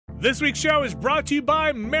This week's show is brought to you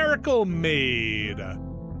by Miracle Made. All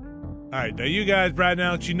right, now you guys, Brad and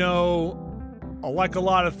Alex, you know I like a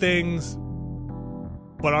lot of things,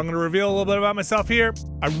 but I'm going to reveal a little bit about myself here.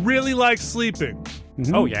 I really like sleeping.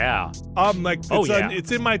 Mm-hmm. Oh, yeah.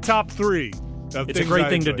 It's in my top 3. It's a great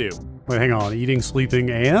thing to do. Wait, hang on. Eating,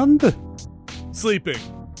 sleeping, and? Sleeping.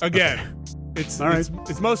 Again. Okay. It's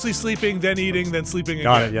mostly sleeping, then eating, then sleeping again.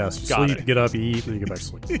 Got it, yes. Sleep, get up, eat, then you get back to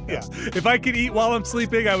sleep. Yeah. If I could eat while I'm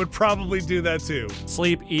sleeping, I would probably do that too.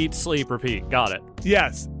 Sleep, eat, sleep, repeat. Got it.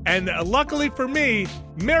 Yes. And luckily for me,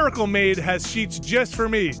 Miracle Made has sheets just for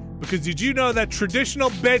me. Because did you know that traditional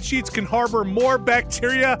bed sheets can harbor more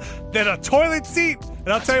bacteria than a toilet seat? And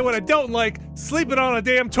I'll tell you what I don't like, sleeping on a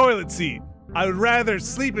damn toilet seat. I would rather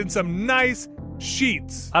sleep in some nice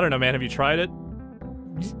sheets. I don't know, man. Have you tried it?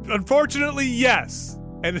 Unfortunately, yes.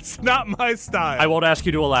 And it's not my style. I won't ask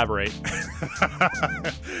you to elaborate.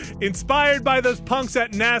 Inspired by those punks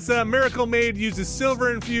at NASA, Miracle Made uses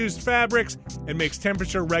silver-infused fabrics and makes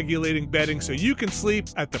temperature-regulating bedding so you can sleep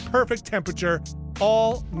at the perfect temperature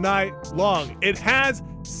all night long. It has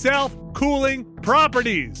self-cooling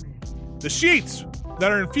properties. The sheets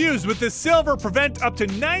that are infused with this silver prevent up to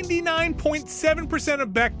 99.7%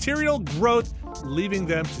 of bacterial growth, leaving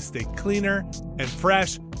them to stay cleaner and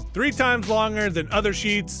fresh 3 times longer than other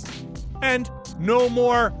sheets, and no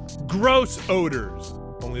more gross odors.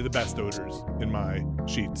 Only the best odors in my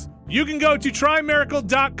sheets. You can go to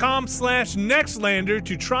trymiracle.com/nextlander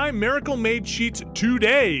to try Miracle Made sheets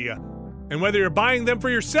today. And whether you're buying them for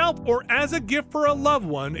yourself or as a gift for a loved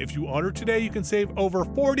one, if you order today, you can save over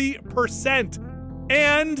 40%.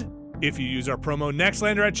 And if you use our promo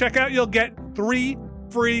NEXTLANDER at checkout, you'll get 3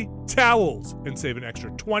 free towels and save an extra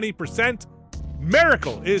 20%.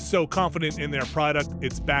 Miracle is so confident in their product,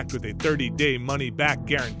 it's backed with a 30-day money-back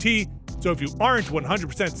guarantee. So if you aren't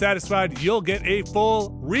 100% satisfied, you'll get a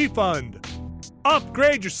full refund.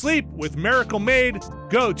 Upgrade your sleep with Miracle Made.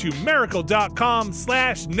 Go to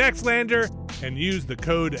miracle.com/nextlander and use the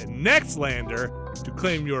code NEXTLANDER to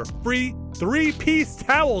claim your free 3-piece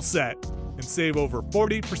towel set and save over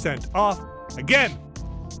 40% off. Again,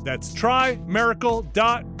 that's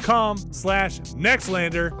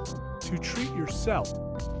trymiracle.com/nextlander to treat yourself.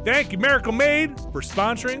 Thank you, Miracle Made, for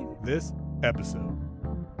sponsoring this episode.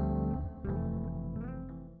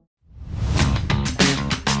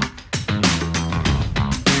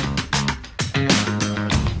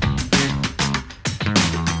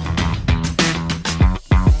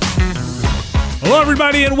 Hello,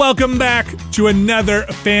 everybody, and welcome back to another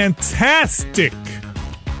fantastic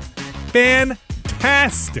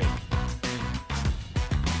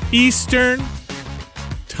Eastern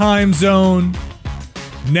Time Zone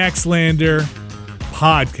Nextlander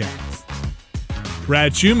podcast.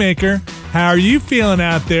 Brad Shoemaker, how are you feeling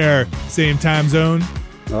out there? Same time zone?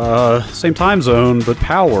 Same time zone, but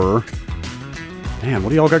power. Man, what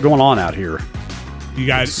do y'all got going on out here? You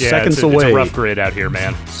guys, seconds away. It's a rough grid out here,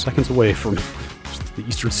 man. Seconds away from the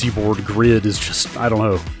Eastern Seaboard grid is just, I don't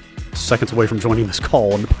know, seconds away from joining this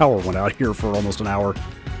call, and the power went out here for almost an hour.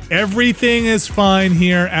 Everything is fine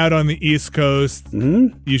here out on the East Coast.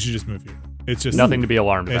 Mm-hmm. You should just move here. It's just nothing to be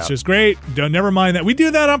alarmed about. It's just great. Never mind that. We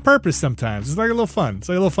do that on purpose sometimes. It's like a little fun. It's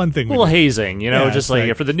like a little fun thing. A little hazing, just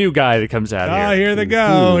like for the new guy that comes out here. Oh, here they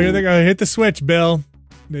go. Here they go. Hit the switch, Bill.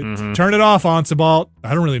 Turn it off, Onsabalt.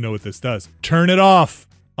 I don't really know what this does. Turn it off,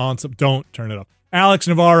 Onsabalt. Don't turn it off. Alex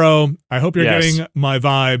Navarro, I hope you're getting my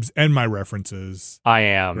vibes and my references. I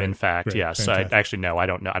am, Great, in fact, great, yes. fantastic. I actually know. I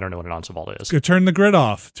don't know what an Onsabalt is. Turn the grid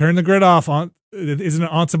off. Turn the grid off. Isn't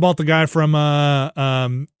Onsabalt the guy from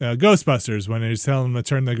Ghostbusters when he's telling him to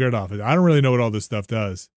turn the grid off? I don't really know what all this stuff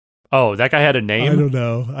does. Oh, that guy had a name? I don't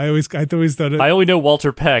know. I always thought it. I only know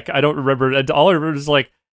Walter Peck. I don't remember. All I remember is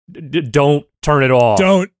like, don't turn it off.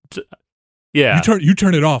 Don't. Yeah. You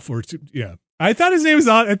turn it off. Yeah. I thought his name was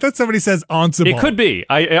I thought somebody says Onsabalt. It could be.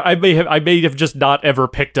 I may have just not ever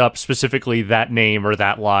picked up specifically that name or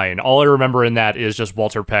that line. All I remember in that is just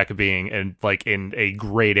Walter Peck being in a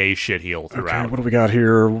grade A shitheel throughout. Okay, what do we got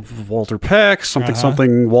here? Walter Peck,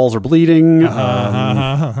 something, walls are bleeding.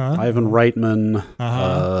 Ivan Reitman.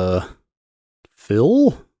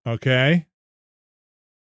 Phil? Okay.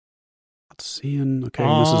 Not seeing. Okay,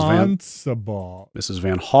 Onsabalt. Mrs.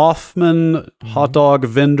 Van Hoffman, hot dog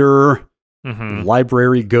vendor. Mm-hmm.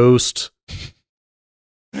 Library ghost.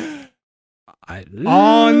 I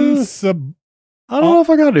don't know if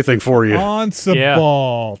I got anything for you. Onsabalt.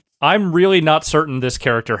 Yeah. I'm really not certain this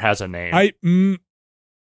character has a name. Do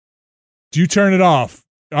you turn it off?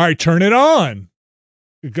 All right, turn it on.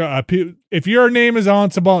 If your name is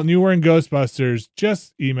Onsabalt and you were in Ghostbusters,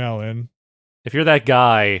 just email in. If you're that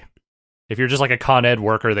guy If you're just like a Con Ed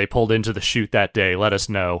worker they pulled into the chute that day, let us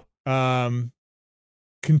know.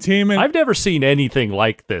 Containment. I've never seen anything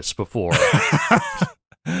like this before.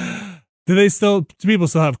 Do people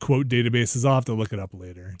still have quote databases? I'll have to look it up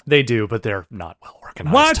later. They do, but they're not well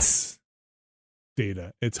organized. What?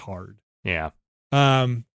 Data. It's hard. Yeah.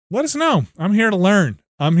 Let us know. I'm here to learn.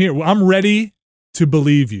 I'm here. I'm ready to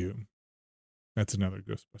believe you. That's another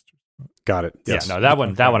Ghostbusters. Got it. Yes. Yeah, no, that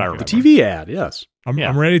one I remember. The TV ad, yes.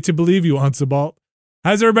 I'm ready to believe you, Unsabalt.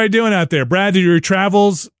 How's everybody doing out there? Brad, your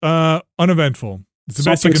travels uneventful? It's the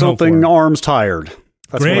best you can hope for. Arms tired.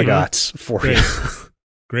 That's Great. what I got for you.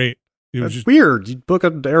 Great. It's weird. You book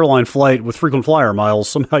an airline flight with frequent flyer miles,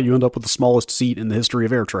 somehow you end up with the smallest seat in the history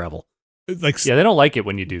of air travel. They don't like it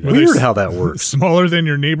when you do that. Weird how that works. Smaller than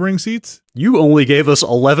your neighboring seats? You only gave us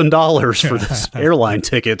 $11 for this airline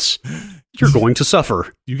tickets. You're going to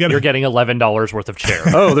suffer. You're getting $11 worth of chair.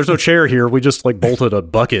 Oh, there's no chair here. We just bolted a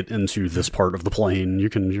bucket into this part of the plane.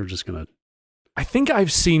 You're just gonna. I think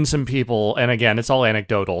I've seen some people, and again, it's all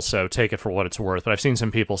anecdotal, so take it for what it's worth, but I've seen some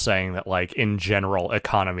people saying that, like, in general,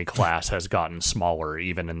 economy class has gotten smaller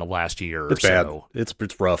even in the last year or it's bad. so. It's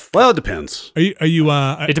rough. Well, it depends. Are you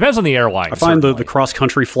it depends on the airline. I find the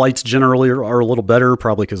cross-country flights generally are a little better,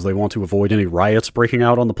 probably because they want to avoid any riots breaking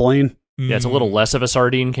out on the plane. Yeah, it's a little less of a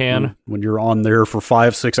sardine can. When you're on there for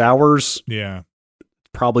 5-6 hours, yeah,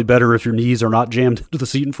 probably better if your knees are not jammed into the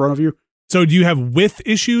seat in front of you. So do you have width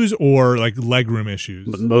issues or like legroom issues?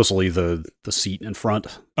 But mostly the seat in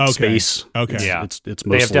front space. Okay. Yeah. It's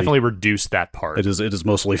mostly, they have definitely reduced that part. It is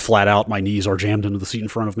mostly flat out. My knees are jammed into the seat in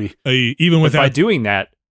front of me. By doing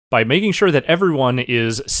that, by making sure that everyone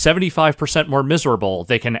is 75% more miserable,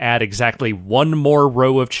 they can add exactly one more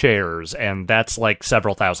row of chairs, and that's like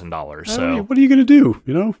several $1,000s. So what are you going to do?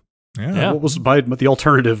 Yeah. The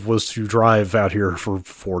alternative was to drive out here for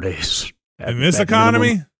 4 days. In this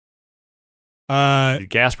economy?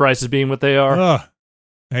 Gas prices being what they are.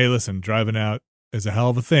 Hey, listen, driving out is a hell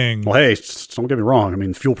of a thing. Well, hey, don't get me wrong. I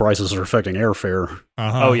mean, fuel prices are affecting airfare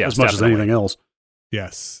Oh, yes, as much as anything else.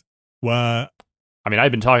 Yes. Well, I mean,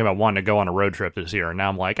 I've been talking about wanting to go on a road trip this year, and now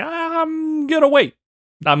I'm like, I'm going to wait.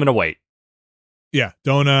 Yeah.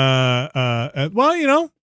 Don't,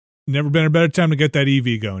 never been a better time to get that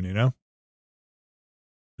EV going, Ooh.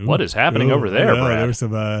 What is happening over there, Brad? There's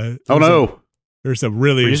some, there's a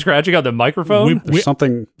really... Were you scratching on the microphone? There's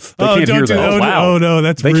something... They can't hear that. Oh, wow. Oh, no,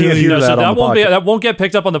 that's they really... can't hear that that won't get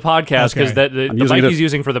picked up on the podcast because the mic he's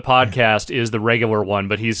using for the podcast is the regular one,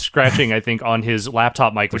 but he's scratching, I think, on his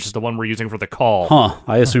laptop mic, which is the one we're using for the call. Huh.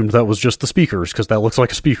 I assumed that was just the speakers because that looks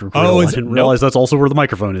like a speaker grill. I didn't realize that's also where the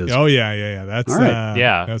microphone is. Oh, yeah. That's... All right.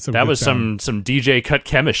 That was some DJ cut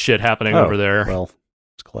chemist shit happening over there. Well,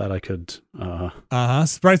 I was glad I could...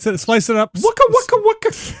 Slice it up.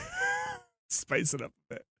 Waka. Spice it up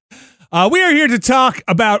a bit. We are here to talk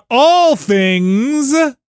about all things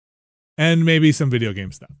and maybe some video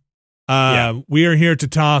game stuff. We are here to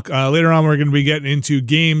talk. Later on, we're going to be getting into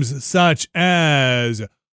games such as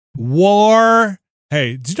War.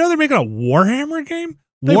 Hey, did you know they're making a Warhammer game?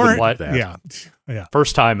 What? Yeah.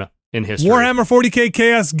 First time in history. Warhammer 40K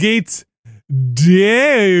Chaos Gates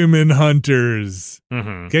Demon Hunters.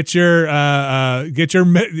 Mm-hmm. Get your it's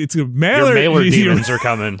a mailer. Your mailer demons are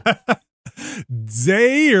coming.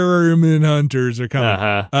 Demon Hunters are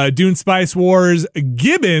coming. Dune Spice Wars,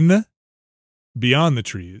 Gibbon, Beyond the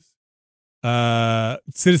Trees,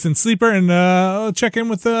 Citizen Sleeper, and I'll check in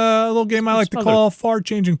with a little game I like to call Far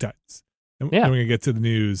Changing Tides. And then we're going to get to the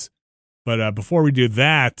news. But before we get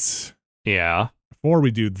to games, before we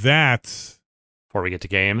get to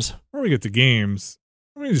games,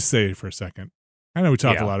 let me just say for a second. I know we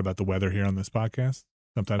talk a lot about the weather here on this podcast.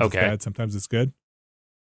 Sometimes it's bad, sometimes it's good.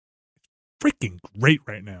 Freaking great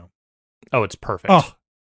right now. Oh, it's perfect. Oh,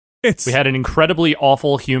 we had an incredibly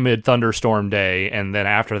awful, humid thunderstorm day, and then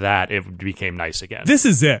after that, it became nice again. This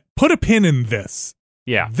is it. Put a pin in this.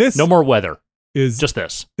 Yeah. This no more weather. Is just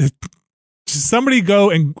this. Somebody go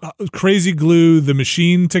and crazy glue the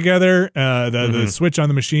machine together, the switch on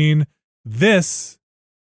the machine. This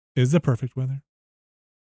is the perfect weather.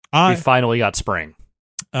 We finally got spring.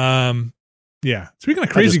 Yeah. Speaking of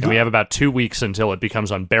crazy, we have about 2 weeks until it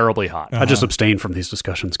becomes unbearably hot. I just abstain from these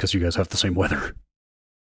discussions because you guys have the same weather.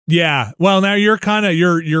 Yeah. Well, now you're closer.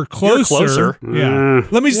 You're closer. Yeah.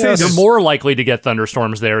 Let me say you're more likely to get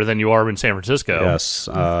thunderstorms there than you are in San Francisco. Yes.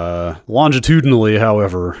 Longitudinally,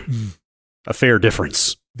 however, a fair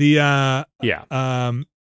difference. The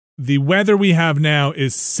weather we have now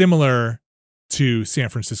is similar to San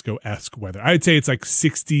Francisco-esque weather. I'd say it's like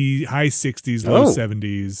high 60s, low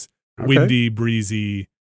 70s. Okay. Windy, breezy.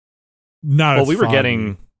 We were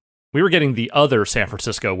getting We were getting the other San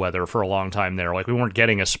Francisco weather for a long time there. Like, we weren't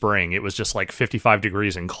getting a spring. It was just like 55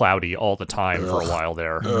 degrees and cloudy all the time for a while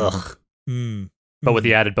there. But with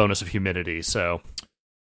the added bonus of humidity, so.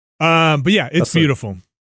 But yeah, it's beautiful.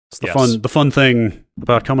 It's the fun thing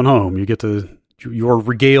about coming home. You are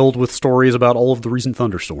regaled with stories about all of the recent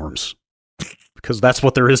thunderstorms. Because that's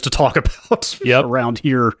what there is to talk about around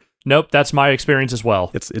here. Nope, that's my experience as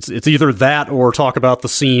well. It's either that or talk about the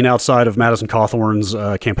scene outside of Madison Cawthorn's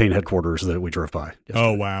campaign headquarters that we drove by yesterday.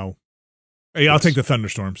 Oh wow! Hey, I'll take the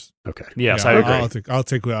thunderstorms. Okay. Yes, I agree. I'll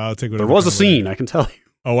take. There was a scene, I can tell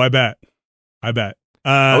you. Oh, I bet.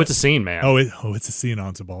 It's a scene, man. It's a scene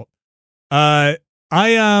on Sabalt. I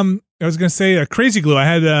was gonna say crazy glue. I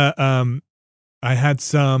had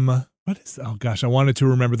some. What is? Oh gosh, I wanted to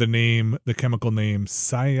remember the chemical name,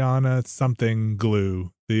 cyana something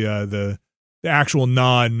glue. The actual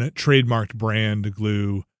non-trademarked brand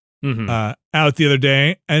glue out the other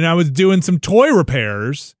day, and I was doing some toy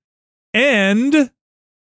repairs, and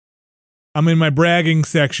I'm in my bragging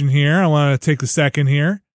section here. I want to take a second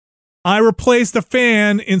here. I replaced the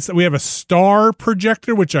fan we have a star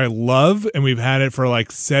projector, which I love, and we've had it for like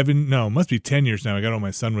 10 years now. I got it when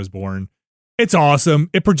my son was born. It's awesome.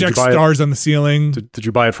 It projects stars on the ceiling. Did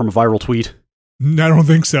you buy it from a viral tweet? I don't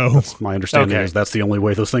think so. That's my understanding is that's the only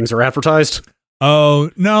way those things are advertised. Oh,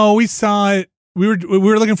 no, we saw it. We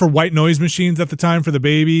were looking for white noise machines at the time for the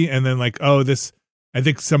baby, and then like, I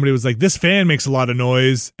think somebody was like, this fan makes a lot of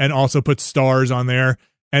noise, and also put stars on there.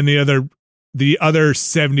 And the other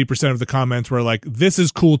 70% of the comments were like, this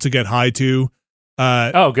is cool to get high to.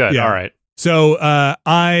 Good. Yeah. All right. So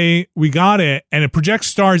we got it, and it projects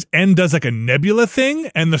stars and does like a nebula thing,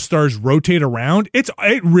 and the stars rotate around. It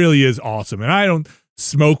really is awesome. And I don't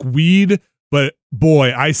smoke weed, but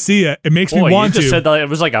boy, I see it. It makes me want to. You just said that it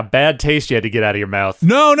was like a bad taste you had to get out of your mouth.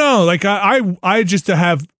 No, like I just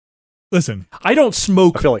have. Listen, I don't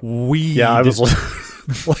smoke like, weed. Yeah, I was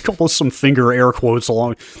like almost some finger air quotes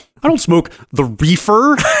along. I don't smoke the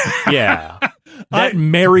reefer. Yeah, that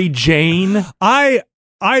Mary Jane.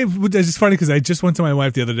 It's just funny because I just went to my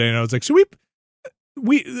wife the other day and I was like, should we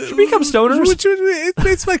become stoners?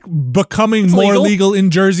 It's like becoming more legal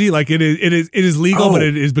in Jersey. Like it is legal, but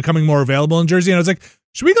it is becoming more available in Jersey. And I was like,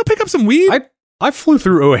 should we go pick up some weed? I flew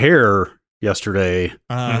through O'Hare yesterday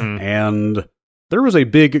and there was a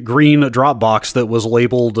big green drop box that was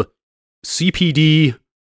labeled CPD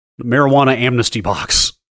Marijuana Amnesty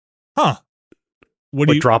Box. Huh.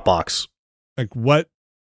 Drop box. Like what?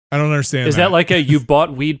 I don't understand. Is that like you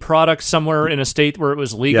bought weed products somewhere in a state where it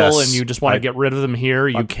was legal and you just want to get rid of them here?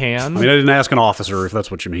 You can. I mean, I didn't ask an officer if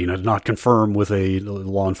that's what you mean. I did not confirm with a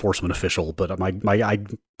law enforcement official, but I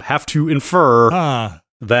have to infer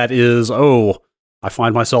that is, I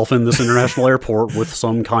find myself in this international airport with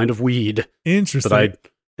some kind of weed. Interesting. That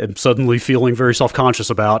I am suddenly feeling very self-conscious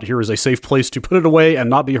about. Here is a safe place to put it away and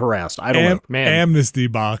not be harassed. I don't know. Man. Amnesty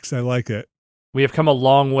box. I like it. We have come a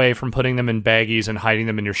long way from putting them in baggies and hiding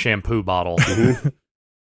them in your shampoo bottle.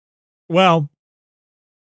 Well,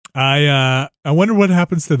 I wonder what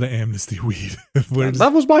happens to the amnesty weed.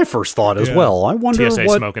 That was my first thought as well. I wonder TSA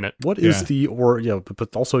smoking it. What is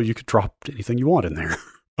but also you could drop anything you want in there.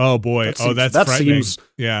 Oh boy! That's frightening.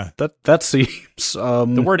 That seems.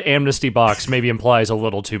 The word amnesty box maybe implies a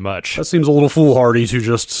little too much. That seems a little foolhardy to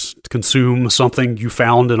just consume something you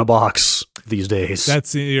found in a box these days.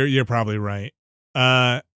 You're probably right.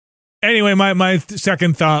 Anyway, my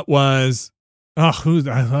second thought was, I don't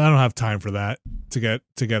have time for that to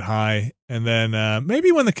get high, and then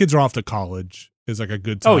maybe when the kids are off to college is like a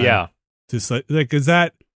good time. Oh yeah, to like is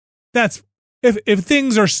that's if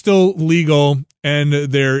things are still legal and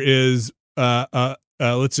there is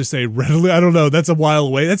let's just say readily, I don't know, that's a while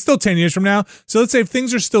away. That's still 10 years from now. So let's say if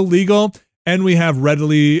things are still legal and we have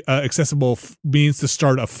readily accessible means to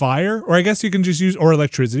start a fire, or I guess you can just use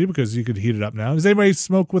electricity because you could heat it up now. Does anybody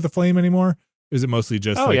smoke with a flame anymore? Or is it mostly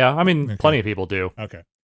just? Oh yeah, I mean, plenty of people do. Okay.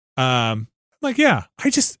 I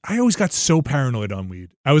always got so paranoid on weed.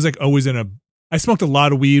 I was like always I smoked a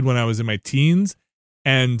lot of weed when I was in my teens,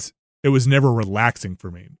 and it was never relaxing for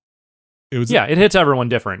me. It hits everyone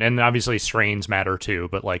different, and obviously strains matter too,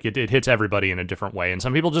 but like it hits everybody in a different way, and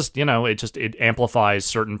some people just, it amplifies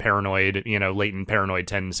certain paranoid, latent paranoid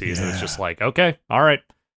tendencies, and it's just like, okay, all right,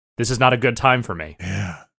 this is not a good time for me.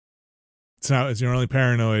 Yeah. You're only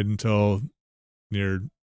paranoid until you're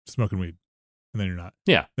smoking weed, and then you're not.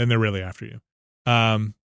 Yeah. Then they're really after you.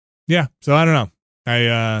 So I don't know.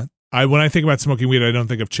 I when I think about smoking weed, I don't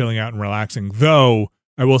think of chilling out and relaxing, though.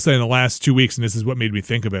 I will say in the last 2 weeks, and this is what made me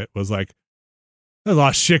think of it, was like, there's a lot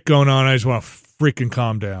of shit going on. I just want to freaking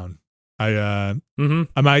calm down.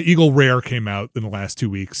 My Eagle Rare came out in the last 2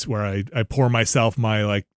 weeks, where I pour myself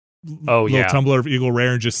my little tumbler of Eagle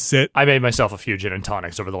Rare and just sit. I made myself a few gin and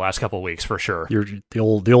tonics over the last couple of weeks for sure. The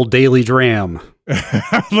old daily dram.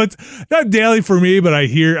 Not daily for me, but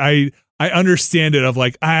I understand it. Of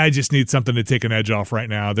I just need something to take an edge off right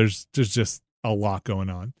now. There's just a lot going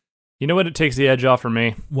on. You know what it takes the edge off for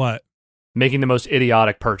me? What? Making the most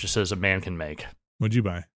idiotic purchases a man can make. What'd you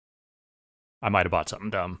buy? I might have bought something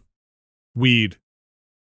dumb. Weed.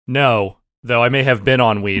 No, though I may have been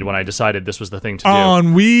on weed when I decided this was the thing to do.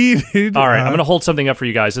 On weed? All right, I'm going to hold something up for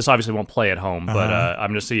you guys. This obviously won't play at home, but I'm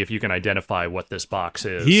going to see if you can identify what this box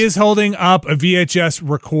is. He is holding up a VHS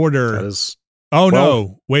recorder. That is...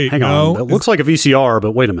 no. Wait, hang on. It looks like a VCR,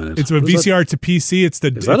 but wait a minute. It's a VCR to PC. It's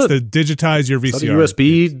the digitize your VCR. Is that a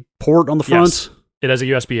USB port on the front? Yes, it has a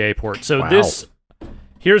USB-A port. So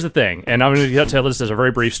here's the thing, and I'm going to tell this as a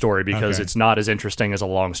very brief story because it's not as interesting as a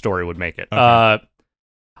long story would make it. Okay.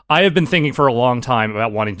 I have been thinking for a long time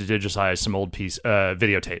about wanting to digitize some old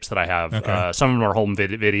videotapes that I have. Okay. Some of them are home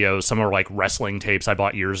videos. Some are like wrestling tapes I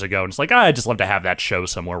bought years ago. And it's like, I'd just love to have that show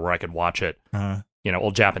somewhere where I could watch it.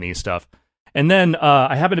 Old Japanese stuff. And then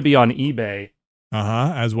I happened to be on eBay.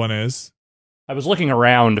 As one is. I was looking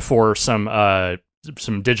around for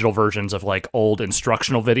some digital versions of like old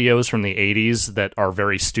instructional videos from the 80s that are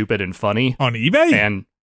very stupid and funny. On eBay? And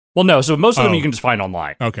no, so most of them you can just find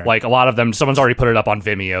online. Okay. Like a lot of them, someone's already put it up on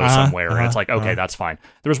Vimeo somewhere, and it's like, okay, that's fine.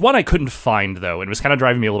 There was one I couldn't find, though, and it was kind of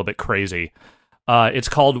driving me a little bit crazy. It's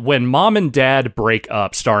called When Mom and Dad Break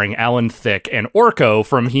Up, starring Alan Thicke and Orko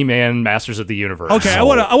from He-Man Masters of the Universe. Okay, I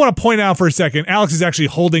want to point out for a second, Alex is actually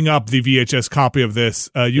holding up the VHS copy of this.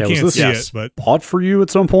 You can't see it, but bought for you at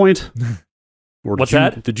some point? Or What's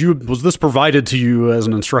that? Was this provided to you as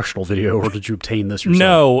an instructional video, or did you obtain this yourself?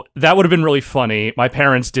 No, that would have been really funny. My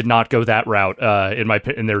parents did not go that route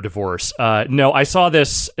in their divorce. No, I saw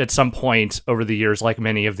this at some point over the years, like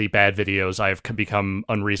many of the bad videos I've become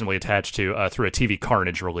unreasonably attached to through a TV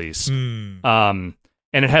Carnage release. And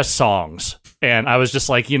it has songs, and I was just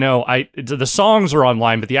like, the songs are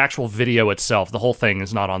online, but the actual video itself, the whole thing,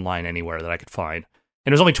 is not online anywhere that I could find.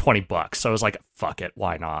 And it was only $20, so I was like, fuck it,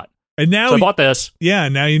 why not? And now so I bought this. Yeah,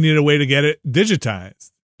 now you need a way to get it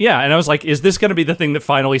digitized. Yeah, and I was like, is this going to be the thing that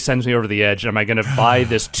finally sends me over the edge? Am I going to buy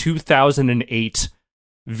this 2008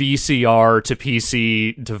 VCR to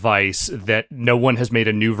PC device that no one has made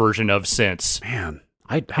a new version of since? Man,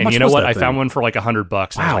 how much you know was what? that I thing? found one for like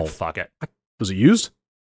 $100. And I was like, fuck it. Was it used?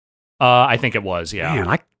 I think it was, yeah. Man,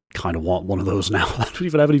 I kind of want one of those now. I don't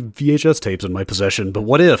even have any VHS tapes in my possession, but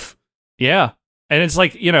what if? Yeah. And it's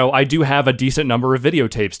like, I do have a decent number of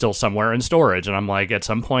videotapes still somewhere in storage. And I'm like, at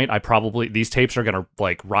some point, these tapes are going to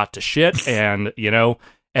like rot to shit. And,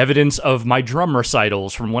 evidence of my drum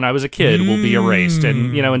recitals from when I was a kid will be erased.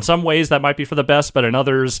 And, in some ways that might be for the best, but in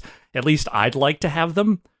others, at least I'd like to have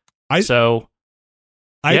them. I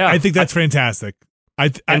think that's fantastic.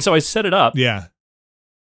 So I set it up. Yeah.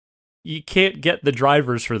 You can't get the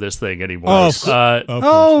drivers for this thing anymore.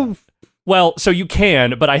 Well, so you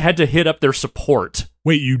can, but I had to hit up their support.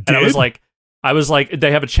 Wait, you did? And I was like,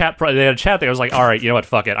 they have a chat. They had a chat thing. I was like, all right, you know what?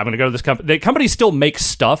 Fuck it. I'm going to go to this company. The company still makes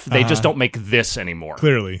stuff. They just don't make this anymore.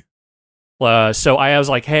 Clearly. So I was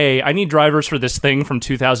like, hey, I need drivers for this thing from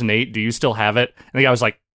 2008. Do you still have it? And the guy was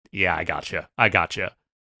like, yeah, I gotcha.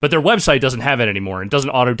 But their website doesn't have it anymore. It doesn't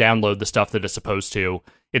auto-download the stuff that it's supposed to.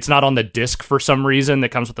 It's not on the disc for some reason that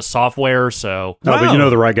comes with the software, so... No, but you know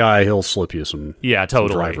the right guy, he'll slip you some totally. Some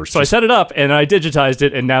drivers. So I set it up, and I digitized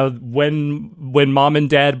it, and now when Mom and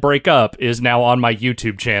Dad Break Up is now on my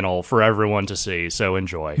YouTube channel for everyone to see, so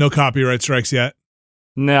enjoy. No copyright strikes yet?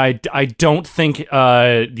 No, I don't think,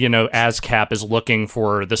 ASCAP is looking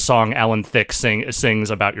for the song Alan Thicke sings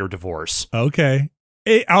about your divorce. Okay.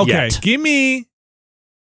 Yet. Give me...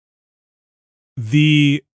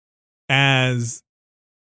 as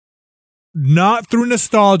not through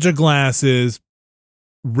nostalgia glasses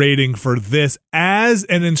rating for this as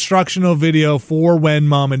an instructional video for when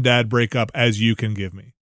Mom and Dad break up as you can give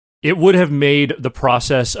me. It would have made the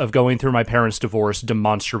process of going through my parents' divorce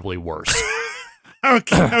demonstrably worse.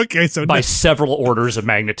 Okay, so by several orders of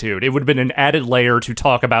magnitude. It would have been an added layer to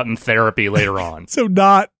talk about in therapy later on. So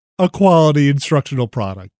not a quality instructional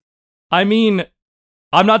product. I mean,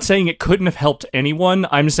 I'm not saying it couldn't have helped anyone.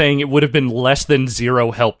 I'm saying it would have been less than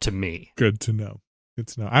zero help to me. Good to know.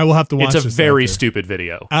 Good to know. I will have to watch. It's a this very after. stupid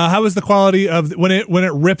video. How is the quality of when it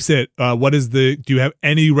rips it? What is do you have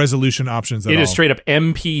any resolution options at all? It is straight up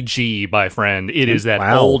MPG, my friend. It is that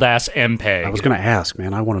Wow. old ass MPEG. I was going to ask,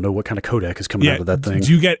 man. I want to know what kind of codec is coming out of that thing.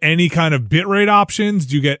 Do you get any kind of bitrate options?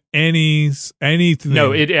 Do you get anything?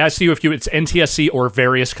 No, it asks you if it's NTSC or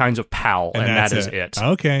various kinds of PAL, and that is it.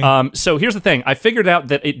 Okay. So here's the thing. I figured out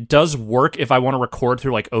that it does work if I want to record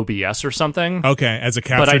through like OBS or something. Okay, as a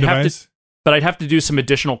capture device. But I'd have to do some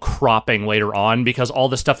additional cropping later on because all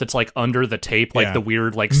the stuff that's like under the tape, like the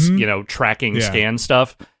weird like tracking scan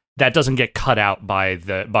stuff, that doesn't get cut out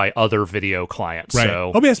by other video clients. Right.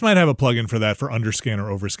 So OBS might have a plugin for that for underscan or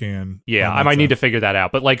overscan. yeah, I might need to figure that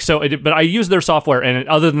out. But like but I use their software, and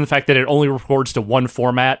other than the fact that it only records to one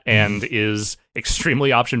format and is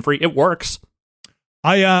extremely option free, it works.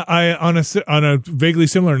 I on a vaguely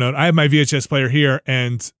similar note, I have my VHS player here,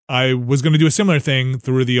 and I was going to do a similar thing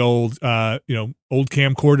through the old old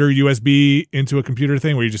camcorder USB into a computer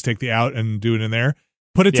thing where you just take the out and do it in there.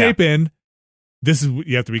 Put a tape in.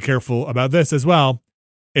 You have to be careful about this as well.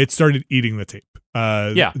 It started eating the tape.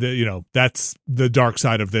 That's the dark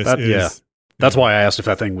side of this. That's why I asked if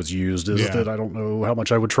that thing was used, that I don't know how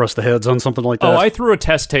much I would trust the heads on something like that. Oh, I threw a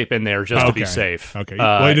test tape in there just to be safe. Okay.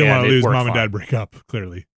 Well, I didn't want to lose mom and fine. dad break up,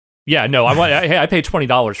 clearly. Yeah, no, I paid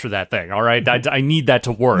 $20 for that thing, all right? I need that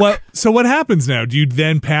to work. Well, so what happens now? Do you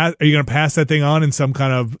then pass? Are you going to pass that thing on in some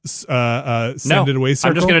kind of send it away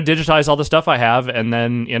circle? I'm just going to digitize all the stuff I have, and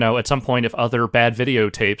then, at some point, if other bad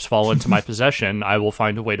videotapes fall into my possession, I will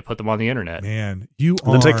find a way to put them on the internet. Man, you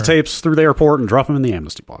are... Then take the tapes through the airport and drop them in the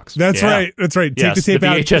amnesty box. That's right. Take the tape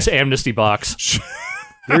out. The VHS amnesty box.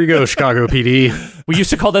 There you go, Chicago PD. We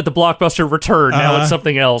used to call that the Blockbuster Return. Now it's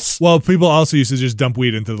something else. Well, people also used to just dump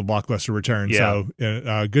weed into the Blockbuster Return. Yeah.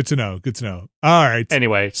 So good to know. Good to know. All right.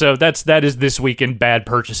 Anyway, so that is this week in bad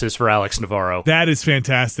purchases for Alex Navarro. That is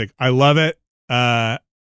fantastic. I love it. I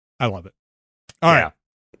love it. All right.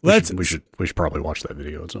 We should probably watch that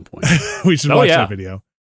video at some point. We should watch that video.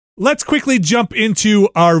 Let's quickly jump into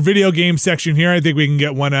our video game section here. I think we can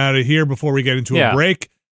get one out of here before we get into a break.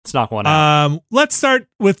 Let's knock one out. Let's start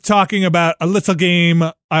with talking about a little game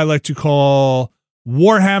I like to call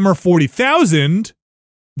Warhammer 40,000,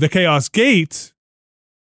 The Chaos Gate,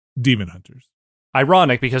 Demon Hunters.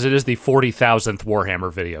 Ironic because it is the 40,000th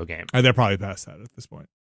Warhammer video game. They're probably past that at this point.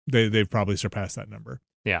 They've probably surpassed that number.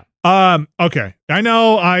 Yeah. Okay. I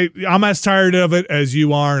know I'm as tired of it as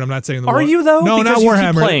you are, and I'm not saying Are you though? No, because not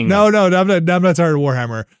Warhammer. No, I'm not tired of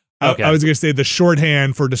Warhammer. Okay. I was going to say the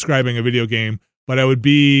shorthand for describing a video game, but I would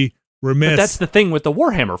be remiss. But that's the thing with the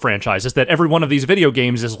Warhammer franchise, is that every one of these video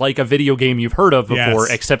games is like a video game you've heard of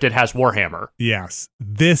before, except it has Warhammer. Yes.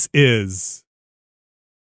 This is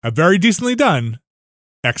a very decently done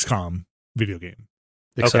XCOM video game.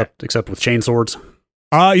 Except with chainswords.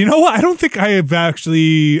 You know what? I don't think I have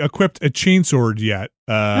actually equipped a chainsword yet.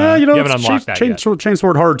 you haven't unlocked that yet.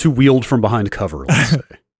 Chainsword hard to wield from behind cover, let's say.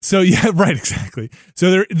 So yeah, right, exactly.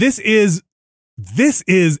 So this is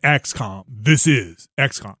XCOM. This is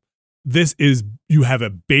XCOM. This is, you have a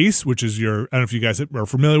base, which is I don't know if you guys are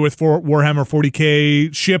familiar with Warhammer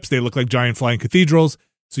 40K ships. They look like giant flying cathedrals.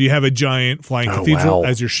 So you have a giant flying cathedral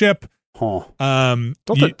as your ship. Huh.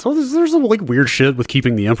 There's some like weird shit with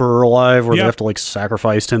keeping the Emperor alive, where they have to like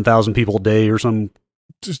sacrifice 10,000 people a day or something.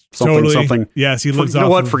 Yes, he lives. You know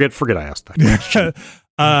what? Forget I asked that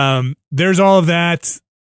question. There's all of that,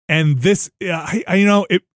 and this,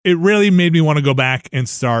 it really made me want to go back and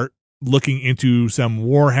start looking into some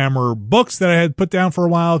Warhammer books that I had put down for a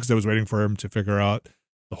while because I was waiting for him to figure out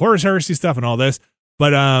the Horus Heresy stuff and all this.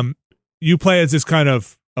 But you play as this kind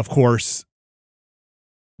of course,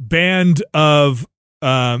 band of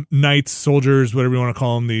knights, soldiers, whatever you want to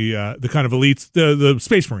call them, the kind of elites, the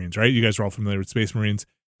Space Marines, right? You guys are all familiar with Space Marines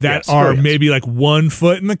that are maybe like 1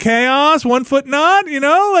 foot in the chaos, 1 foot not,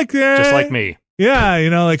 just like me. Yeah,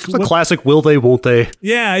 it's a classic will they, won't they?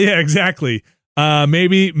 Yeah, exactly.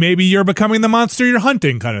 Maybe you're becoming the monster you're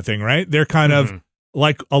hunting kind of thing, right? They're kind of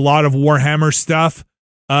like a lot of Warhammer stuff.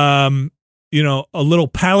 A little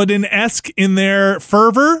paladin-esque in their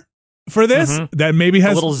fervor for this, that maybe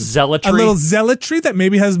has a little zealotry that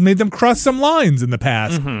maybe has made them cross some lines in the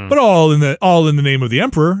past, but all in the name of the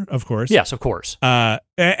Emperor, of course. Yes, of course.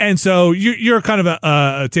 And so you're kind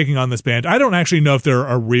of taking on this band. I don't actually know if they're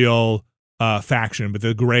a real faction, but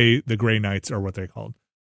the Gray Knights are what they're called.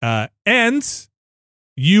 And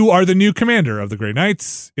you are the new commander of the Grey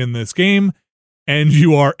Knights in this game, and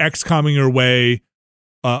you are XCOMing your way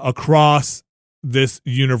across this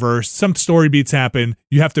universe. Some story beats happen.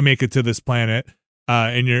 You have to make it to this planet,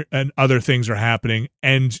 and other things are happening,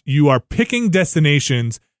 and you are picking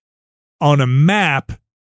destinations on a map,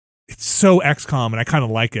 it's so XCOM, and I kind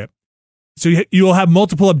of like it. So you'll have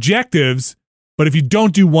multiple objectives, but if you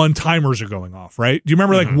don't do one, timers are going off, right? Do you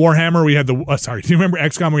remember like Warhammer? We had do you remember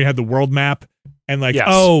XCOM where we had the world map? And like,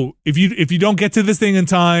 oh, if you don't get to this thing in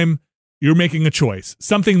time, you're making a choice.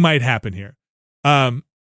 Something might happen here.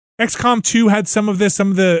 XCOM 2 had some of this.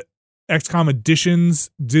 Some of the XCOM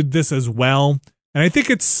editions did this as well. And I think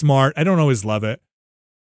it's smart. I don't always love it.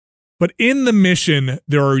 But in the mission,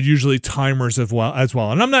 there are usually timers as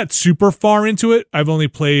well. And I'm not super far into it. I've only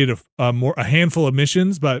played a handful of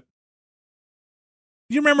missions, but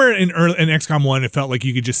you remember in XCOM 1, it felt like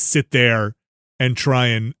you could just sit there and try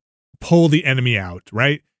and pull the enemy out,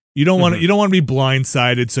 right? You don't want to be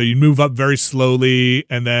blindsided, so you move up very slowly,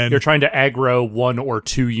 and then you're trying to aggro 1 or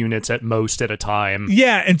 2 units at most at a time.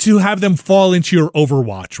 Yeah, and to have them fall into your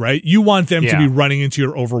Overwatch, right? You want them to be running into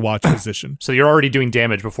your Overwatch position. So you're already doing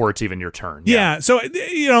damage before it's even your turn. Yeah, so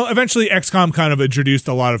eventually XCOM kind of introduced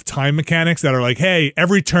a lot of time mechanics that are like, hey,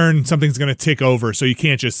 every turn something's going to tick over, so you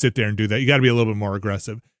can't just sit there and do that. You got to be a little bit more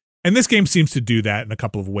aggressive. And this game seems to do that in a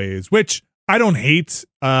couple of ways, which I don't hate.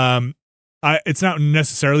 It's not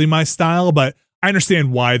necessarily my style, but I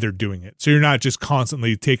understand why they're doing it. So you're not just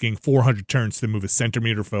constantly taking 400 turns to move a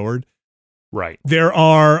centimeter forward. Right. There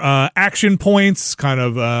are action points, kind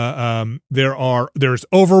of. There's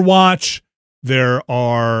Overwatch. There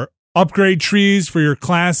are upgrade trees for your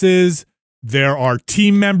classes. There are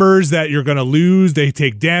team members that you're going to lose. They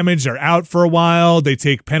take damage. They're out for a while. They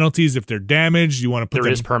take penalties if they're damaged. You want to put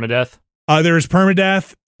There is permadeath. There is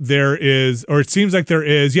permadeath. There is, or it seems like there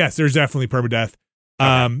is. Yes, there's definitely permadeath.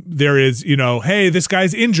 Okay. There is, hey, this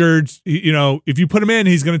guy's injured. If you put him in,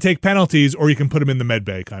 he's going to take penalties, or you can put him in the med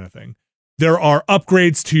bay kind of thing. There are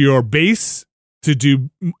upgrades to your base to do,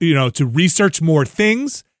 to research more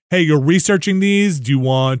things. Hey, you're researching these. Do you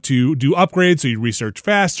want to do upgrades so you research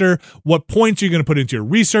faster? What points are you going to put into your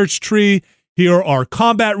research tree? Here are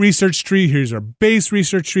combat research tree. Here's our base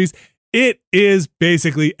research trees. It is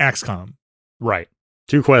basically XCOM. Right.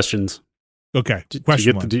 2 questions. Okay.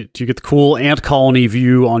 Question one. Do you get the cool ant colony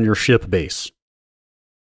view on your ship base?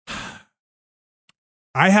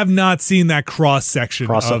 I have not seen that cross section.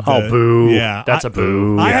 Boo. Yeah. That's a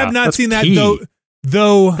boo. I have not seen that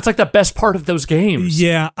though. It's like the best part of those games.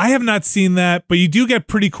 Yeah. I have not seen that, but you do get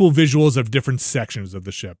pretty cool visuals of different sections of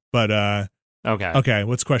the ship. But, okay. Okay.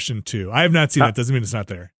 What's question 2? I have not seen that. Doesn't mean it's not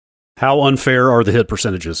there. How unfair are the hit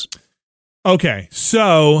percentages? Okay.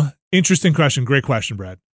 So, interesting question. Great question,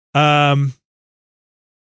 Brad. I'm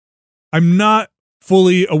not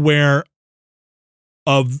fully aware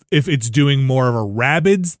of if it's doing more of a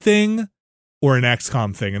Rabbids thing or an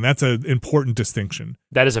XCOM thing, and that's an important distinction.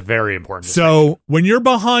 That is a very important distinction. So when you're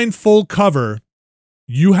behind full cover,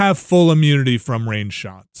 you have full immunity from range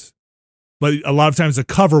shots. But a lot of times the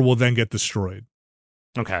cover will then get destroyed.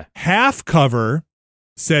 Okay. Half cover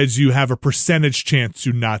says you have a percentage chance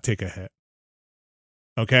to not take a hit.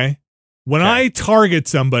 Okay? When I target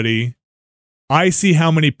somebody, I see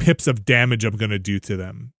how many pips of damage I'm going to do to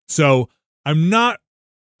them. So I'm not,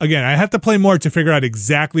 again, I have to play more to figure out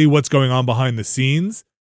exactly what's going on behind the scenes.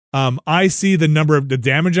 I see the number of the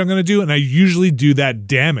damage I'm going to do, and I usually do that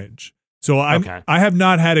damage. So I have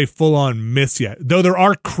not had a full-on miss yet. Though there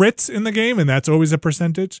are crits in the game, and that's always a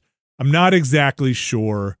percentage, I'm not exactly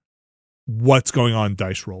sure what's going on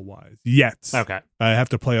dice roll-wise yet. Okay. I have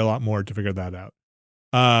to play a lot more to figure that out.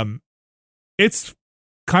 It's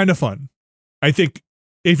kind of fun. I think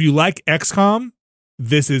if you like XCOM,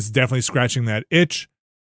 this is definitely scratching that itch.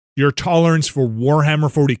 Your tolerance for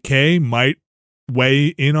Warhammer 40K might weigh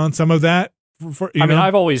in on some of that.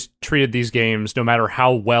 I've always treated these games, no matter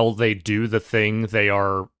how well they do the thing they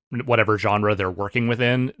are, whatever genre they're working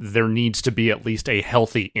within, there needs to be at least a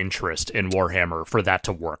healthy interest in Warhammer for that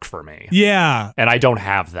to work for me. Yeah. And I don't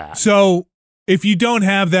have that. So if you don't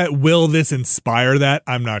have that, will this inspire that?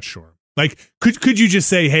 I'm not sure. Like, could you just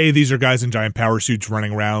say, hey, these are guys in giant power suits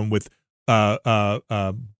running around with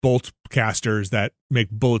bolt casters that make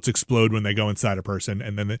bullets explode when they go inside a person,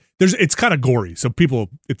 and then it's kind of gory, so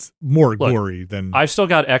it's more gory than. I've still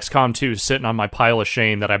got XCOM 2 sitting on my pile of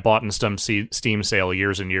shame that I bought in some Steam sale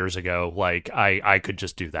years and years ago. Like I could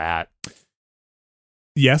just do that.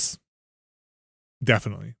 Yes,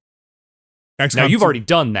 definitely. XCOM now you've 2. already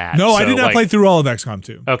done that. No, I did not play through all of XCOM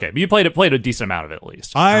 2. Okay, but you played a decent amount of it at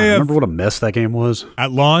least. I remember what a mess that game was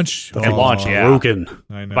at launch. At launch, yeah. Broken.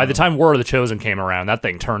 I know. By the time War of the Chosen came around, that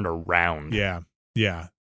thing turned around. Yeah.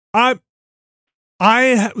 The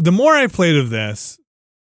more I played of this,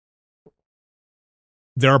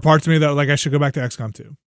 there are parts of me that were like I should go back to XCOM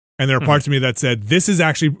 2. And there are parts of me that said this is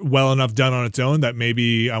actually well enough done on its own that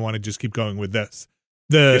maybe I want to just keep going with this.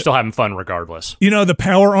 you're still having fun regardless. The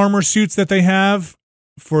power armor suits that they have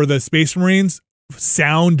for the Space Marines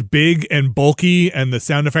sound big and bulky, and the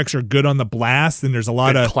sound effects are good on the blast, and there's a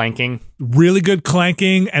lot of clanking, really good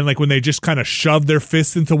clanking, and like when they just kind of shove their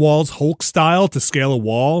fists into walls Hulk style to scale a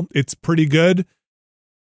wall, it's pretty good.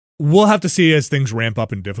 We'll have to see as things ramp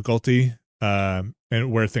up in difficulty and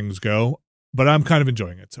where things go, but I'm kind of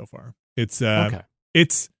enjoying it so far. It's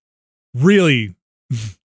really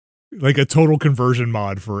like a total conversion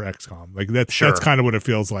mod for XCOM. Like that's kind of what it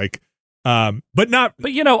feels like. But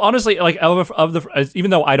honestly, like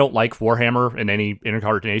even though I don't like Warhammer in any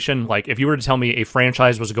incarnation, like if you were to tell me a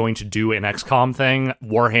franchise was going to do an XCOM thing,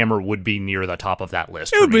 Warhammer would be near the top of that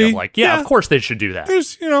list. Of course they should do that.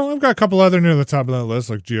 There's, I've got a couple other near the top of that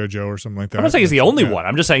list, like G.I. Joe or something like that. I'm not saying it's the only one.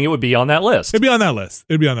 I'm just saying it would be on that list. It'd be on that list.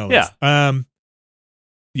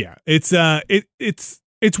 Yeah. It's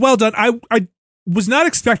well done. I was not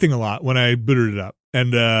expecting a lot when I booted it up,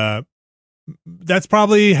 and that's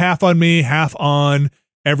probably half on me, half on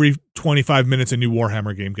every 25 minutes a new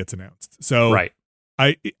Warhammer game gets announced. So right.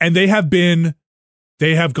 They have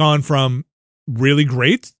gone from really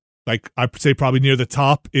great, like I'd say probably near the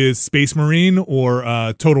top is Space Marine or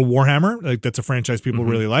Total Warhammer, like that's a franchise people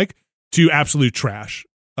really like, to absolute trash,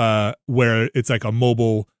 where it's like a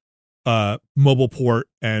mobile port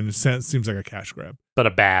and seems like a cash grab. But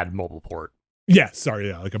a bad mobile port.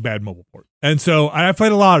 Like a bad mobile port. And so I've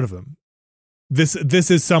played a lot of them. This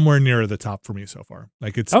is somewhere near the top for me so far.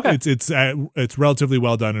 Like it's relatively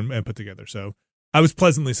well done and put together. So I was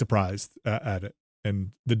pleasantly surprised at it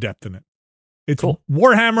and the depth in it. It's cool.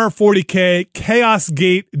 Warhammer 40K Chaos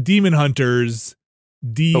Gate Demon Hunters.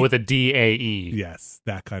 But with a DAE. Yes,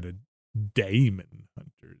 that kind of Demon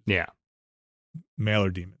Hunters. Yeah.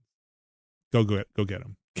 Mailer demons. Go get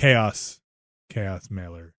them. Chaos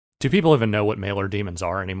mailer. Do people even know what mailer demons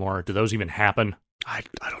are anymore? Do those even happen? I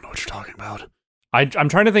don't know what you're talking about. I'm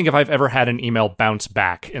trying to think if I've ever had an email bounce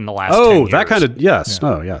back in the last 10 years. That kind of, yes. Yeah.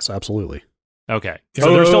 No, yes, absolutely. Okay.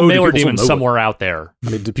 So there's still mailer demons somewhere out there. I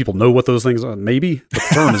mean, do people know what those things are? Maybe. But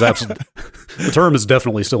the term is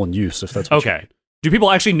definitely still in use, if that's what you mean. Do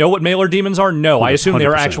people actually know what mailer demons are? No, I assume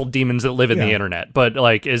they're actual demons that live in the internet. But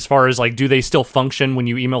like, as far as like, do they still function when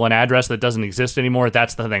you email an address that doesn't exist anymore?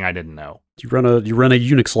 That's the thing I didn't know. You run a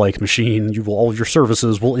Unix-like machine. All of your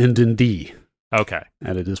services will end in D. Okay,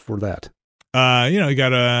 and it is for that. You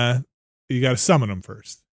gotta summon them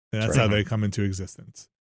first. And that's how they come into existence.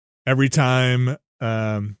 Every time,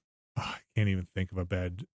 I can't even think of a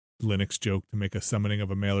bad Linux joke to make a summoning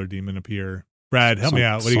of a mailer demon appear. Brad, help me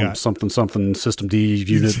out. What do you got? Something system D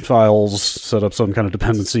unit files, set up some kind of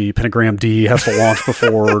dependency. Pentagram D has to launch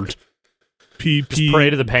before. Just pray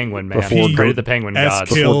to the penguin, man. Pray to the penguin god.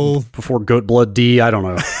 Before goat blood D. I don't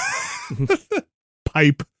know.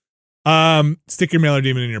 Pipe. Stick your mailer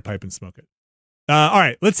demon in your pipe and smoke it. All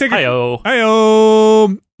right, let's take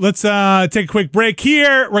Let's take a quick break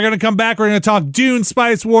here. We're gonna come back. We're gonna talk Dune,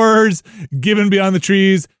 Spice Wars, Gibbon Beyond the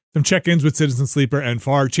Trees, some check-ins with Citizen Sleeper, and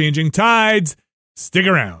Far Changing Tides. Stick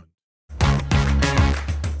around.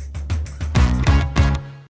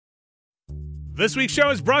 This week's show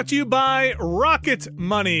is brought to you by Rocket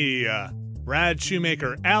Money. Brad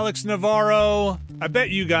Shoemaker, Alex Navarro. I bet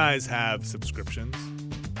you guys have subscriptions.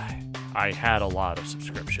 I had a lot of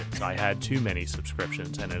subscriptions. I had too many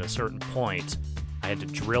subscriptions, and at a certain point, I had to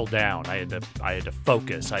drill down. I had to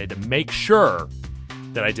focus. I had to make sure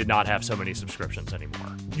that I did not have so many subscriptions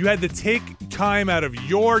anymore. You had to take time out of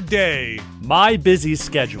your day. My busy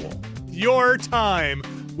schedule. Your time,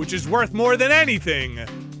 which is worth more than anything,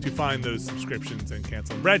 to find those subscriptions and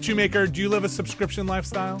cancel them. Brad Shoemaker, do you live a subscription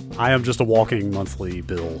lifestyle? I am just a walking monthly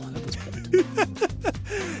bill at this point.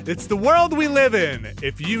 It's the world we live in.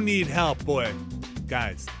 If you need help, boy,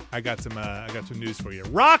 guys, I got some news for you.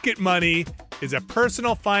 Rocket Money is a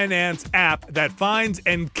personal finance app that finds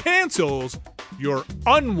and cancels your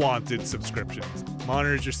unwanted subscriptions,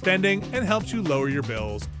 monitors your spending, and helps you lower your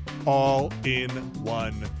bills all in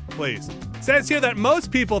one place. It says here that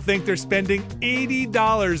most people think they're spending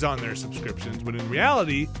 $80 on their subscriptions, when in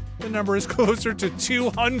reality, the number is closer to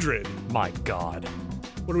 $200. My God.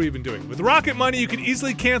 What are we even doing? With Rocket Money, you can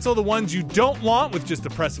easily cancel the ones you don't want with just the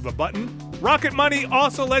press of a button. Rocket Money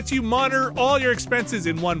also lets you monitor all your expenses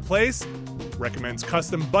in one place, recommends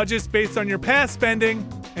custom budgets based on your past spending,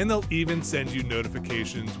 and they'll even send you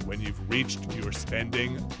notifications when you've reached your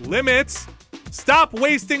spending limits. Stop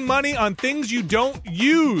wasting money on things you don't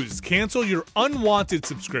use. Cancel your unwanted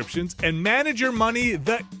subscriptions and manage your money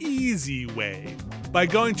the easy way by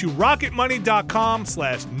going to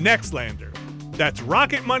rocketmoney.com/Nextlander. That's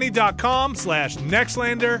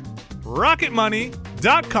rocketmoney.com/Nextlander,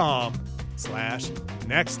 rocketmoney.com/Nextlander.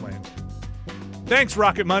 dune.com/nextland. Thanks,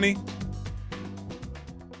 Rocket Money.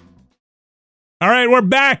 All right, we're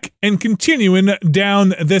back and continuing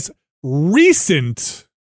down this recent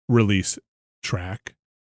release track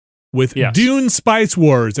with Dune Spice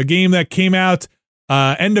Wars, a game that came out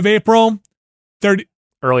end of April.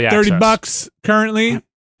 Early access. $30 currently.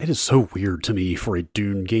 It is so weird to me for a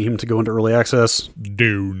Dune game to go into early access.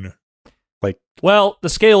 Dune. Well, the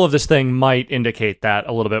scale of this thing might indicate that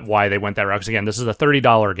a little bit why they went that route. Because again, this is a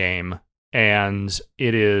 $30 game, and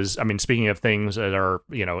it is, I mean, speaking of things that are,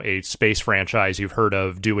 a space franchise you've heard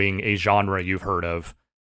of, doing a genre you've heard of,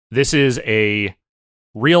 this is a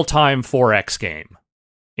real-time 4X game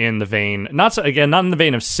in the vein, not in the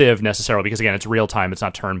vein of Civ necessarily, because again, it's real-time, it's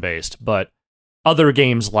not turn-based, but other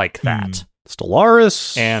games like that.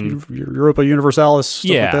 Stellaris, and Europa Universalis, stuff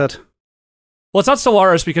like that. Well, it's not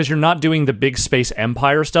Stellaris because you're not doing the big space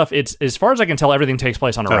empire stuff. It's, as far as I can tell, everything takes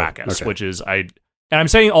place on Arrakis, which is, and I'm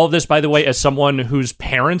saying all of this, by the way, as someone whose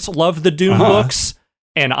parents love the Dune books,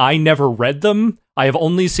 and I never read them. I have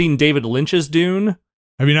only seen David Lynch's Dune.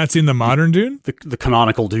 Have you not seen the modern Dune? The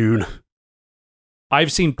canonical Dune.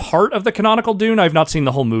 I've seen part of the canonical Dune. I've not seen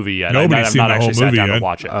the whole movie yet. Nobody's seen the whole movie sat down yet. to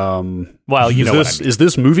watch it. Well, you know what I mean. Is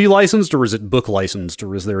this movie licensed, or is it book licensed,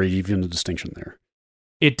 or is there even a distinction there?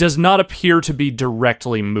 It does not appear to be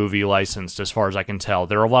directly movie licensed, as far as I can tell.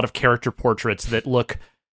 There are a lot of character portraits that look...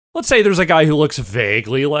 Let's say there's a guy who looks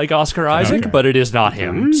vaguely like Oscar Isaac, but it is not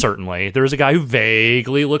him, certainly. There's a guy who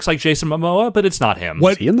vaguely looks like Jason Momoa, but it's not him.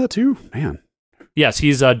 What? Is he in that too? Man. Yes,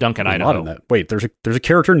 he's Duncan, Idaho. Wait, there's a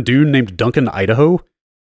character in Dune named Duncan, Idaho?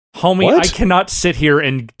 Homie, what? I cannot sit here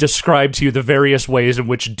and describe to you the various ways in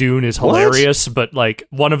which Dune is hilarious, but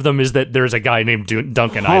one of them is that there's a guy named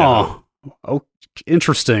Duncan, Idaho. Oh,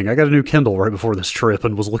 interesting. I got a new Kindle right before this trip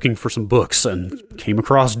and was looking for some books and came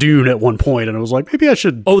across Dune at one point, and I was like, maybe I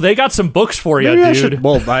should... Oh, they got some books for you, dude.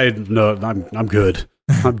 I'm good.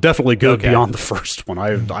 I'm definitely good beyond the first one.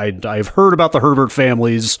 I've heard about the Herbert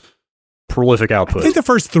family's prolific output. I think the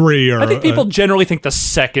first three are... I think people generally think the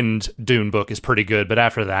second Dune book is pretty good, but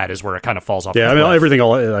after that is where it kind of falls off. Yeah, everything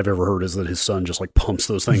I've ever heard is that his son just pumps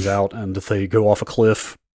those things out, and if they go off a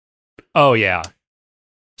cliff... Oh, yeah.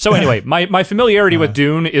 So anyway, my familiarity with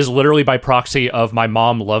Dune is literally by proxy of my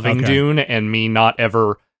mom loving Dune and me not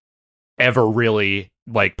ever really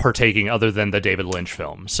partaking other than the David Lynch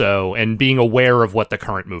film. So, and being aware of what the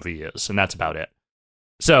current movie is, and that's about it.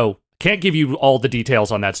 So, can't give you all the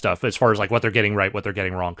details on that stuff as far as what they're getting right, what they're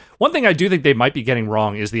getting wrong. One thing I do think they might be getting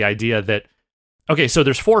wrong is the idea that, okay, so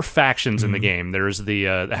there's 4 factions in the game. There's the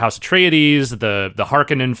House Atreides, the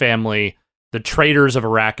Harkonnen family, the traders of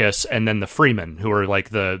Arrakis, and then the Freemen, who are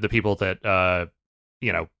the people that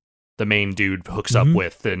the main dude hooks up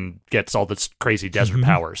with and gets all this crazy desert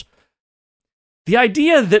powers. The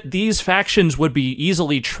idea that these factions would be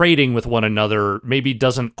easily trading with one another maybe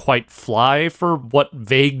doesn't quite fly for what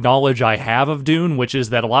vague knowledge I have of Dune, which is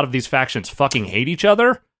that a lot of these factions fucking hate each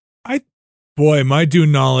other. My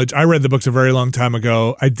Dune knowledge, I read the books a very long time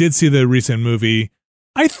ago. I did see the recent movie.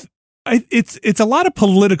 It's a lot of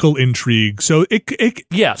political intrigue. So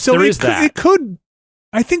there is that. It could,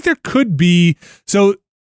 I think there could be. So,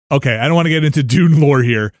 okay, I don't want to get into Dune lore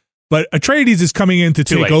here, but Atreides is coming in to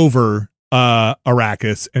take over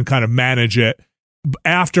Arrakis and kind of manage it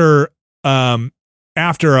after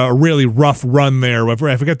a really rough run there.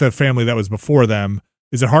 I forget the family that was before them.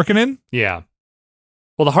 Is it Harkonnen? Yeah.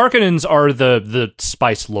 Well, the Harkonnens are the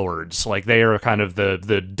spice lords. They are kind of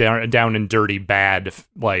the down and dirty bad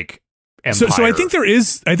empire. So I think there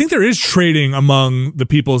is trading among the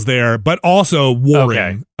peoples there, but also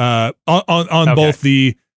warring on both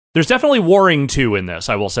the. There's definitely warring too in this.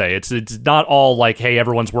 I will say it's not all hey,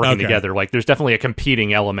 everyone's working together. There's definitely a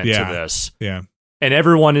competing element to this. Yeah, and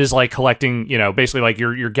everyone is collecting. Basically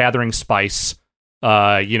you're gathering spice.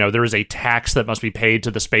 There is a tax that must be paid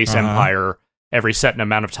to the space empire every set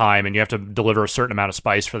amount of time, and you have to deliver a certain amount of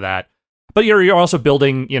spice for that. But you're also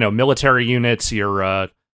building military units.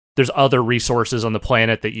 There's other resources on the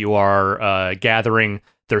planet that you are gathering.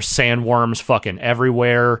 There's sandworms fucking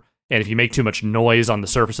everywhere. And if you make too much noise on the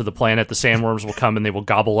surface of the planet, the sandworms will come and they will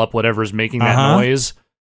gobble up whatever is making that noise.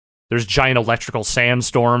 There's giant electrical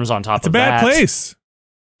sandstorms on top of that. It's a bad place.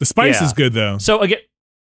 The spice is good, though. So, again,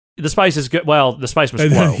 the spice is good. Well, the spice must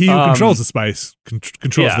flow. He who controls the spice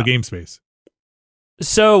controls the game space.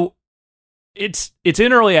 So, it's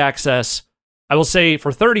in early access. I will say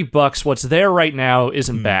for $30, what's there right now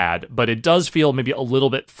isn't bad, but it does feel maybe a little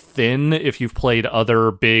bit thin if you've played other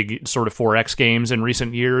big sort of 4X games in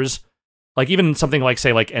recent years. Even something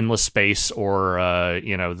say Endless Space or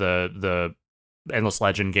the Endless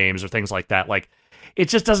Legend games or things like that. it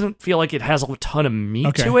just doesn't feel like it has a ton of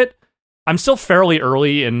meat to it. I'm still fairly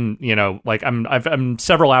early in, like I'm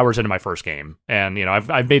several hours into my first game, and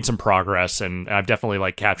I've made some progress, and I've definitely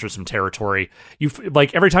like captured some territory.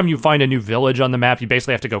 Like every time you find a new village on the map, you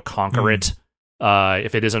basically have to go conquer it.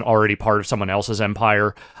 If it isn't already part of someone else's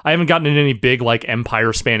empire. I haven't gotten in any big like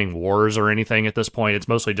empire spanning wars or anything at this point. It's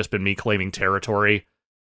mostly just been me claiming territory.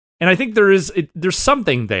 And I think there's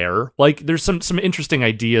something there. Like there's some interesting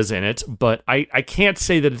ideas in it, but I can't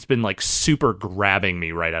say that it's been like super grabbing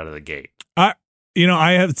me right out of the gate. I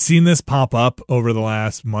have seen this pop up over the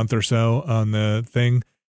last month or so on the thing.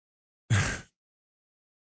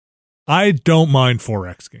 I don't mind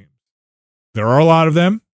 4X games. There are a lot of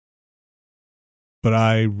them, but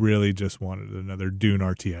I really just wanted another Dune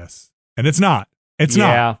RTS. And it's not. It's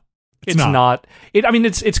not. It's not.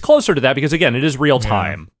 It's closer to that because, again, it is real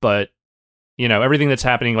time. But, everything that's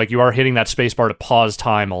happening, like you are hitting that space bar to pause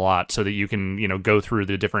time a lot so that you can, go through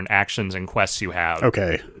the different actions and quests you have.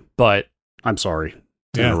 Okay. But I'm sorry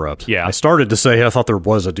to interrupt. Yeah. I started to say I thought there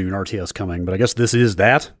was a Dune RTS coming, but I guess this is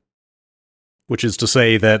that. Which is to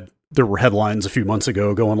say that there were headlines a few months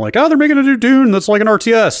ago going like, oh, they're making a new Dune that's like an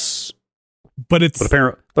RTS. But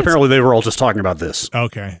apparently they were all just talking about this.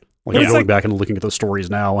 Okay. Like I'm going back and looking at those stories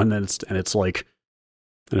now, and it's like,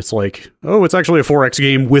 oh, it's actually a 4X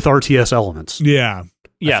game with RTS elements. Yeah.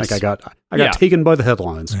 Yes. I think I got taken by the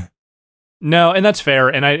headlines. No, and that's fair.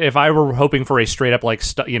 And if I were hoping for a straight up like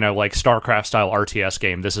StarCraft style RTS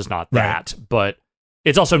game, this is not that. Right. But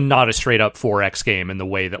it's also not a straight up 4X game in the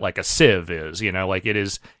way that like a Civ is. Like it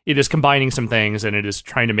is combining some things, and it is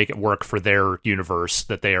trying to make it work for their universe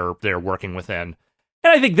that they're working within.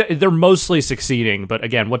 And I think that they're mostly succeeding, but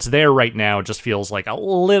again, what's there right now just feels like a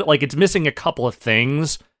little like it's missing a couple of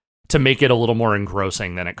things to make it a little more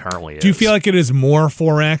engrossing than it currently is. Do you feel like it is more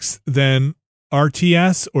 4X than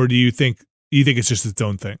RTS, or do you think it's just its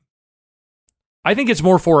own thing? I think it's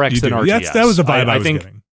more 4X than RTS. That was the vibe I was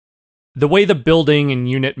getting. The way the building and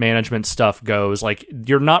unit management stuff goes, like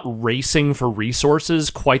you're not racing for resources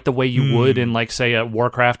quite the way you would in like say a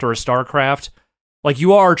Warcraft or a StarCraft. Like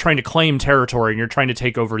you are trying to claim territory, and you're trying to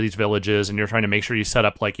take over these villages, and you're trying to make sure you set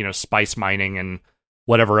up like, spice mining and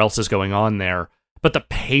whatever else is going on there. But the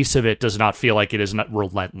pace of it does not feel like it is not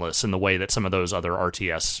relentless in the way that some of those other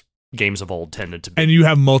RTS games of old tended to be. And you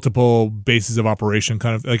have multiple bases of operation,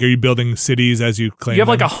 kind of like, are you building cities as you claim? You have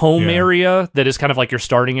like a home area that is kind of like your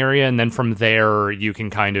starting area, and then from there you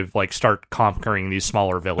can kind of like start conquering these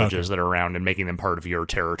smaller villages that are around and making them part of your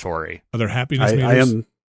territory. Are there happiness meters?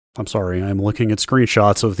 I'm sorry, I'm looking at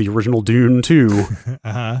screenshots of the original Dune 2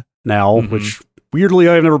 now, which weirdly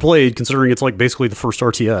I've never played, considering it's like basically the first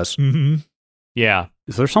RTS. Mm-hmm. Yeah.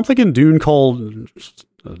 Is there something in Dune called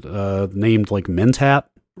named like Mentat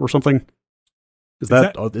or something? Is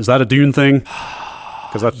that a Dune thing?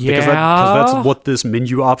 Because that's what this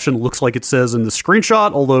menu option looks like it says in the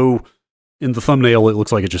screenshot, although in the thumbnail it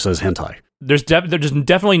looks like it just says hentai. There's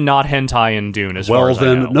definitely not hentai in Dune as far as I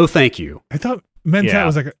know. Well then, no thank you. I thought Mentat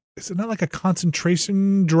was like is it not like a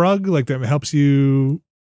concentration drug like that helps you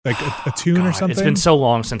like attune or something? It's been so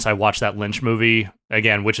long since I watched that Lynch movie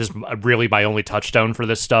again, which is really my only touchstone for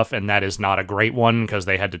this stuff, and that is not a great one because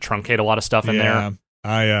they had to truncate a lot of stuff in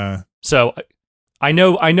there. So I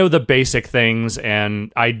know the basic things,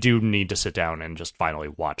 and I do need to sit down and just finally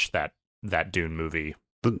watch that Dune movie.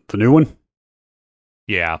 The new one?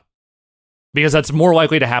 Yeah. Because that's more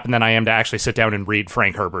likely to happen than I am to actually sit down and read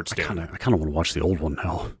Frank Herbert's Dune. I kind of want to watch the old one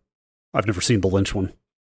now. I've never seen the Lynch one.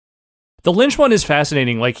 The Lynch one is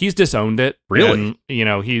fascinating. Like, he's disowned it. Really?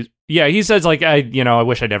 And, he says, like, I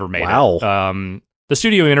wish I never made it. The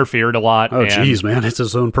studio interfered a lot. Oh, geez, man. It's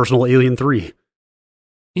his own personal Alien 3.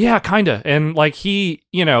 Yeah, kind of. And, like,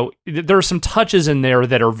 there are some touches in there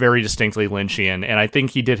that are very distinctly Lynchian, and I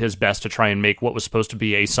think he did his best to try and make what was supposed to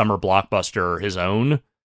be a summer blockbuster his own.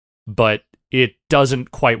 But it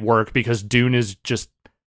doesn't quite work because Dune is just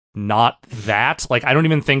not that. Like, I don't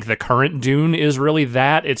even think the current Dune is really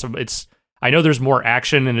that. It's. I know there's more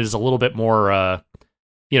action and it is a little bit more, a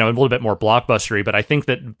little bit more blockbustery. But I think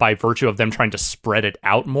that by virtue of them trying to spread it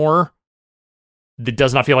out more, it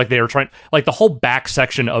does not feel like they are trying. Like the whole back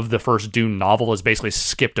section of the first Dune novel is basically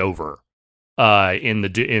skipped over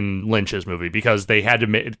in Lynch's movie because they had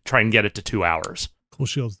to try and get it to 2 hours. Cool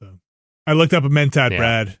shields though. I looked up a Mentat,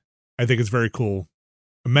 Brad. I think it's very cool.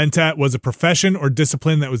 A Mentat was a profession or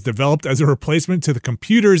discipline that was developed as a replacement to the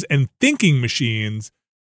computers and thinking machines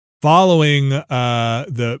following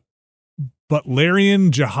the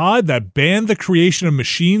Butlerian Jihad that banned the creation of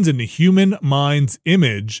machines in the human mind's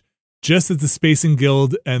image, just as the Spacing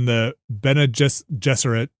Guild and the Bene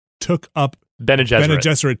Gesserit took up Bene Gesserit.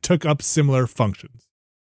 Gesserit took up similar functions.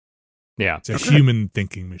 Yeah. It's a human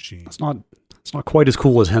thinking machine. It's not quite as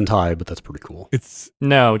cool as hentai, but that's pretty cool.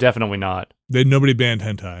 No, definitely not. Nobody banned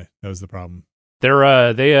hentai. That was the problem.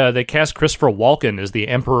 They cast Christopher Walken as the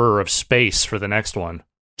Emperor of Space for the next one.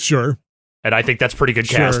 Sure. And I think that's pretty good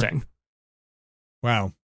casting.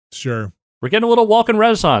 Wow. Sure. We're getting a little Walken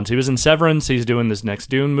renaissance. He was in Severance. He's doing this next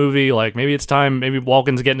Dune movie. Like, maybe it's time. Maybe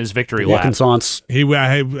Walken's getting his victory lap.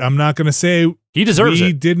 Walken-sance. I'm not going to say he deserves it.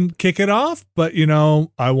 We didn't kick it off, but,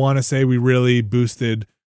 I want to say we really boosted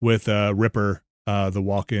with Ripper, the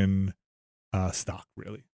Walken stock,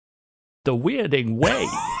 really. The weirding way.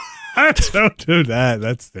 Don't do that.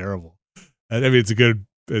 That's terrible. I mean,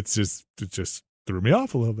 it just threw me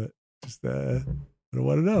off a little bit. Just, I don't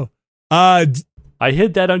want to know. I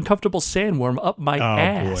hid that uncomfortable sandworm up my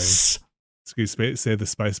ass. Boy. Excuse me, say the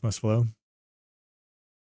spice must flow.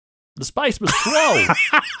 The spice must flow.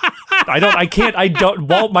 My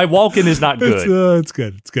Walken is not good. It's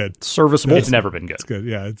good. It's good. Serviceable. It's never been good. It's good.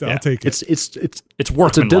 Yeah, I'll take it. It's work.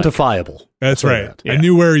 It's identifiable. That's right. That. Yeah. I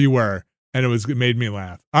knew where you were, and it made me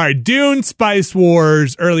laugh. All right, Dune Spice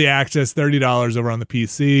Wars early access, $30 over on the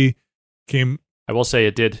PC. I will say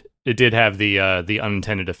it did have the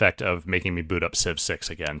unintended effect of making me boot up Civ 6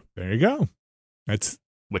 again. There you go.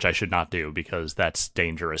 Which I should not do because that's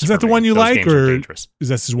dangerous. Is that the one you like, or is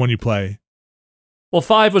that just one you play? Well,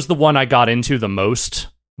 5 was the one I got into the most,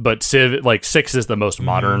 but Civ 6 is the most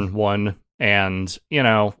modern one. And,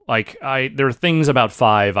 there are things about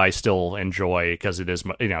 5 I still enjoy because it is,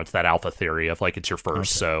 it's that alpha theory of it's your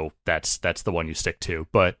first. Okay. So that's the one you stick to.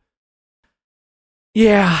 But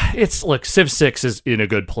yeah, Civ 6 is in a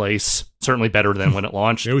good place. Certainly better than when it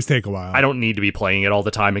launched. It always take a while. I don't need to be playing it all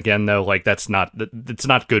the time again, though. It's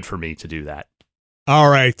not good for me to do that. All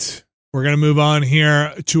right. We're going to move on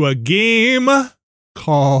here to a game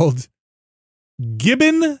called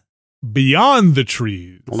Gibbon Beyond the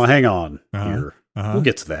Trees. Well, now hang on here. We'll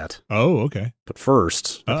get to that. Oh, okay. But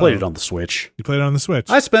first, I played it on the Switch. You played it on the Switch?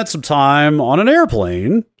 I spent some time on an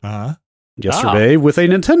airplane yesterday with a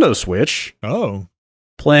Nintendo Switch. Oh.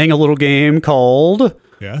 Playing a little game called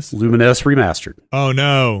Lumines Remastered. Oh,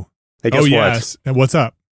 no. Hey, guess what? Yes. And what's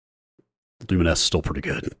up? Lumines is still pretty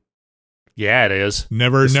good. Yeah, it is.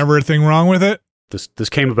 Never a thing wrong with it? This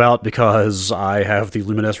came about because I have the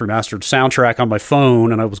Lumines Remastered soundtrack on my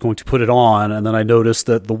phone, and I was going to put it on, and then I noticed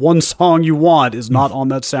that the one song you want is not on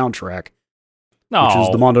that soundtrack, which is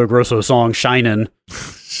the Mondo Grosso song Shinin',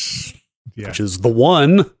 which is the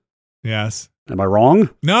one. Yes. Am I wrong?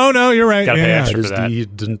 No, you're right. That is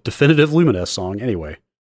the definitive Lumines song. Anyway,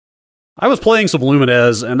 I was playing some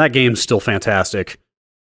Lumines, and that game's still fantastic.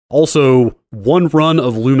 Also, one run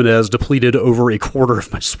of Lumines depleted over a quarter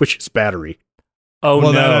of my Switch's battery. Oh,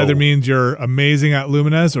 well, no. That either means you're amazing at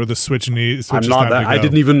Lumines, or the Switch needs. I'm not that. I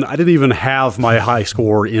didn't even have my high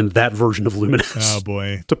score in that version of Lumines. Oh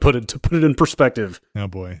boy! To put it in perspective. Oh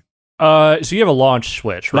boy! So you have a launch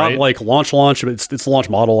Switch, right? Not like launch. It's the launch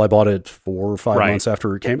model. I bought it 4 or 5 months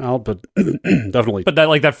after it came out, but definitely. But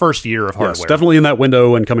that first year of hardware, definitely in that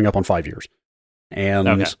window and coming up on 5 years, and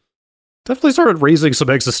definitely started raising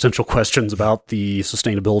some existential questions about the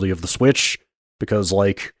sustainability of the Switch because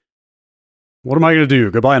what am I going to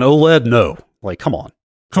do? Go buy an OLED? No. Come on.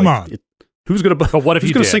 Come on. Who's going to? But what if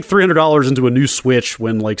who's going to sink $300 into a new Switch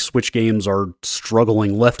when Switch games are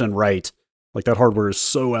struggling left and right? That hardware is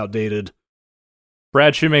so outdated.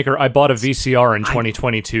 Brad Shoemaker, I bought a VCR in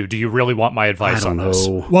 2022. Do you really want my advice on this?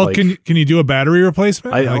 Well, can you do a battery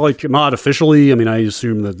replacement? Not officially. I mean, I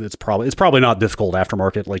assume that it's probably not difficult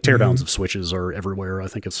aftermarket. Teardowns of Switches are everywhere. I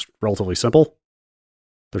think it's relatively simple.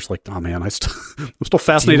 There's oh man, I'm still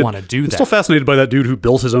fascinated. Do you want to do that? I'm still fascinated by that dude who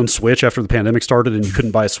built his own Switch after the pandemic started and you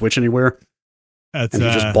couldn't buy a Switch anywhere. And he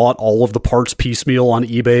just bought all of the parts piecemeal on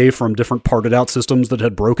eBay from different parted out systems that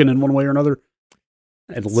had broken in one way or another.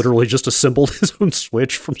 And literally just assembled his own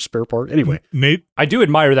Switch from spare part. Anyway, Nate, I do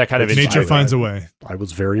admire that kind of nature finds a way. I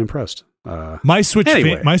was very impressed. My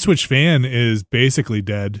Switch fan is basically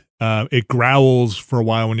dead. It growls for a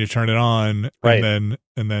while when you turn it on, and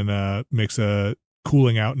then makes a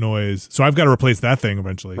cooling out noise. So I've got to replace that thing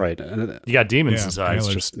eventually. Right. You got demons inside.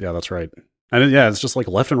 That's right. And it's just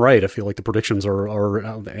left and right. I feel like the predictions are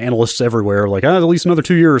analysts everywhere. At least another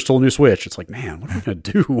 2 years till a new Switch. It's man, what are we going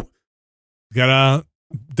to do? You gotta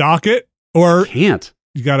dock it, or can't.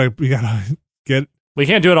 You gotta get. We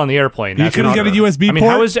can't do it on the airplane. You couldn't get a USB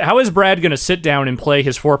port? How is Brad going to sit down and play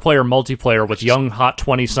his 4-player multiplayer with young, hot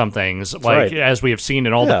 20-somethings, as we have seen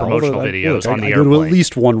in all the promotional videos on the airplane? I go to at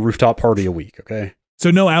least one rooftop party a week, okay? So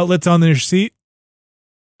no outlets on their seat?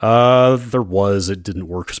 There was. It didn't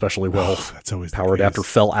work especially well. That's always Power adapter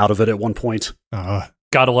fell out of it at one point.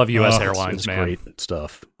 Gotta love U.S. Airlines, it's man. Great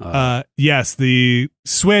stuff. Yes, the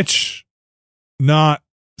Switch, not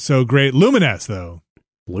so great. Lumines, though.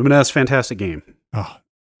 Lumines, fantastic game.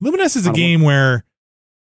 Lumines is a game where,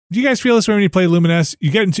 do you guys feel this way when you play Lumines?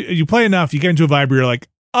 You play enough, you get into a vibe where you're like,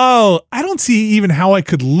 oh, I don't see even how I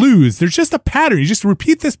could lose. There's just a pattern. You just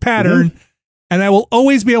repeat this pattern, and I will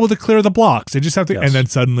always be able to clear the blocks. I just have to, and then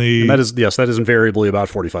suddenly, and that is invariably about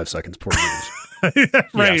 45 seconds per game.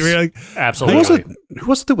 Right, Yes, you're like, absolutely. Who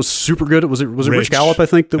was it that was super good? Was it Rich Gallup? I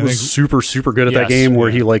think that was super good at that game where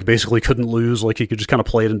he like basically couldn't lose. Like he could just kind of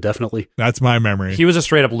play it indefinitely. That's my memory. He was a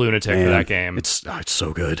straight up lunatic for that game. It's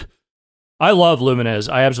so good. I love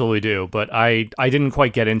Lumines. I absolutely do, but I didn't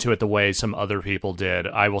quite get into it the way some other people did.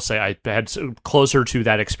 I will say I had closer to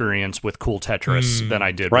that experience with Cool Tetris than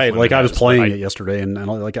I did. Right, with like Lumines, I was playing it yesterday, and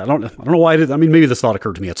like I don't know why I did. I mean, maybe this thought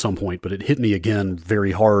occurred to me at some point, but it hit me again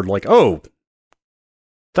very hard. Like, oh,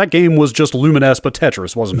 that game was just Lumines but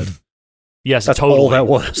Tetris, wasn't it? Yes, that's totally. all that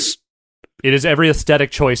was. It is every aesthetic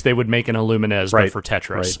choice they would make in a Lumines, but for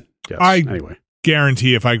Tetris. Right. Yes. Anyway.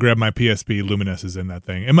 Guarantee if I grab my PSP, Lumines is in that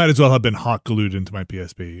thing. It might as well have been hot glued into my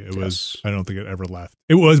PSP. It was. I don't think it ever left.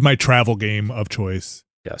 It was my travel game of choice.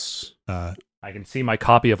 Yes. I can see my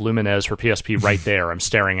copy of Lumines for PSP right there. I'm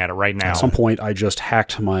staring at it right now. At some point, I just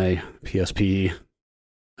hacked my PSP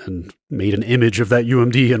and made an image of that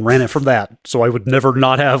UMD and ran it from that, so I would never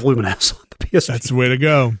not have Lumines on the PSP. That's the way to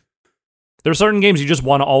go. There are certain games you just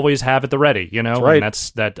want to always have at the ready, you know?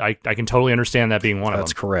 That's right. And I can totally understand that being one of them.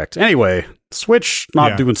 That's correct. Anyway, Switch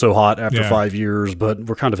not doing so hot after 5 years, but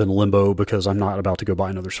we're kind of in limbo because I'm not about to go buy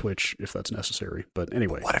another Switch if that's necessary. But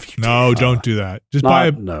anyway. What if you No, don't do that. Just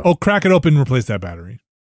crack it open and replace that battery.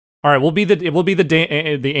 All right, it will be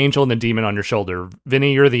the angel and the demon on your shoulder.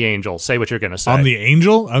 Vinny, you're the angel. Say what you're going to say. I'm the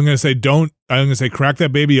angel? I'm going to say crack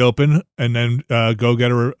that baby open and then go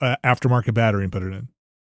get a aftermarket battery and put it in.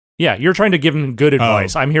 Yeah, you're trying to give him good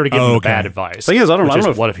advice. I'm here to give him bad advice. Thing is, I don't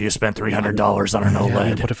know. What if you spent $300 on an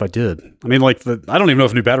OLED? What if I did? I mean, like, I don't even know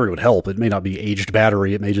if a new battery would help. It may not be aged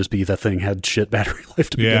battery. It may just be that thing had shit battery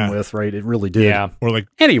life to begin with, right? It really did. Yeah. Or like,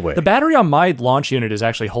 anyway, the battery on my launch unit is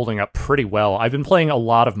actually holding up pretty well. I've been playing a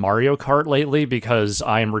lot of Mario Kart lately because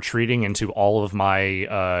I am retreating into all of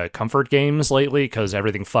my comfort games lately because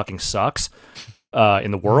everything fucking sucks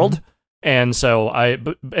in the world. Mm-hmm. And so I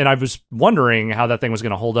was wondering how that thing was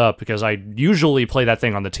going to hold up because I usually play that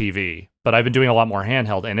thing on the TV, but I've been doing a lot more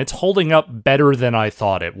handheld, and it's holding up better than I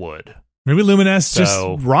thought it would. Maybe Lumines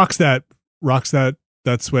just rocks that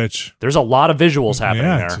Switch. There's a lot of visuals happening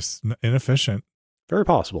there. It's just inefficient. Very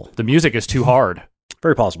possible. The music is too hard.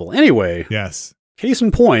 Very possible. Anyway, yes. Case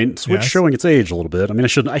in point, Switch showing its age a little bit. I mean,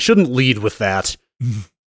 I shouldn't lead with that.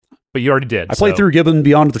 But you already did. I played through Gibbon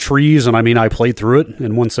Beyond the Trees, and I mean, I played through it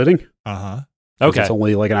in one sitting. Okay. It's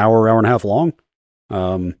only like an hour and a half long.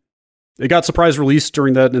 It got surprise released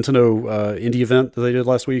during that Nintendo indie event that they did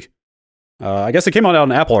last week. I guess it came out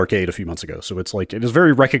on Apple Arcade a few months ago, so it's like it is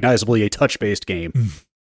very recognizably a touch-based game,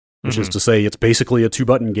 which is to say it's basically a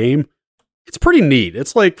 2-button game. It's pretty neat.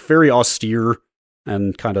 It's like very austere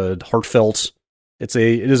and kind of heartfelt. It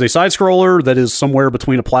is a side scroller that is somewhere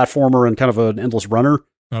between a platformer and kind of an endless runner.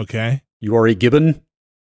 Okay. You are a gibbon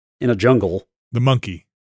in a jungle. The monkey.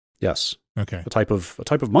 Yes. Okay. A type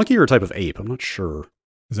of monkey or a type of ape? I'm not sure.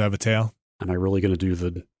 Does that have a tail? Am I really going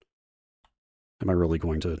to?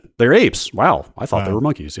 They're apes. Wow. I thought they were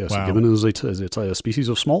monkeys. Yes. Wow. A gibbon is a species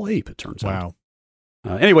of small ape, it turns out.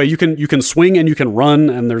 Wow. Anyway, you can swing and you can run,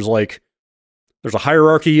 and there's a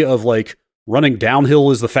hierarchy of like running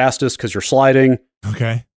downhill is the fastest because you're sliding.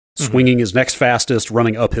 Okay. Swinging is next fastest.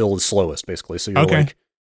 Running uphill is slowest, basically. So you're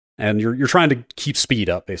and you're trying to keep speed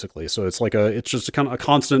up, basically. So it's like it's just a kind of a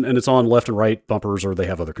constant, and it's on left and right bumpers, or they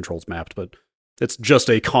have other controls mapped, but it's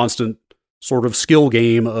just a constant sort of skill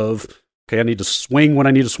game of, okay, I need to swing when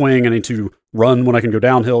I need to swing, I need to run when I can go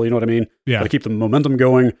downhill, you know what I mean? Yeah. Got to keep the momentum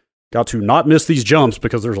going, got to not miss these jumps,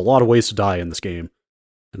 because there's a lot of ways to die in this game.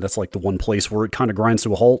 And that's like the one place where it kind of grinds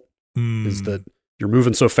to a halt, is that you're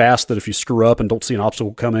moving so fast that if you screw up and don't see an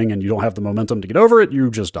obstacle coming and you don't have the momentum to get over it,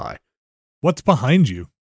 you just die. What's behind you?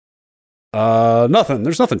 Nothing.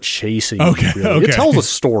 There's nothing chasing. Okay. Really. Okay. It tells a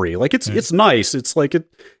story. Like it's nice. It's like it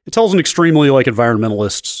tells an extremely like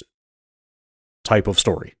environmentalist type of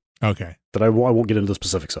story. Okay. That I won't get into the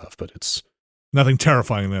specifics of, but it's nothing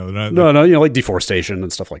terrifying though. No, you know, like deforestation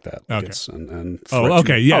and stuff like that. Like okay. And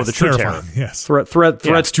yes, the true terrifying. terror. Yes.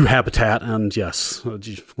 Threats to habitat, and yes,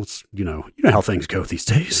 you know how things go these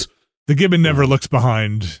days. The gibbon never looks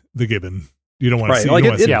behind the gibbon. You don't want Right,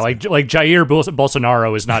 to see. like like Jair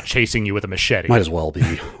Bolsonaro is not chasing you with a machete. Might as well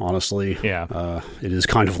be, honestly. Yeah. It is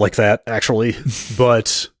kind of like that, actually.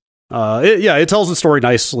 But it tells the story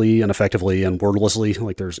nicely and effectively and wordlessly.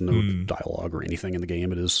 Like there's no dialogue or anything in the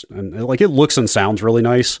game. It is, and like it looks and sounds really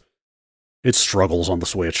nice. It struggles on the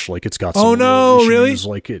Switch. Like it's got some real issues.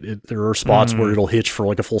 Like there are spots where it'll hitch for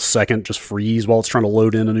like a full second, just freeze while it's trying to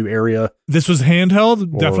load in a new area. This was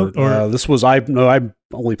handheld, definitely. This was I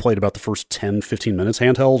only played about the first 10, 15 minutes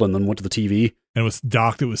handheld, and then went to the TV. And it was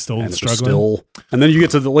docked. It was still struggling. And then you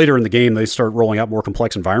get to later in the game, they start rolling out more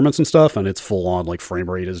complex environments and stuff, and it's full on like frame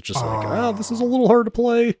rate is just this is a little hard to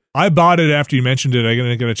play. I bought it after you mentioned it. I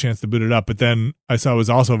didn't get a chance to boot it up, but then I saw it was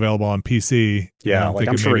also available on PC. Yeah, like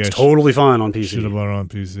I'm sure it's totally fine on PC. Should have bought it on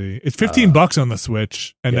PC. It's $15 on the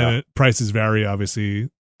Switch, and then prices vary, obviously,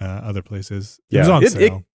 other places. It was on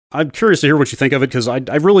sale. I'm curious to hear what you think of it because I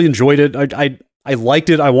really enjoyed it. I liked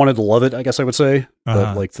it. I wanted to love it, I guess I would say.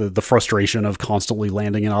 But like the frustration of constantly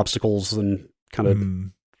landing in obstacles and kind of,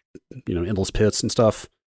 endless pits and stuff.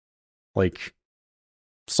 Like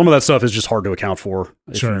some of that stuff is just hard to account for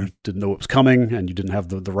if you didn't know it was coming and you didn't have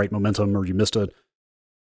the right momentum or you missed it.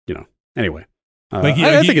 Anyway, I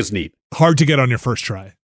think it's neat. Hard to get on your first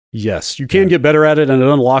try. Yes, you can get better at it, and it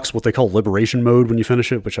unlocks what they call liberation mode when you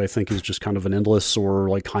finish it, which I think is just kind of an endless or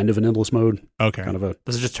like kind of an endless mode. Okay.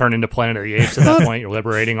 Does it just turn into Planet of the Apes at that point? You're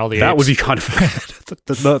liberating all the apes? That would be kind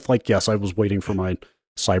of like, yes, I was waiting for my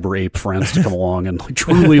cyber ape friends to come along and like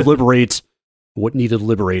truly liberate what needed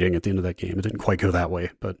liberating at the end of that game. It didn't quite go that way,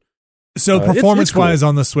 but... So performance-wise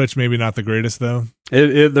on the Switch, maybe not the greatest, though?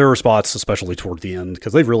 There are spots, especially toward the end,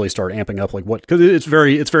 because they really start amping up because it's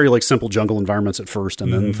very like simple jungle environments at first,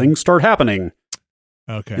 and then things start happening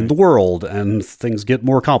in the world, and things get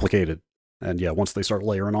more complicated. And yeah, once they start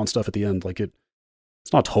layering on stuff at the end, like it's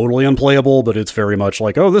not totally unplayable, but it's very much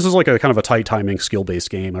like, this is like a kind of a tight timing, skill-based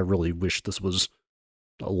game. I really wish this was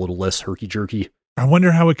a little less herky-jerky. I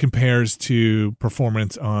wonder how it compares to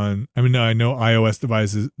performance on. I mean, I know iOS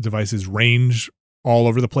devices range all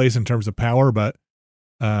over the place in terms of power, but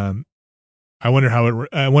I wonder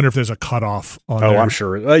I wonder if there's a cutoff on. I'm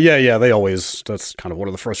sure. Yeah. They always. That's kind of one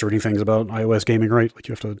of the frustrating things about iOS gaming, right? Like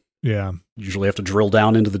you have to. Usually have to drill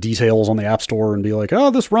down into the details on the App Store and be like,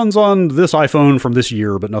 this runs on this iPhone from this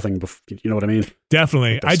year, but nothing. You know what I mean?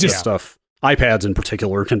 Definitely. Like stuff. iPads in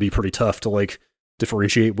particular can be pretty tough to like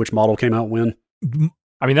differentiate which model came out when.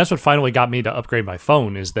 I mean, that's what finally got me to upgrade my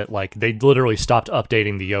phone is that like they literally stopped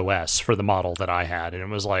updating the OS for the model that I had. And it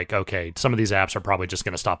was like, okay, some of these apps are probably just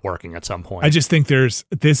going to stop working at some point. I just think this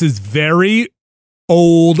is very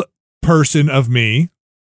old person of me.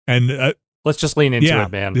 And let's just lean into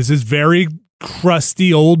it, man. This is very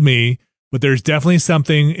crusty old me, but there's definitely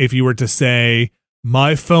something if you were to say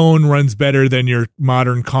my phone runs better than your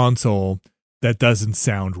modern console, that doesn't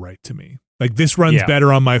sound right to me. Like this runs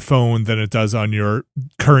better on my phone than it does on your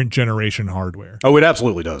current generation hardware. Oh, it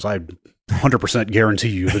absolutely does. I 100% guarantee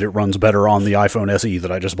you that it runs better on the iPhone SE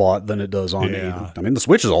that I just bought than it does on I mean, the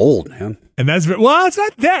Switch is old, man. And that's it's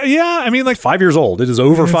not that. Yeah, I mean, like 5 years old. It is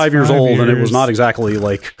over 5 years old, and it was not exactly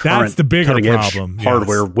like current. That's the bigger problem.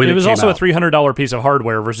 Hardware. When it was also a $300 piece of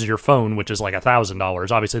hardware versus your phone, which is like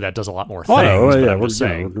 $1,000. Obviously, that does a lot more things. We're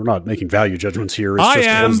saying we're not making value judgments here. It's just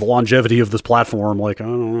what is the longevity of this platform. Like I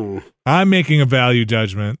don't know. I'm making a value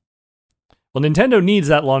judgment. Well, Nintendo needs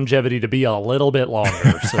that longevity to be a little bit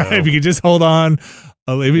longer. So. If you could just hold on,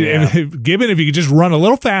 if you could just run a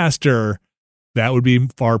little faster, that would be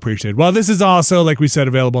far appreciated. Well, this is also, like we said,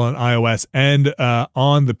 available on iOS and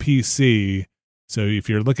on the PC. So if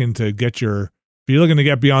you're looking to get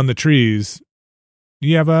beyond the trees,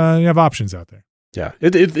 you have options out there. Yeah,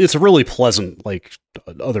 it's really pleasant. Like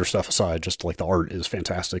other stuff aside, just like the art is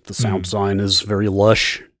fantastic. The sound design is very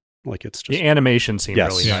lush. Like it's just the animation seemed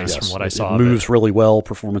really nice from what I saw. It moves really well.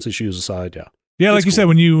 Performance issues aside, yeah. Like you said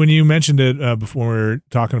when you mentioned it before we were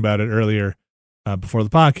talking about it earlier before the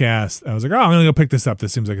podcast, I was like, I'm gonna go pick this up.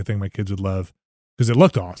 This seems like a thing my kids would love because it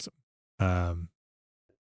looked awesome.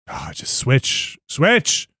 Just switch.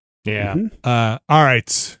 Yeah. All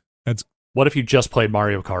right. What if you just played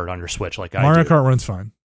Mario Kart on your Switch like I do? Mario Kart runs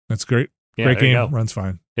fine. That's great. Yeah, great game. Runs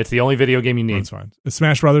fine. It's the only video game you need. Runs fine. It's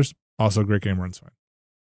Smash Brothers. Also a great game. Runs fine.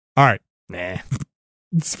 All right. Nah.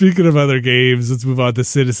 Speaking of other games, let's move on to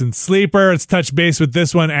Citizen Sleeper. Let's touch base with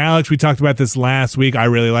this one. Alex, we talked about this last week. I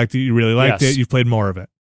really liked it. You really liked it. You've played more of it.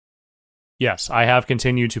 Yes, I have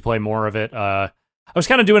continued to play more of it. I was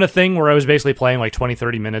kind of doing a thing where I was basically playing like 20,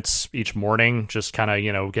 30 minutes each morning, just kind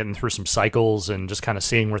of, getting through some cycles and just kind of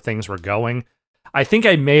seeing where things were going. I think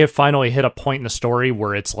I may have finally hit a point in the story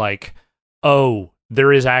where it's like,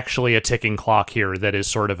 there is actually a ticking clock here that is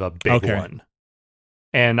sort of a big one.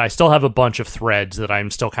 And I still have a bunch of threads that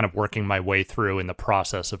I'm still kind of working my way through in the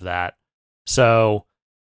process of that. So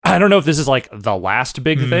I don't know if this is like the last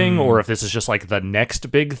big thing or if this is just like the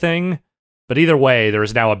next big thing. But either way, there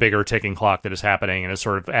is now a bigger ticking clock that is happening and has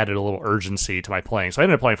sort of added a little urgency to my playing. So I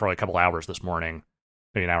ended up playing for like a couple hours this morning,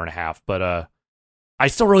 maybe an hour and a half. But I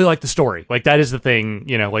still really like the story. Like, that is the thing,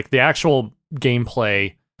 you know, like the actual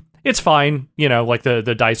gameplay, it's fine. You know, like the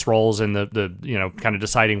dice rolls and the you know, kind of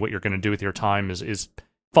deciding what you're going to do with your time is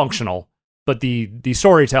functional. But the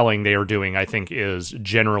storytelling they are doing, I think, is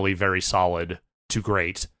generally very solid to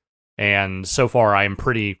great. And so far, I'm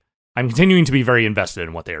continuing to be very invested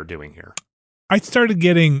in what they are doing here. I started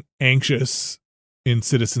getting anxious in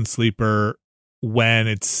Citizen Sleeper when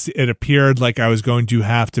it appeared like I was going to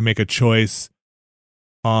have to make a choice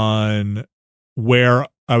on where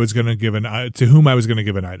I was going to give to whom I was going to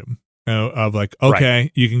give an item. Of like, okay,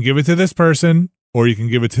 right, you can give it to this person or you can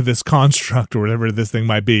give it to this construct or whatever this thing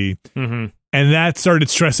might be. Mm-hmm. And that started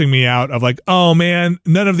stressing me out of like, oh man,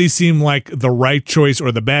 none of these seem like the right choice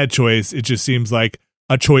or the bad choice. It just seems like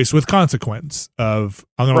a choice with consequence of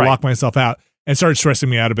I'm going to lock myself out, and started stressing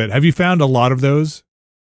me out a bit. Have you found a lot of those?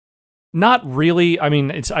 Not really. I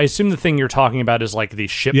mean, I assume the thing you're talking about is like the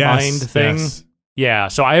ship mind thing. Yes. Yeah,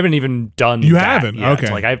 so I haven't even done. You haven't? Yet.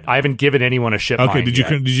 Okay. Like I haven't given anyone a ship mind. Okay, did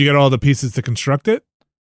you get all the pieces to construct it?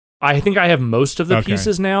 I think I have most of the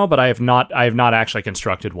pieces now, but I have not actually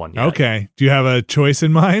constructed one yet. Okay. Do you have a choice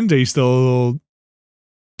in mind? Are you still?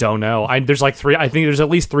 Don't know. There's like three. I think there's at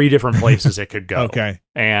least 3 different places it could go. Okay.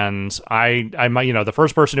 And I might, you know, the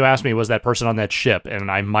first person who asked me was that person on that ship, and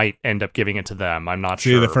I might end up giving it to them. I'm not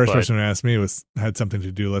sure. The first person who asked me had something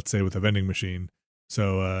to do, let's say, with a vending machine.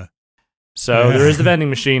 So there is the vending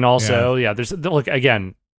machine also. Yeah. There's look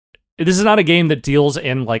again. This is not a game that deals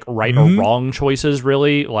in like right or wrong choices,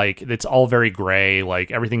 really. Like, it's all very gray. Like,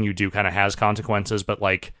 everything you do kind of has consequences, but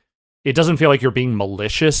like, it doesn't feel like you're being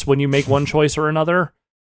malicious when you make one choice or another.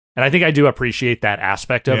 And I think I do appreciate that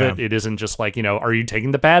aspect of it. It isn't just like, you know, are you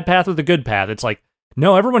taking the bad path or the good path? It's like,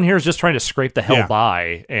 no, everyone here is just trying to scrape the hell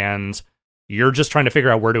by, and you're just trying to figure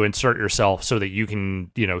out where to insert yourself so that you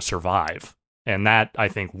can, you know, survive. And that, I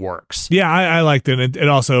think, works. Yeah, I liked it. And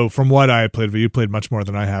also, from what I played, you played much more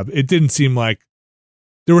than I have. It didn't seem like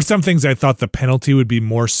there were some things I thought the penalty would be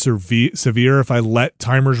more severe if I let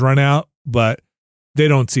timers run out, but they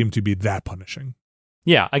don't seem to be that punishing.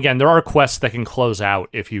 Yeah, again, there are quests that can close out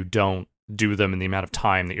if you don't do them in the amount of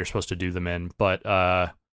time that you're supposed to do them in. But,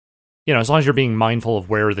 you know, as long as you're being mindful of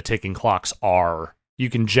where the ticking clocks are, you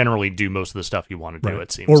can generally do most of the stuff you want to do,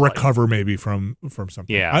 it seems. Or recover maybe from something.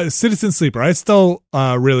 Yeah. Citizen Sleeper, I still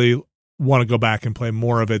really want to go back and play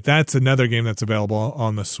more of it. That's another game that's available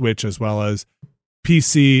on the Switch as well as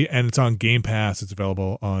PC, and it's on Game Pass. It's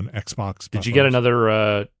available on Xbox. Did you get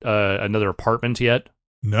another apartment yet?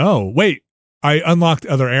 No. Wait. I unlocked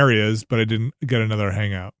other areas, but I didn't get another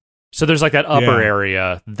hangout. So there's like that upper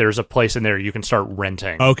area. There's a place in there you can start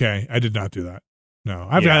renting. Okay. I did not do that. No,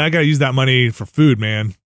 I got to use that money for food,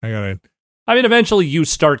 man. I mean, eventually you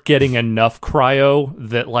start getting enough cryo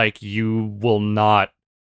that like you will not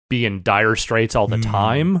be in dire straits all the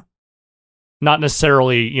time. Not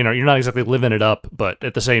necessarily, you know, you're not exactly living it up, but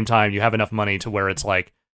at the same time, you have enough money to where it's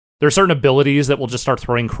like there are certain abilities that will just start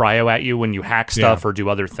throwing cryo at you when you hack stuff or do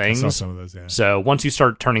other things. I saw some of those, So once you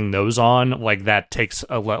start turning those on, like that takes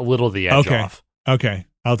a little of the edge off. Okay,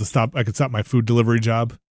 I'll have to stop. I could stop my food delivery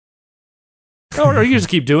job. Or you just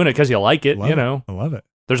keep doing it because you like it, you know. I love it.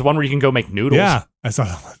 There's one where you can go make noodles. Yeah, I saw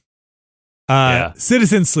that one.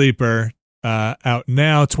 Citizen Sleeper, out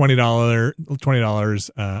now,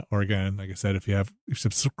 $20. Or again, like I said, if you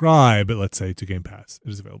subscribe, let's say, to Game Pass, it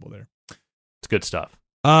is available there. It's good stuff.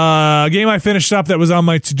 A game I finished up that was on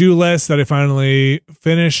my to-do list that I finally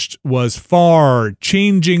finished was Far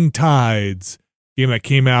Changing Tides. Game that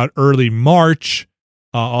came out early March.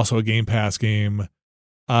 Also a Game Pass game.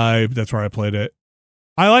 That's where I played it.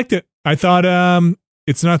 I liked it. I thought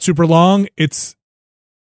it's not super long. It's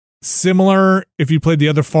similar if you played the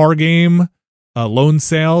other Far game, Lone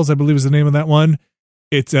Sails, I believe is the name of that one.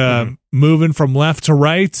 It's moving from left to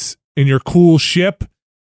right in your cool ship,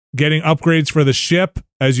 getting upgrades for the ship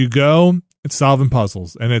as you go. It's solving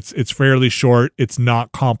puzzles, and it's fairly short. It's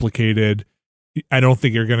not complicated. I don't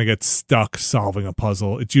think you're going to get stuck solving a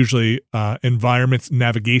puzzle. It's usually environments,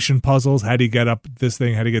 navigation puzzles. How do you get up this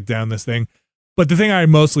thing? How do you get down this thing? But the thing I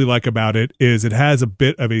mostly like about it is it has a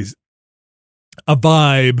bit of a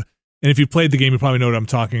vibe. And if you played the game, you probably know what I'm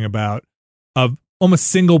talking about. Of almost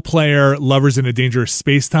single player Lovers in a Dangerous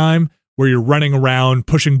Space Time, where you're running around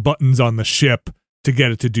pushing buttons on the ship to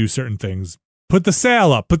get it to do certain things. Put the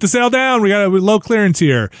sail up. Put the sail down. We got a low clearance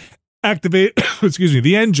here. activate, excuse me,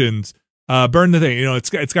 the engines, burn the thing. You know, it's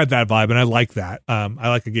got that vibe, and I like that. I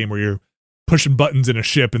like a game where you're pushing buttons in a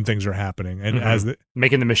ship and things are happening, and as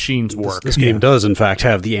making the machines work. This game does, in fact,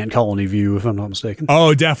 have the ant colony view, if I'm not mistaken.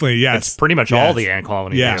 Oh, definitely, yes. It's pretty much all the ant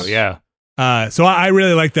colony view, yeah. So I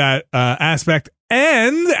really like that aspect,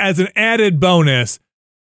 and as an added bonus,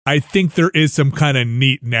 I think there is some kind of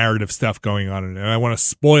neat narrative stuff going on in it. And I want to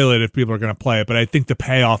spoil it if people are going to play it, but I think the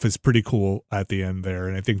payoff is pretty cool at the end there.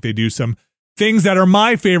 And I think they do some things that are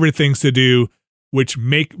my favorite things to do, which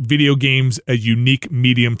make video games a unique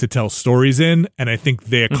medium to tell stories in. And I think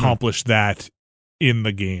they accomplish that in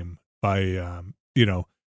the game by,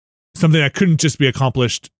 something that couldn't just be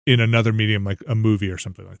accomplished in another medium like a movie or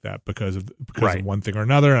something like that because of one thing or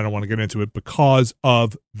another. I don't want to get into it because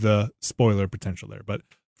of the spoiler potential there, but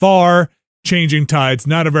Far Changing Tides,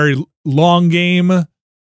 not a very long game,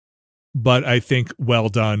 but I think well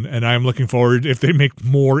done. And I'm looking forward, if they make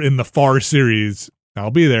more in the Far series, I'll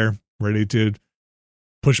be there, ready to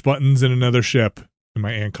push buttons in another ship in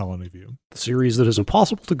my ant colony view. The series that is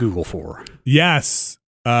impossible to Google for. Yes.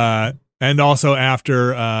 And also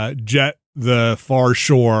after Jet the Far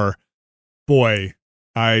Shore, boy,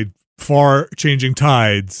 Far Changing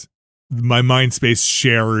Tides, my mind space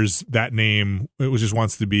shares that name. It just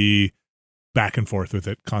wants to be back and forth with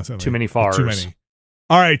it constantly. Too many Fars. Too many.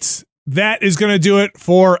 All right. That is going to do it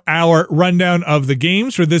for our rundown of the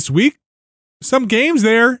games for this week. Some games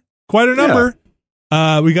there. Quite a number.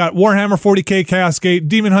 Yeah. We got Warhammer 40K Chaos Gate,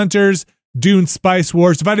 Demon Hunters, Dune Spice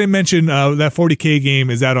Wars. If I didn't mention, that 40K game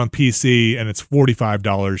is out on PC, and it's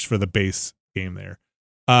 $45 for the base game there.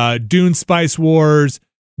 Dune Spice Wars,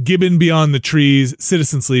 Gibbon Beyond the Trees,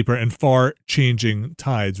 Citizen Sleeper, and Far Changing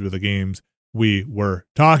Tides were the games we were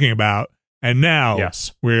talking about. And now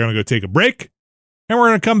we're going to go take a break, and we're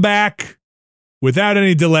going to come back without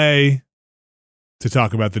any delay to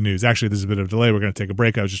talk about the news. Actually, there's a bit of a delay. We're going to take a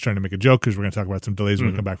break. I was just trying to make a joke because we're going to talk about some delays when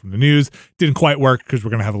we come back from the news. Didn't quite work because we're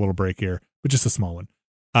going to have a little break here, but just a small one.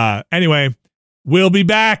 Anyway, we'll be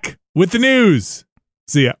back with the news.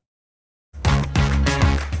 See ya.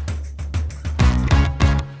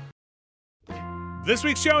 This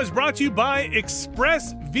week's show is brought to you by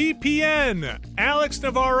ExpressVPN. Alex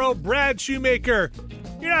Navarro, Brad Shoemaker.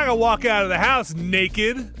 You're not going to walk out of the house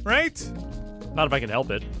naked, right? Not if I can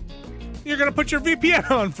help it. You're going to put your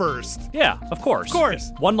VPN on first. Yeah, of course. Of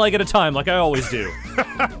course. One leg at a time, like I always do.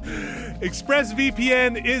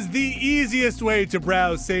 ExpressVPN is the easiest way to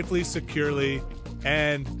browse safely, securely,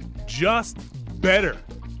 and just better.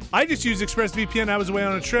 I just used ExpressVPN. I was away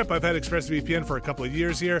on a trip. I've had ExpressVPN for a couple of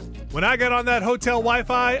years here. When I got on that hotel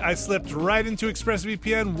Wi-Fi, I slipped right into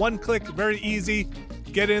ExpressVPN. One click, very easy.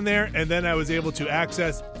 Get in there, and then I was able to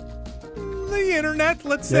access the internet,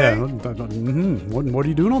 let's say. Yeah. What are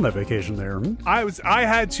you doing on that vacation there? I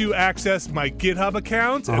had to access my GitHub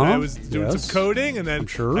account, and I was doing some coding, and then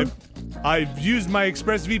I used my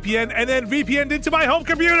ExpressVPN, and then VPN'd into my home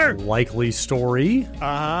computer. Likely story.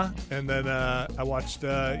 And then I watched,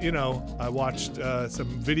 some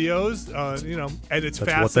videos, and it's fast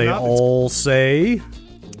enough. That's what they all say.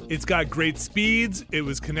 It's got great speeds. It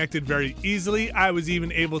was connected very easily. I was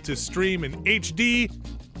even able to stream in HD,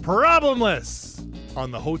 problemless,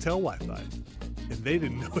 on the hotel Wi-Fi. And they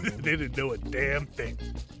didn't know a damn thing.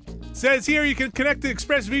 Says here you can connect to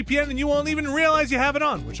ExpressVPN and you won't even realize you have it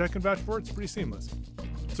on, which I can vouch for. It's pretty seamless.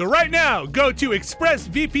 So right now, go to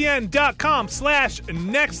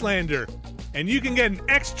expressvpn.com/Nextlander and you can get an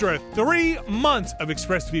extra 3 months of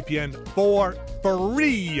ExpressVPN for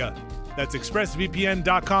free. That's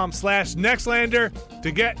expressvpn.com/Nextlander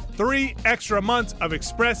to get 3 extra months of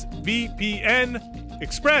ExpressVPN.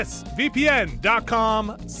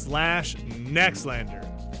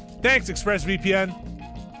 expressvpn.com/Nextlander. Thanks, ExpressVPN.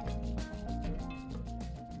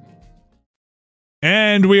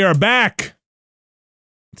 And we are back.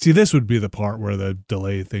 See, this would be the part where the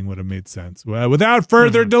delay thing would have made sense. Well, without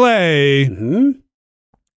further delay, the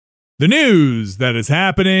news that is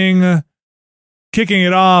happening, kicking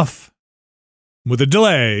it off with a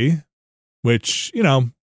delay, which,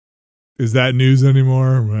 is that news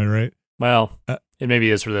anymore? Am I right? Well, it maybe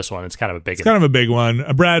is for this one. It's kind of a big one. It's kind of a big one.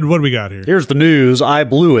 Brad, what do we got here? Here's the news. I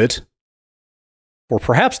blew it. For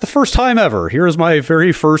perhaps the first time ever. Here is my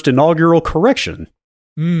very first inaugural correction.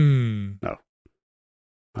 No.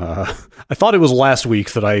 I thought it was last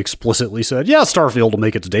week that I explicitly said, yeah, Starfield will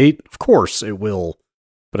make its date. Of course it will.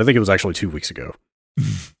 But I think it was actually 2 weeks ago.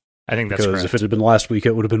 I think that's correct. Because if it had been last week,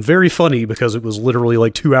 it would have been very funny because it was literally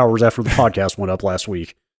like 2 hours after the podcast went up last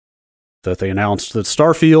week that they announced that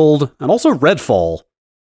Starfield and also Redfall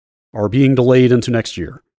are being delayed into next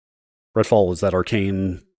year. Redfall was that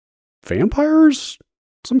Arcane Vampires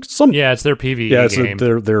some. Yeah, it's their PvE game.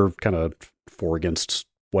 They're kind of for against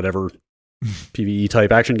whatever PvE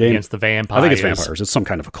type action game against the vampires. I think it's vampires. It's some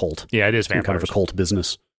kind of a cult. Yeah, it is some vampires. kind of a cult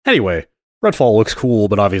business. Anyway, Redfall looks cool,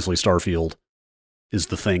 but obviously Starfield is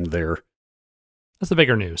the thing there. That's the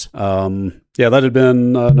bigger news. Yeah, that had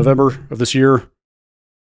been November of this year.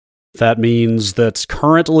 That means that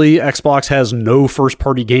currently Xbox has no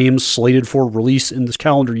first-party games slated for release in this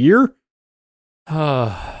calendar year.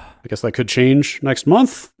 I guess that could change next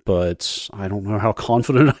month, but I don't know how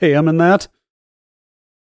confident I am in that.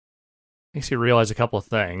 Makes you realize a couple of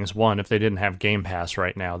things. One, if they didn't have Game Pass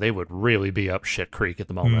right now, they would really be up shit creek at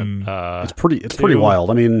the moment. It's pretty wild.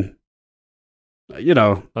 I mean, you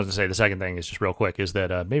know, I was going to say the second thing is just real quick is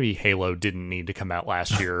that maybe Halo didn't need to come out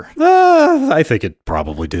last year. I think it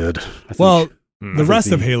probably did. The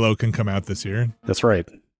rest of Halo can come out this year. That's right.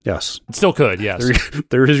 Yes. It still could, yes.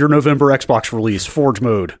 There is your November Xbox release, Forge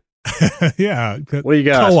mode. Yeah. What do you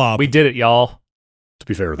got? Co-op. We did it, y'all. To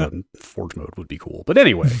be fair, then Forge mode would be cool. But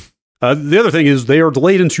anyway, the other thing is they are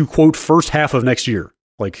delayed into, quote, first half of next year.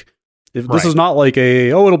 Like, this is not like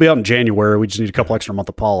it'll be out in January, we just need a couple extra month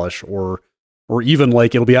of polish, or even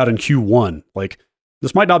like it'll be out in Q1. Like,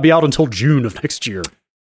 this might not be out until June of next year.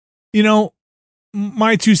 You know,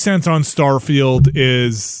 my 2 cents on Starfield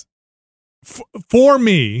is, for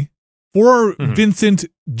me, Vincent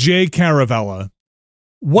J. Caravella,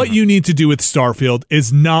 what you need to do with Starfield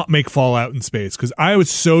is not make Fallout in space, because I was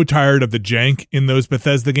so tired of the jank in those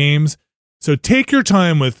Bethesda games. So take your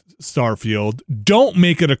time with Starfield. Don't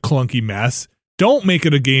make it a clunky mess. Don't make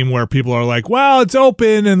it a game where people are like, well, it's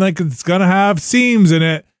open and like it's going to have seams in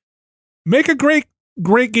it. Make a great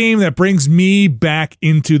game that brings me back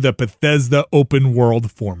into the Bethesda open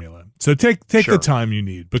world formula. So take the time you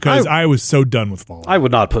need, because I was so done with Fallout. I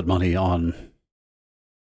would not put money on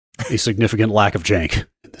a significant lack of jank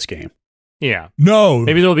in this game. Yeah. No.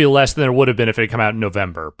 Maybe there'll be less than there would have been if it had come out in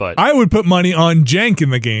November, but I would put money on jank in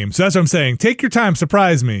the game. So that's what I'm saying. Take your time,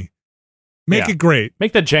 surprise me. Make it great.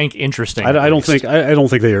 Make the jank interesting. I don't think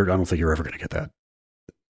you're ever going to get that,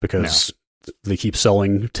 because they keep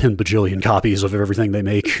selling 10 bajillion copies of everything they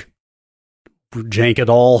make. Jank at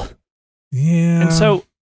all. Yeah. And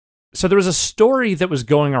so there was a story that was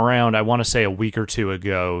going around, I want to say a week or two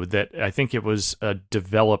ago, that I think it was a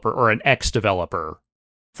developer or an ex-developer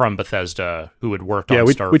from Bethesda who had worked on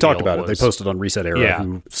Starfield. We talked about it. They posted on Reset Era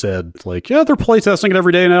who said, like, they're playtesting it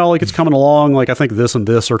every day now. Like, it's coming along. Like, I think this and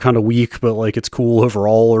this are kind of weak, but, like, it's cool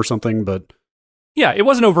overall or something. But yeah, it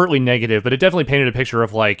wasn't overtly negative, but it definitely painted a picture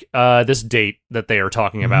of, like, this date that they are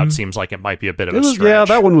talking about seems like it might be a bit of a stretch. Yeah,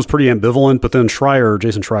 that one was pretty ambivalent, but then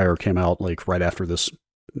Jason Schreier came out, like, right after this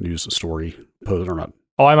news story post, or not.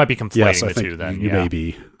 Oh, I might be conflating the two then. You may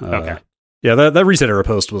be. Okay. Yeah, that Reset Era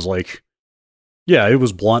post was like, yeah, it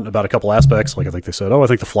was blunt about a couple aspects. Like, I think they said, I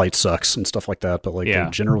think the flight sucks and stuff like that. But,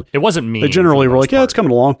 like, generally, it wasn't mean. They generally were like, it's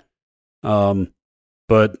coming along.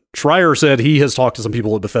 But Schreier said he has talked to some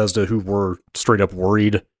people at Bethesda who were straight up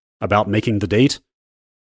worried about making the date.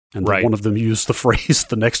 And one of them used the phrase,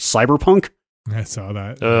 the next cyberpunk. I saw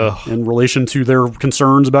that. In relation to their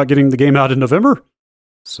concerns about getting the game out in November.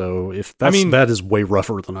 So if that is way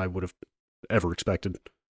rougher than I would have ever expected.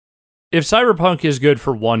 If Cyberpunk is good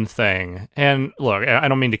for one thing, and look, I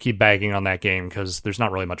don't mean to keep bagging on that game because there's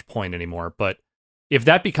not really much point anymore, but if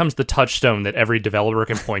that becomes the touchstone that every developer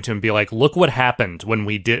can point to and be like, look what happened when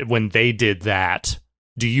they did that,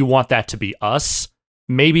 do you want that to be us?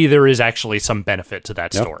 Maybe there is actually some benefit to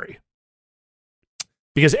that story.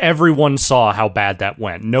 Because everyone saw how bad that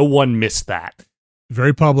went. No one missed that.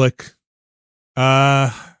 Very public.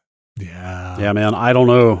 Yeah, man, I don't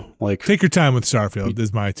know. Like, take your time with Starfield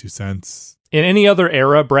is my 2 cents. In any other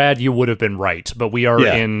era, Brad, you would have been right, but we are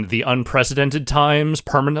in the unprecedented times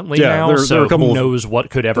permanently now, so who knows what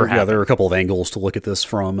could ever happen. Yeah, there are a couple of angles to look at this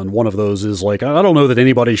from, and one of those is, like, I don't know that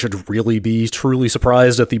anybody should really be truly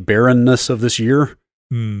surprised at the barrenness of this year.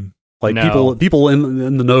 Like, people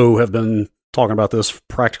in the know have been talking about this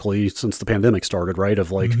practically since the pandemic started, right?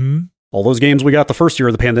 Of, like, all those games we got the first year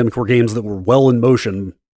of the pandemic were games that were well in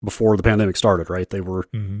motion before the pandemic started, right? They were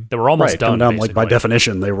almost done. Down, like, by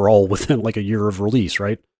definition, they were all within like a year of release,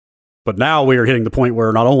 right? But now we are hitting the point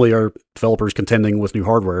where not only are developers contending with new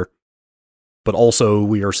hardware, but also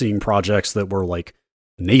we are seeing projects that were like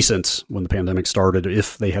nascent when the pandemic started,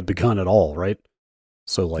 if they had begun at all, right?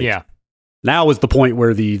 So, like, now is the point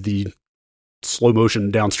where the slow motion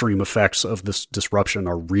downstream effects of this disruption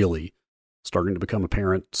are really starting to become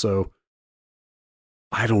apparent. So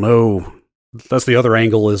I don't know. That's the other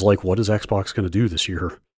angle, is like, what is Xbox going to do this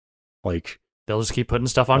year? Like, They'll just keep putting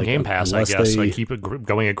stuff on Game Pass, I guess. Keep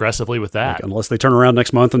going aggressively with that. Unless they turn around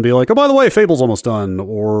next month and be like, oh, by the way, Fable's almost done.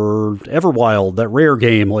 Or Everwild, that Rare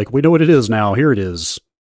game. Like, we know what it is now. Here it is.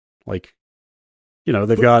 Like,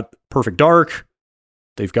 they've got Perfect Dark.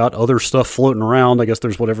 They've got other stuff floating around. I guess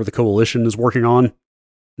there's whatever the Coalition is working on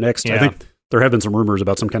next. Yeah. I think there have been some rumors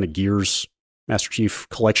about some kind of Gears Master Chief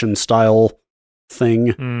Collection style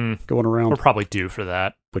thing going around. We're probably due for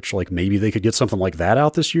that. Which, like, maybe they could get something like that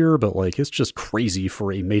out this year, but, like, it's just crazy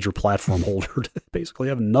for a major platform holder to basically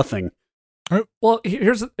have nothing. Well,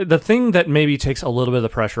 here's the thing that maybe takes a little bit of the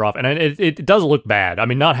pressure off, and it does look bad. I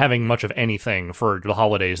mean, not having much of anything for the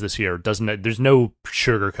holidays this year there's no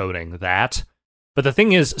sugarcoating that. But the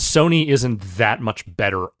thing is, Sony isn't that much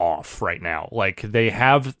better off right now. Like, they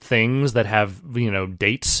have things that have,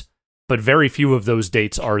 dates, but very few of those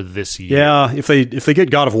dates are this year. Yeah, if they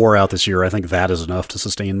get God of War out this year, I think that is enough to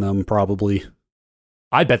sustain them, probably.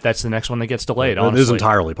 I bet that's the next one that gets delayed, honestly. It is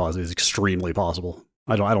entirely possible. It's extremely possible.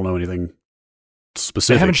 I don't know anything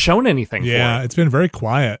specific. They haven't shown anything for it. Yeah, it's been very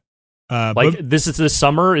quiet. This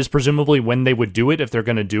summer is presumably when they would do it, if they're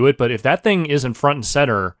going to do it, but if that thing isn't front and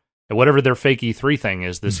center, and whatever their fake E3 thing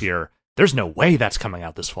is this year, there's no way that's coming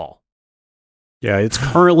out this fall. Yeah, it's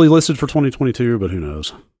currently listed for 2022, but who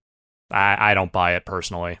knows? I don't buy it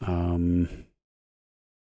personally.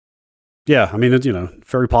 Yeah, I mean, it's,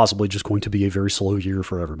 very possibly just going to be a very slow year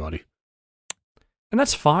for everybody. And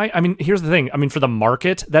that's fine. I mean, here's the thing. I mean, for the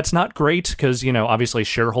market, that's not great because, obviously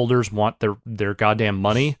shareholders want their goddamn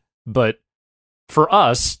money. But for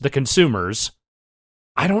us, the consumers,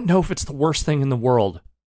 I don't know if it's the worst thing in the world.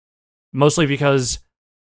 Mostly because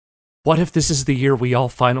what if this is the year we all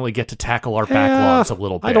finally get to tackle our backlogs a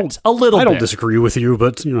little bit? I don't disagree with you,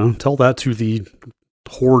 but, tell that to the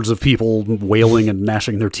hordes of people wailing and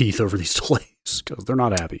gnashing their teeth over these delays, because they're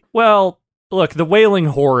not happy. Well, look, the wailing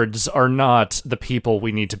hordes are not the people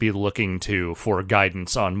we need to be looking to for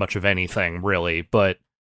guidance on much of anything, really, but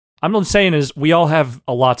I'm saying is we all have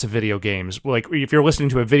lots of video games. Like, if you're listening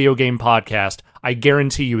to a video game podcast, I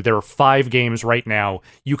guarantee you there are 5 games right now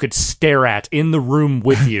you could stare at in the room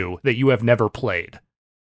with you that you have never played.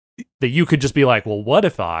 That you could just be like, well, what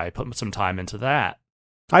if I put some time into that?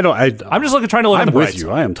 I'm just trying to look at the with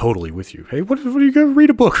you. I am totally with you. Hey, what do you go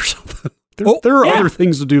read a book or something? There are other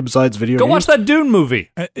things to do besides video games. Go watch that Dune movie.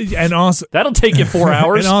 And also, that'll take you 4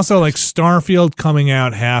 hours. And also, like, Starfield coming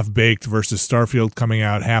out half baked versus Starfield coming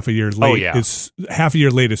out half a year late. Half a year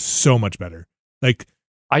late is so much better. Like,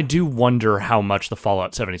 I do wonder how much the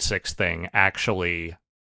Fallout 76 thing actually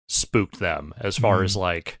spooked them as far as,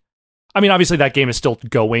 like, I mean, obviously that game is still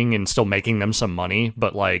going and still making them some money,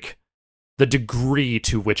 but, like, the degree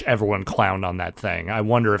to which everyone clowned on that thing. I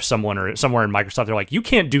wonder if somewhere in Microsoft, they're like, you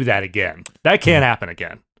can't do that again. That can't happen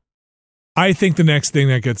again. I think the next thing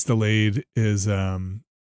that gets delayed is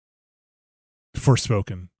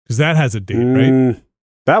Forspoken, because that has a date, right?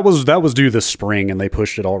 That was due this spring, and they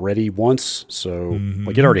pushed it already once, so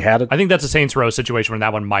like it already had it. I think that's a Saints Row situation where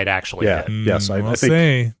that one might actually hit. Yes, I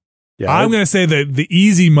think. Yeah, I'm going to say that the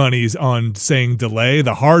easy money's on saying delay.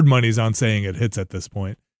 The hard money's on saying it hits at this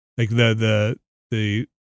point. Like the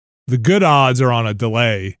good odds are on a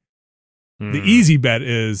delay. The easy bet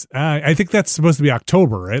is I think that's supposed to be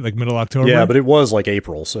October, right? Like middle October. Yeah, but it was like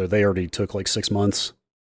April, so they already took like 6 months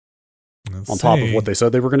top of what they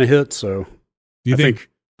said they were going to hit. So I think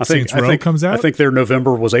Saints Row comes out? I think their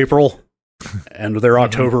November was April, and their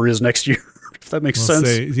October is next year. If that makes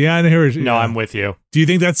sense. Yeah, I know. No, I'm with you. Do you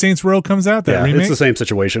think that Saints Row comes out? That remake? It's the same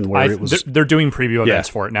situation where it was. They're doing preview events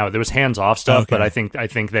for it now. There was hands-off stuff, but I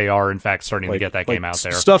think they are in fact starting to get that game out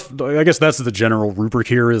there. Stuff. I guess that's the general rubric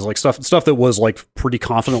here. Is like stuff that was like pretty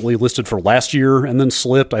confidently listed for last year and then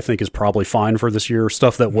slipped. I think is probably fine for this year.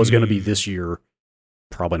 Stuff that was going to be this year,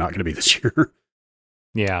 probably not going to be this year.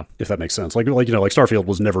 Yeah, if that makes sense. Like Starfield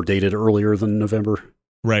was never dated earlier than November.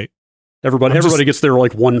 Right. Everybody gets their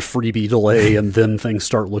like one freebie delay, and then things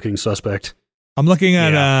start looking suspect. I'm looking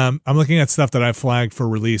at stuff that I flagged for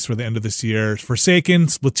release for the end of this year. Forsaken,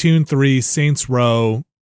 Splatoon 3, Saints Row.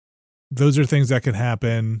 Those are things that could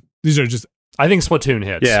happen. These are just. I think Splatoon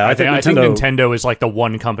hits. Yeah, I think Nintendo is like the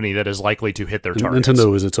one company that is likely to hit their targets.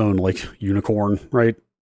 Nintendo is its own like unicorn, right?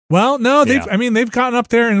 Well, no, they've gotten up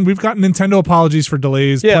there, and we've gotten Nintendo apologies for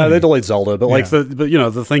delays. Yeah, they delayed Zelda, but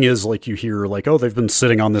the thing is, like, you hear like, oh, they've been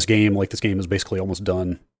sitting on this game, like this game is basically almost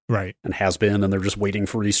done, right? And has been, and they're just waiting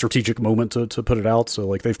for the strategic moment to put it out. So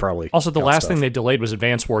like they've probably also the last thing they delayed was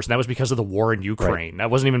Advance Wars, and that was because of the war in Ukraine. Right.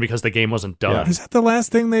 That wasn't even because the game wasn't done. Yeah. Is that the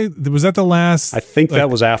last thing was that the last? I think that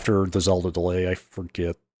was after the Zelda delay. I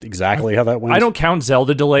forget. exactly how that went. I don't count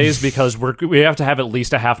Zelda delays because we have to have at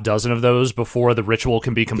least a half dozen of those before the ritual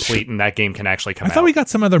can be complete and that game can actually come out. I thought we got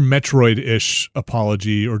some other Metroid-ish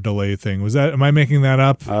apology or delay thing. Am I making that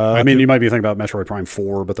up? I mean, you might be thinking about Metroid Prime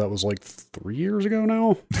 4, but that was like 3 years ago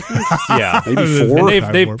now. Yeah, maybe 4.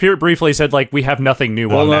 And they've briefly said like we have nothing new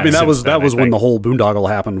on that. I mean, that was when the whole boondoggle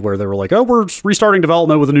happened, where they were like, "Oh, we're restarting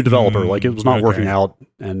development with a new developer." Like it was not working out,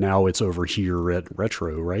 and now it's over here at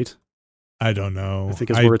Retro, right? I don't know. I think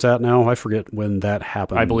it's where it's at now. I forget when that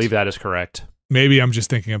happened. I believe that is correct. Maybe I'm just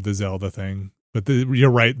thinking of the Zelda thing, but you're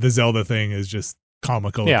right. The Zelda thing is just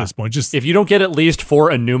comical at this point. Just if you don't get at least 4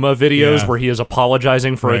 Enuma videos where he is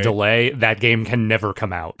apologizing for a delay, that game can never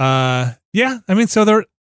come out. Yeah. I mean, so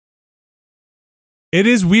it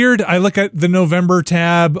is weird. I look at the November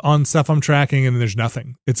tab on stuff I'm tracking, and there's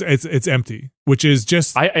nothing. It's empty, which is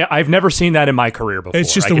just. I've never seen that in my career before.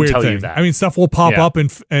 It's just a weird thing. I mean, stuff will pop up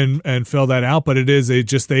and fill that out, but it is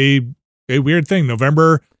just a weird thing.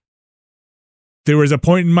 November. There was a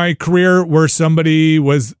point in my career where somebody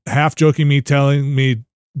was half joking me, telling me,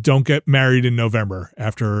 "Don't get married in November."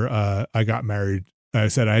 After I got married, I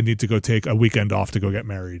said I need to go take a weekend off to go get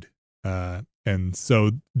married. And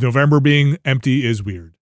so November being empty is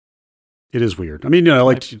weird. It is weird. I mean,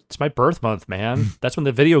 it's my birth month, man. That's when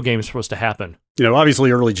the video game is supposed to happen.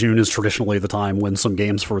 Obviously early June is traditionally the time when some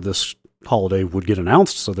games for this holiday would get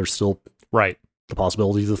announced. So there's still the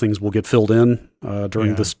possibility that things will get filled in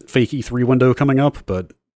during this fake E3 window coming up.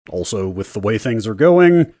 But also with the way things are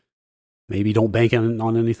going, maybe don't bank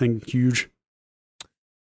on anything huge.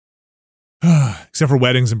 Except for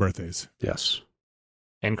weddings and birthdays. Yes.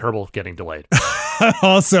 And Kerbal getting delayed.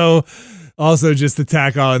 also just to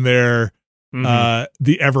tack on there,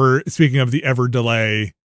 speaking of the ever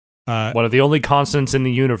delay, one of the only constants in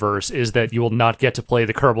the universe is that you will not get to play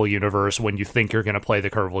the Kerbal universe when you think you're going to play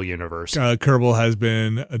the Kerbal universe. Kerbal has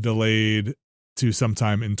been delayed to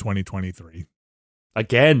sometime in 2023.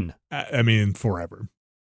 Again. I mean, forever.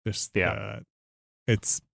 Just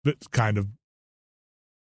it's kind of.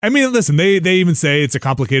 I mean, listen, they even say it's a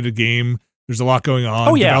complicated game. There's a lot going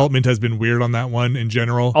on. Development has been weird on that one in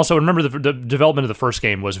general. Also, remember the development of the first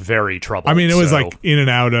game was very troubled. I mean, it was like in and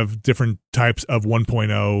out of different types of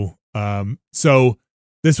 1.0. So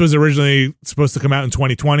this was originally supposed to come out in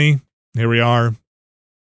 2020. Here we are.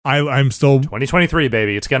 I'm still 2023,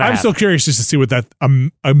 baby. It's gonna. I'm still curious just to see what that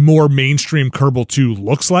a more mainstream Kerbal 2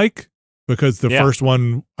 looks like, because the first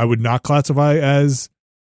one I would not classify as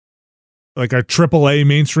like a AAA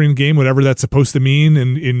mainstream game, whatever that's supposed to mean,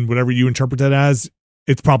 and in whatever you interpret that as,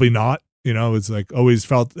 it's probably not. It's like always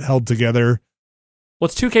felt held together. Well,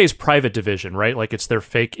 it's 2K's private division, right? Like it's their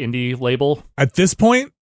fake indie label. At this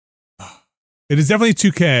point, it is definitely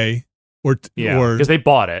 2K or because they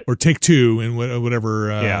bought it, or Take-Two and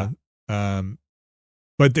whatever.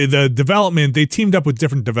 But the development, they teamed up with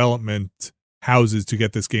different development houses to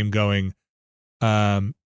get this game going.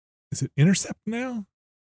 Is it Intercept now?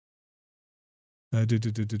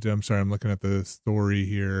 I'm sorry, I'm looking at the story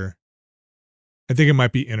here. I think it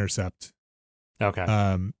might be Intercept.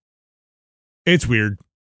 Okay. It's weird.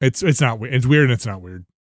 It's not weird. It's weird and it's not weird.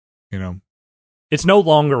 It's no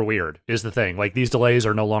longer weird is the thing. Like these delays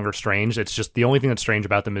are no longer strange. It's just the only thing that's strange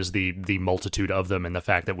about them is the multitude of them and the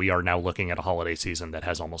fact that we are now looking at a holiday season that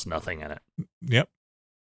has almost nothing in it. Yep.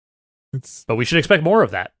 But we should expect more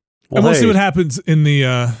of that. Well, and we'll see what happens in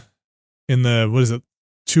the what is it?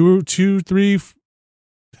 3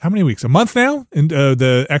 how many weeks? A month now? And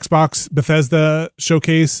the Xbox Bethesda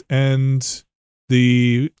showcase and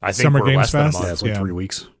the Summer Games Fest. Yeah, it's like 3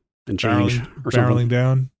 weeks and change or barreling something.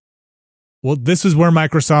 down. Well, this is where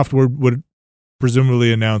Microsoft would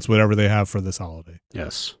presumably announce whatever they have for this holiday.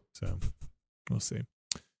 Yes. So we'll see.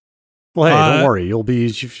 Well, hey, don't worry. You'll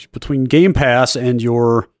be between Game Pass and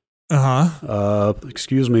your.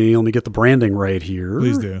 Excuse me. Let me get the branding right here.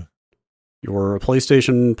 Please do. Your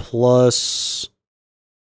PlayStation Plus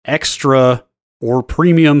Extra or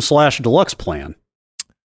Premium/Deluxe plan.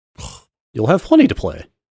 You'll have plenty to play.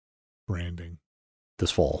 Branding. This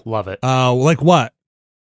fall. Love it. Like what?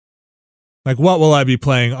 Like what will I be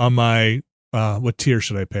playing on my what tier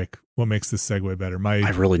should I pick? What makes this segue better?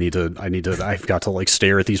 I've got to like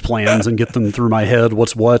stare at these plans and get them through my head.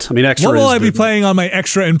 What's what? I mean, Extra. What will I be playing on my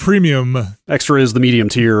Extra and Premium? Extra is the medium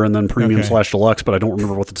tier, and then Premium/Deluxe. But I don't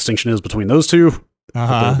remember what the distinction is between those two.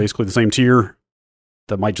 But they're basically the same tier.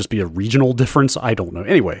 That might just be a regional difference. I don't know.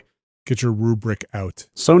 Anyway, get your rubric out.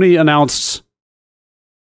 Sony announced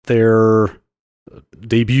their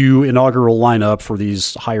debut inaugural lineup for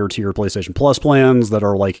these higher tier PlayStation Plus plans that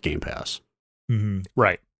are like Game Pass. Mm-hmm.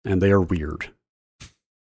 Right. And they are weird.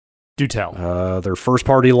 Do tell. Their first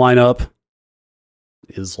party lineup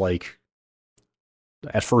is like,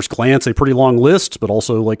 at first glance, a pretty long list, but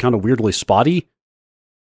also like kind of weirdly spotty.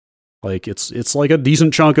 Like it's like a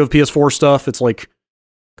decent chunk of PS4 stuff. It's like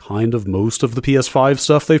kind of most of the PS5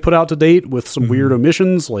 stuff they've put out to date, with some weird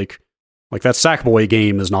omissions. Like that Sackboy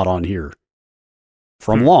game is not on here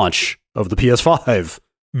from launch of the PS5,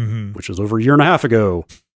 which is over a year and a half ago.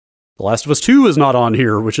 The Last of Us 2 is not on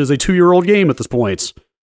here, which is a 2-year-old game at this point.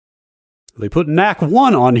 They put Knack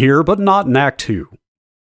 1 on here, but not Knack 2.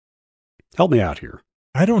 Help me out here.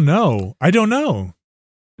 I don't know.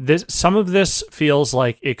 Some of this feels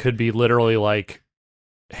like it could be literally like,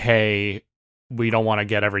 hey, we don't want to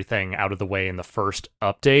get everything out of the way in the first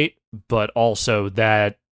update, but also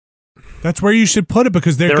that's where you should put it,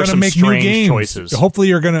 because they're going to make new games. Choices. Hopefully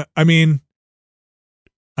you're going to,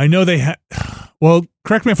 I know they well,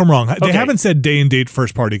 correct me if I'm wrong. Okay. They haven't said day and date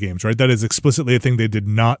first party games, right? That is explicitly a thing they did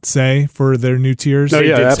not say for their new tiers. No,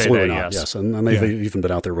 yeah, absolutely not. Yes. And they've even been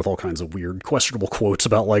out there with all kinds of weird, questionable quotes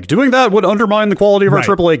about like doing that would undermine the quality of our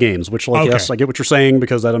AAA games, which yes, I get what you're saying,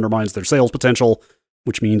 because that undermines their sales potential,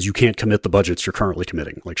 which means you can't commit the budgets you're currently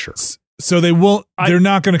committing. Like, sure. So they're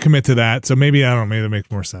not going to commit to that. So maybe that makes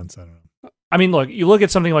more sense. I don't know. I mean, look, you look at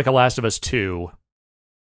something like A Last of Us 2,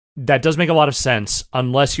 that does make a lot of sense,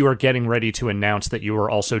 unless you are getting ready to announce that you are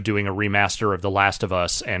also doing a remaster of The Last of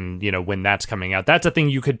Us, and, when that's coming out. That's a thing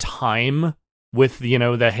you could time with,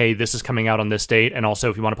 the, hey, this is coming out on this date, and also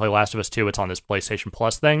if you want to play Last of Us 2, it's on this PlayStation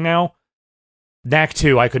Plus thing now. Knack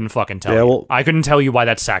 2, I couldn't fucking tell you. Well, I couldn't tell you why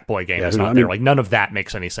that Sackboy game is not there. Like, none of that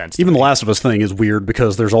makes any sense. Even the Last of Us thing is weird,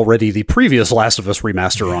 because there's already the previous Last of Us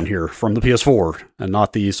remaster on here from the PS4, and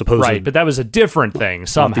not the supposed... Right, but that was a different thing,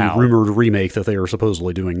 somehow. Not the rumored remake that they are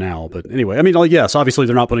supposedly doing now. But anyway, yes, obviously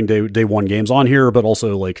they're not putting day one games on here, but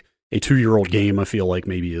also, like, a 2-year-old game, I feel like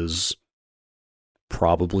maybe is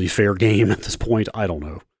probably fair game at this point. I don't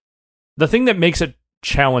know. The thing that makes it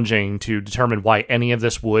challenging to determine why any of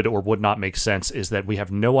this would or would not make sense is that we have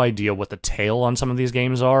no idea what the tail on some of these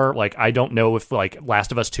games are. Like, I don't know if, like,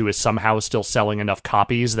 Last of Us 2 is somehow still selling enough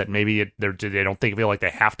copies that maybe they don't feel like they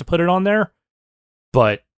have to put it on there.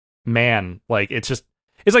 But, man, like, it's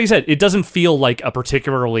like you said, it doesn't feel like a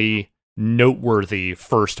particularly noteworthy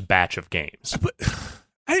first batch of games. But,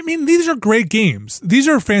 these are great games. These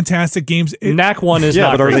are fantastic games. Knack 1 is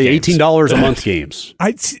not. But are they $18 a month games?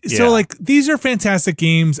 These are fantastic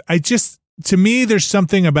games. To me, there's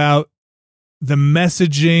something about the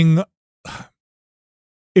messaging.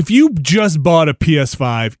 If you just bought a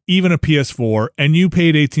PS5, even a PS4, and you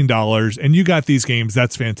paid $18 and you got these games,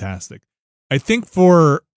 that's fantastic. I think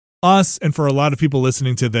for us and for a lot of people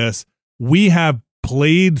listening to this, we have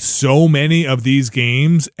played so many of these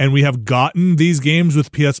games, and we have gotten these games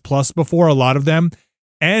with PS Plus before, a lot of them,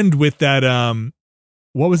 and with that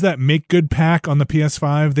what was that Make Good pack on the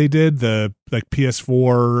PS5 they did, the like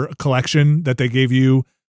PS4 collection that they gave you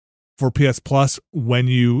for PS Plus when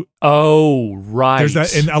you right, there's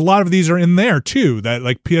that, and a lot of these are in there too, that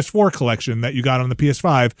like PS4 collection that you got on the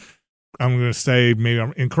PS5. I'm going to say maybe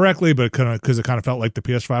I'm incorrectly, but because it kind of felt like the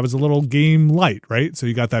PS5 was a little game light, right? So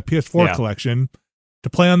you got that PS4 collection to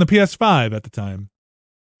play on the PS5 at the time.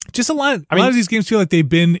 Just a lot of these games feel like they've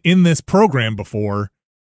been in this program before.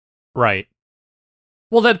 Right.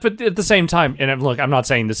 Well, but at the same time, and look, I'm not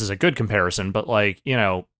saying this is a good comparison, but like,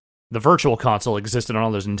 the Virtual Console existed on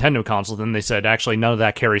all those Nintendo consoles, and they said, actually, none of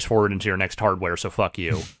that carries forward into your next hardware, so fuck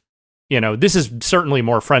you. This is certainly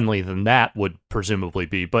more friendly than that would presumably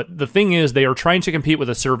be. But the thing is, they are trying to compete with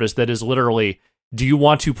a service that is literally, do you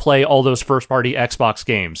want to play all those first-party Xbox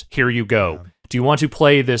games? Here you go. Yeah. Do you want to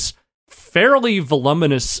play this fairly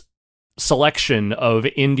voluminous selection of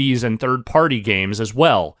indies and third-party games as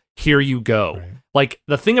well? Here you go. Right. Like,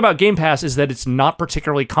 the thing about Game Pass is that it's not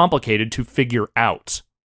particularly complicated to figure out.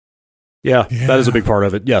 Yeah, that is a big part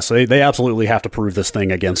of it. Yes, they absolutely have to prove this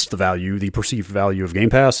thing against the perceived value of Game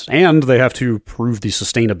Pass, and they have to prove the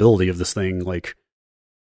sustainability of this thing, like,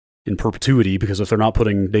 in perpetuity, because if they're not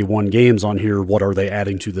putting day one games on here, what are they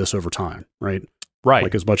adding to this over time, right? Right.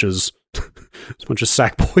 Like, as much as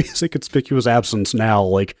Sackboy is a conspicuous absence now,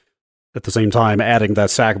 like, at the same time, adding that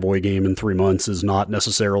Sackboy game in 3 months is not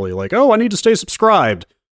necessarily like, oh, I need to stay subscribed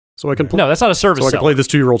so I can play. No, that's not a service. So I can play this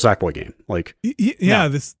 2-year-old Sackboy game. Like, no.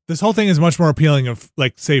 This whole thing is much more appealing. Of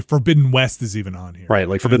like, say, Forbidden West is even on here, right?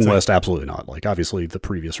 Like Forbidden West, absolutely not. Like, obviously, the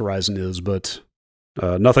previous Horizon is, but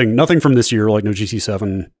nothing from this year. Like, no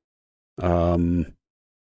GT7.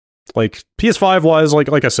 Like PS5 wise,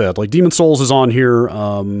 like I said, like Demon's Souls is on here.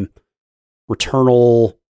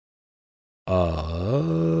 Returnal.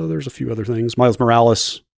 There's a few other things. Miles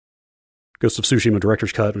Morales, Ghost of Tsushima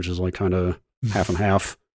Director's Cut, which is like kind of half and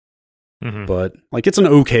half. But like, it's an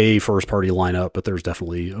okay first party lineup, but there's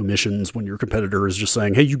definitely omissions when your competitor is just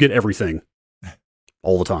saying, hey, you get everything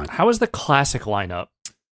all the time. How is the classic lineup?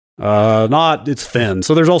 It's thin.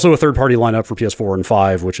 So there's also a third party lineup for PS4 and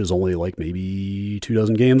 5, which is only like maybe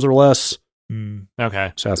 24 games or less.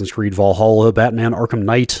 Okay. Assassin's Creed Valhalla, Batman Arkham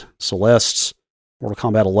Knight, Celeste,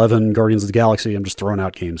 Mortal Kombat 11, Guardians of the Galaxy. I'm just throwing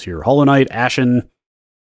out games here. Hollow Knight, Ashen,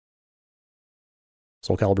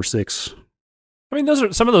 Soul Calibur 6. I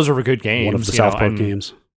mean, some of those are good games. One of the South Park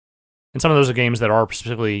games. And some of those are games that are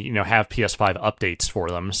specifically, have PS5 updates for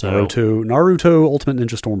them. So Naruto Ultimate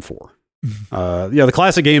Ninja Storm 4. The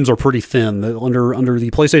classic games are pretty thin. Under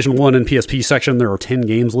the PlayStation 1 and PSP section, there are 10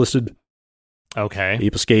 games listed. Okay.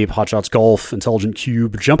 Ape Escape, Hot Shots Golf, Intelligent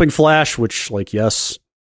Cube, Jumping Flash, which, like, yes,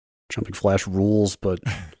 Jumping Flash rules, but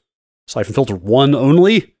Siphon Filter 1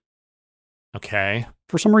 only. Okay.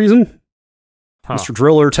 For some reason. Huh. Mr.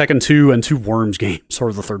 Driller, Tekken 2, and 2 Worms games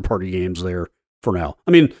are the third-party games there for now.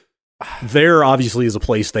 I mean, there obviously is a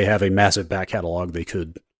place they have a massive back catalog. They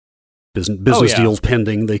could, business deals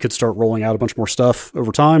pending, they could start rolling out a bunch more stuff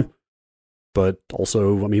over time. But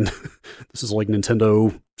also, I mean, this is like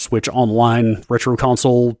Nintendo Switch Online retro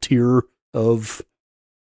console tier of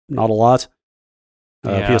not a lot.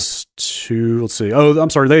 PS2, let's see. Oh, I'm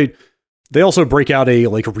sorry. They also break out a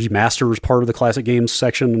remasters part of the classic games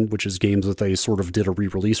section, which is games that they sort of did a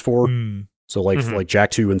re-release for. So like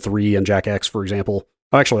Jak 2 and 3 and Jak X, for example.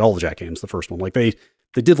 Oh, actually, all the Jak games, the first one. Like they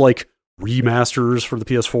did like remasters for the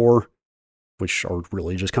PS4, which are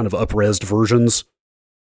really just kind of up-resed versions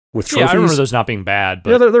with trophies. Yeah, I remember those not being bad.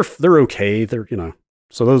 But... Yeah, they're okay. They're,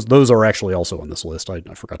 so those are actually also on this list. I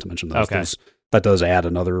forgot to mention those. Okay. That does add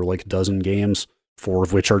another like dozen games, 4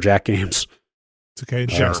 of which are Jak games. It's okay.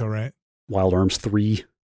 Jak's all right. Wild Arms 3.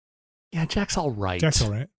 Yeah, Jak's all right. Jak's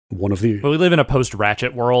all right. One of the... But we live in a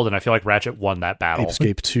post-Ratchet world, and I feel like Ratchet won that battle. Ape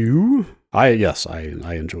Escape 2. I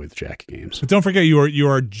enjoy the Jak games. But don't forget, you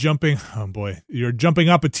are jumping... Oh, boy. You're jumping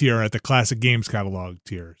up a tier at the classic games catalog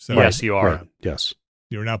tier. So yes, you are. Right. Yes.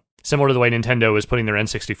 You're now... Similar to the way Nintendo is putting their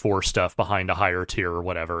N64 stuff behind a higher tier or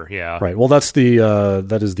whatever, yeah. Right. Well, that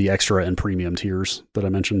is the extra and premium tiers that I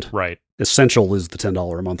mentioned. Right. Essential is the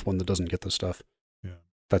 $10 a month one that doesn't get this stuff. Yeah.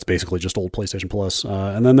 That's basically just old PlayStation Plus.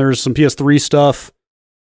 And then there's some PS3 stuff,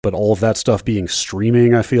 but all of that stuff being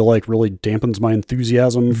streaming, I feel like really dampens my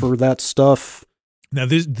enthusiasm for that stuff. Now,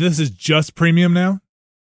 this is just premium now?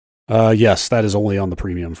 Yes, that is only on the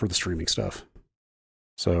premium for the streaming stuff.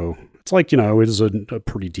 So it's like, it is a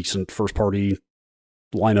pretty decent first-party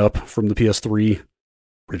lineup from the PS3.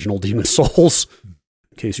 Original Demon's Souls,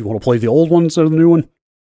 in case you want to play the old one instead of the new one.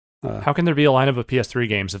 How can there be a lineup of PS3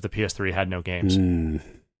 games if the PS3 had no games?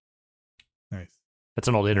 Nice. That's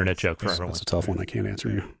an old internet joke for everyone. That's a tough one. I can't answer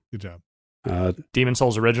you. Good job. Demon's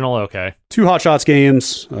Souls original? Okay. 2 Hot Shots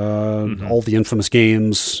games, all the infamous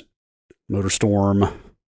games, MotorStorm.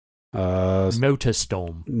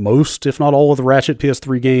 MotorStorm. Most, if not all, of the Ratchet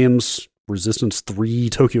PS3 games, Resistance 3,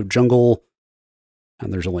 Tokyo Jungle,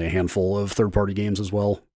 and there's only a handful of third-party games as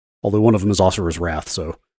well. Although one of them is Asura's Wrath,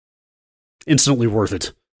 so instantly worth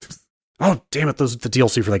it. Oh, damn it, the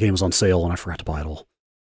DLC for that game is on sale, and I forgot to buy it all.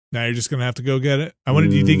 Now you're just going to have to go get it? I wonder,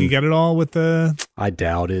 do you think you get it all with the... I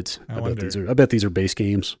doubt it. I bet these are base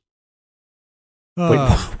games. Wait,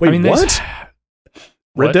 I mean, what?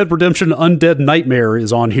 Red Dead Redemption Undead Nightmare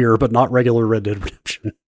is on here, but not regular Red Dead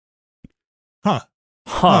Redemption.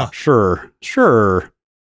 Huh. Sure. The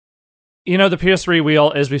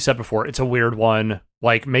PS3, as we said before, it's a weird one.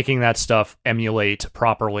 Like, making that stuff emulate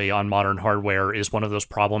properly on modern hardware is one of those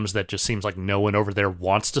problems that just seems like no one over there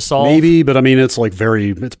wants to solve. Maybe, but I mean, it's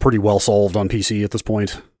pretty well solved on PC at this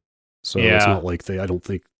point. So it's not like I don't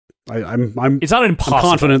think... It's not impossible. I'm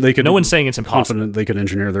confident they could... No one's saying it's impossible. Confident they could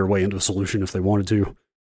engineer their way into a solution if they wanted to.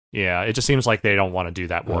 Yeah, it just seems like they don't want to do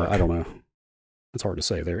that work. I don't know. It's hard to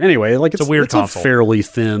say there. Anyway, it's a weird console. A fairly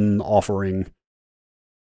thin offering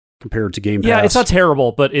compared to Game Pass. Yeah, it's not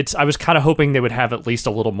terrible, but I was kind of hoping they would have at least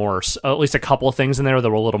a couple of things in there that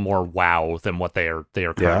were a little more wow than what they are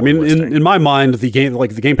currently listing. In my mind, the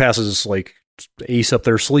Game Pass is like ace up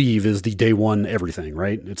their sleeve is the day one everything,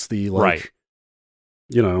 right? It's the right.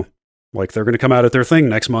 Like they're going to come out at their thing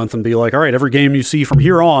next month and be like, all right, every game you see from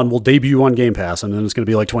here on will debut on Game Pass, and then it's going to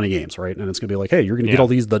be like 20 games, right? And it's going to be like, hey, you're going to get all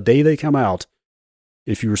these the day they come out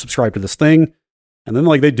if you were subscribed to this thing. And then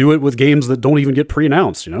they do it with games that don't even get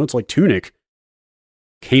pre-announced. It's like Tunic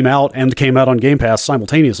came out on Game Pass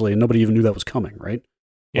simultaneously, and nobody even knew that was coming, right?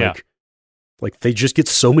 Yeah. Like they just get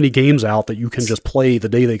so many games out that you can just play the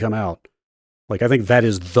day they come out. Like I think that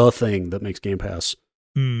is the thing that makes Game Pass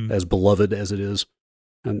as beloved as it is.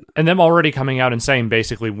 And them already coming out and saying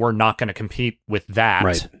basically we're not going to compete with that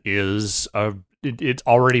Right. is it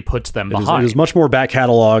already puts them behind. It is much more back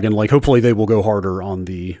catalog, and like hopefully they will go harder on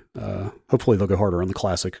the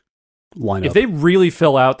classic lineup. If they really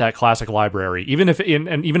fill out that classic library, even if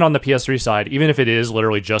and even on the PS3 side, even if it is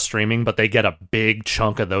literally just streaming, but they get a big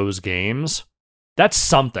chunk of those games, that's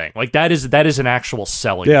something. Like that is an actual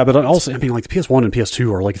selling. Yeah, but also, I mean, like the PS1 and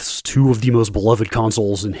PS2 are like two of the most beloved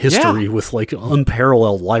consoles in history with like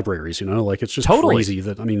unparalleled libraries. You know, like it's just crazy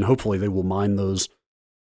that, I mean, hopefully they will mine those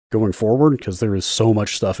going forward, because there is so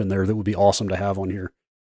much stuff in there that would be awesome to have on here.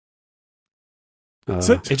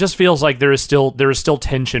 It just feels like there is still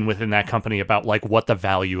tension within that company about like what the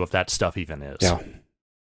value of that stuff even is. Yeah.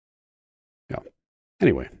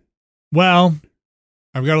 Anyway, well,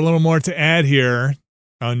 I've got a little more to add here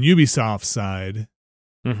on Ubisoft's side,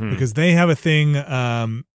 because they have a thing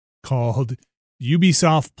called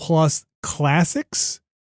Ubisoft Plus Classics,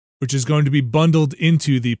 which is going to be bundled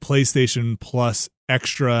into the PlayStation Plus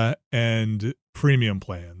Extra and Premium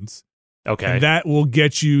plans. Okay. And that will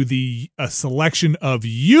get you a selection of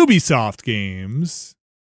Ubisoft games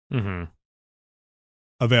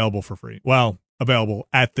available for free. Well, available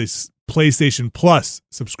at this PlayStation Plus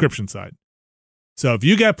subscription side. So if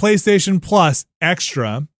you get PlayStation Plus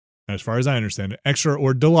Extra, as far as I understand it, Extra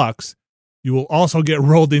or Deluxe, you will also get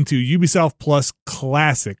rolled into Ubisoft Plus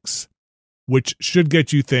Classics, which should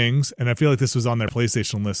get you things, and I feel like this was on their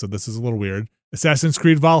PlayStation list, so this is a little weird. Assassin's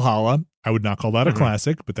Creed Valhalla. I would not call that a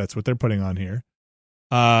classic, but that's what they're putting on here.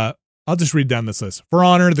 I'll just read down this list. For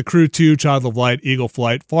Honor, The Crew 2, Child of Light, Eagle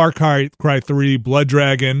Flight, Far Cry 3, Blood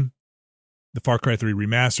Dragon, the Far Cry 3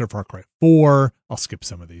 Remaster, Far Cry 4. I'll skip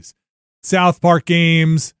some of these. South Park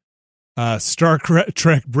games, Star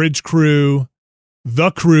Trek Bridge Crew,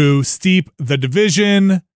 The Crew, Steep, The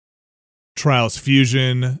Division, Trials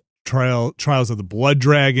Fusion, Trials of the Blood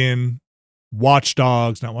Dragon, Watch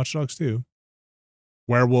Dogs, not Watch Dogs 2,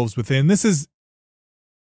 Werewolves Within. This is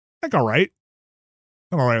like all right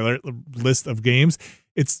list of games.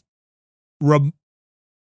 It's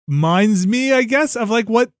reminds me, I guess, of like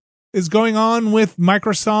what is going on with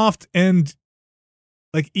Microsoft and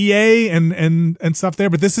like EA and stuff there,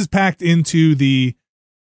 but this is packed into the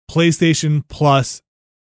PlayStation Plus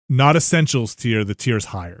not essentials tier. The tier's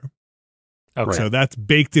higher. Okay. So that's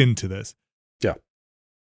baked into this. Yeah.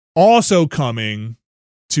 Also coming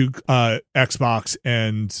to Xbox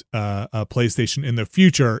and PlayStation in the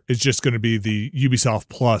future is just going to be the Ubisoft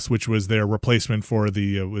Plus, which was their replacement for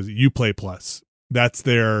the was Uplay Plus. That's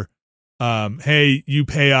their hey, you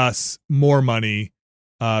pay us more money,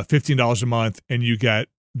 $15 a month, and you get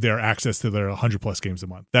their access to their 100+ games a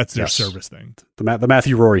month. That's their service thing. The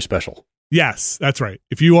Matthew Rory special. Yes, that's right.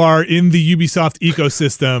 If you are in the Ubisoft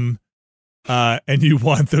ecosystem and you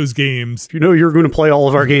want those games, if you know you're going to play all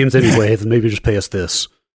of our games anyway, then maybe just pay us this.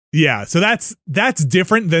 Yeah, so that's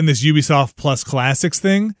different than this Ubisoft Plus Classics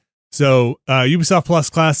thing. So Ubisoft Plus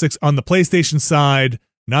Classics on the PlayStation side,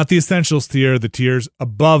 not the Essentials tier, the tiers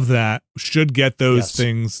above that should get those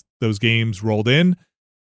things, those games rolled in.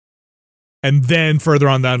 And then further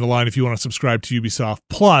on down the line, if you want to subscribe to Ubisoft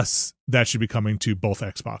Plus, that should be coming to both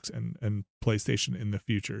Xbox and PlayStation in the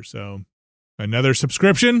future. So another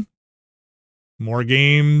subscription, more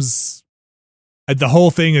games. The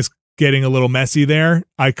whole thing is getting a little messy there.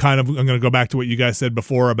 I'm going to go back to what you guys said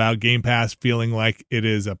before about Game Pass feeling like it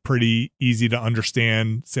is a pretty easy to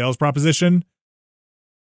understand sales proposition.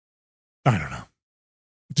 I don't know.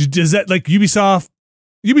 Does that, like, Ubisoft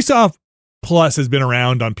Plus has been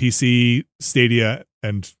around on PC, Stadia,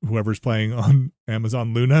 and whoever's playing on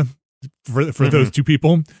Amazon Luna for those two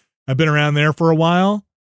people. I've been around there for a while.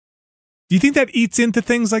 Do you think that eats into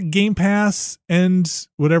things like Game Pass and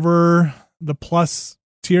whatever the Plus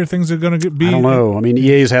tier things are going to be? I don't know. I mean,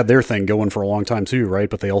 EA's had their thing going for a long time too, right?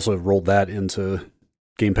 But they also rolled that into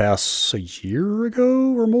Game Pass a year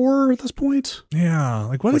ago or more at this point. Yeah.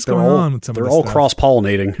 Like, what is going on with some of this stuff? They're all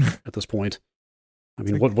cross-pollinating at this point. I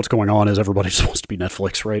mean, what's going on is everybody just wants to be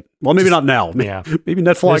Netflix, right? Well, maybe not now. Yeah. Maybe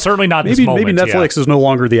Netflix. It's certainly not maybe, this moment. Maybe Netflix is no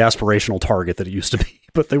longer the aspirational target that it used to be,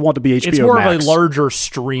 but they want to be HBO It's more Max. of a larger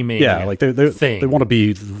streaming like they want to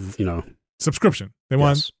be, subscription. They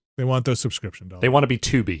want those subscription dollars. They want to be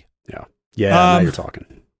Tubi. Yeah. Yeah, now you're talking.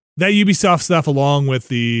 That Ubisoft stuff along with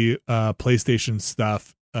the PlayStation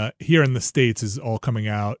stuff here in the States is all coming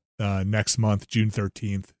out next month, June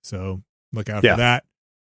 13th. So look out for that.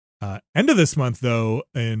 End of this month, though,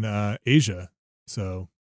 in Asia. So,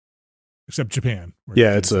 except Japan.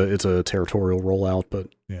 Yeah, it's a territorial rollout,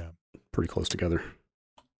 but pretty close together.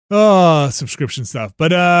 Oh, subscription stuff,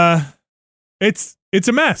 but it's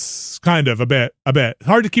a mess, kind of a bit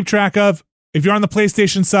hard to keep track of. if you're on the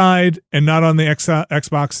PlayStation side and not on the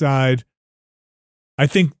Xbox side, I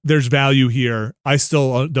think there's value here. I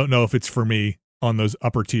still don't know if it's for me on those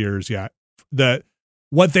upper tiers yet.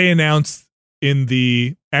 What they announced in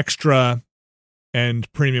the extra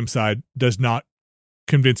and premium side does not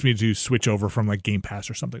convince me to switch over from like Game Pass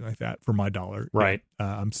or something like that for my dollar. Right.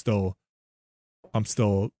 I'm still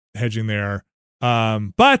hedging there.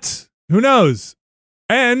 But who knows?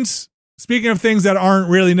 And speaking of things that aren't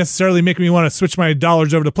really necessarily making me want to switch my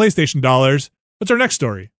dollars over to PlayStation dollars, what's our next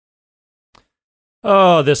story?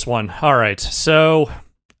 Oh, this one. All right. So,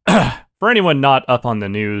 for anyone not up on the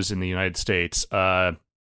news in the United States, the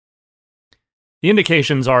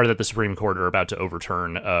indications are that the Supreme Court are about to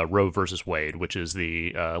overturn Roe versus Wade, which is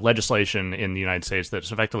the legislation in the United States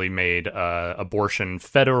that's effectively made abortion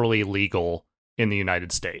federally legal in the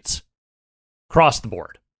United States, across the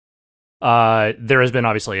board. There has been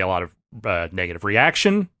obviously a lot of negative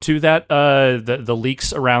reaction to that, the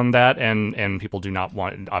leaks around that, and people do not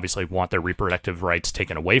want their reproductive rights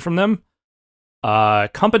taken away from them.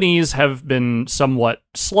 Companies have been somewhat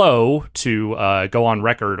slow to go on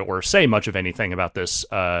record or say much of anything about this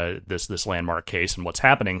landmark case and what's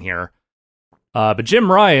happening here. But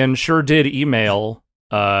Jim Ryan sure did email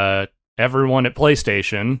everyone at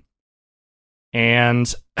PlayStation,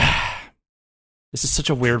 and this is such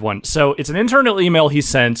a weird one. So it's an internal email he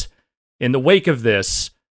sent in the wake of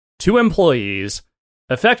this to employees,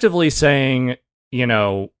 effectively saying,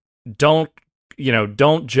 don't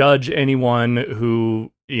judge anyone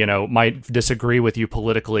who, might disagree with you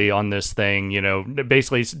politically on this thing,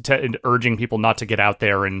 basically urging people not to get out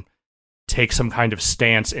there and take some kind of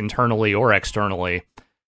stance internally or externally.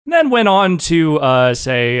 And then went on to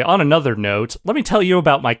say, on another note, let me tell you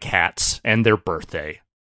about my cats and their birthday.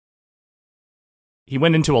 He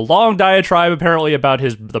went into a long diatribe, apparently, about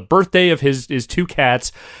the birthday of his two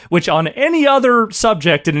cats, which on any other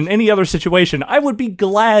subject and in any other situation, I would be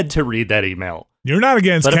glad to read that email. You're not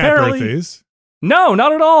against cat birthdays. No,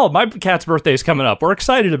 not at all. My cat's birthday is coming up. We're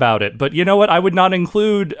excited about it. But you know what? I would not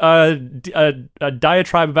include a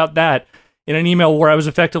diatribe about that in an email where I was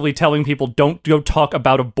effectively telling people don't go talk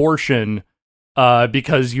about abortion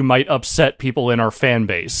because you might upset people in our fan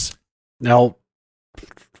base. Now,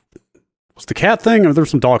 was the cat thing, or there's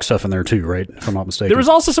some dog stuff in there too, right? If I'm not mistaken. There was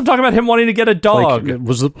also some talk about him wanting to get a dog. Like,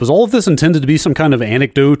 was all of this intended to be some kind of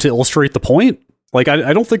anecdote to illustrate the point? Like,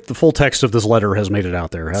 I don't think the full text of this letter has made it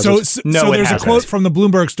out there. So there's a quote from the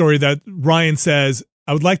Bloomberg story that Ryan says,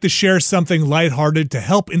 I would like to share something lighthearted to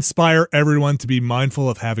help inspire everyone to be mindful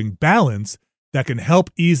of having balance that can help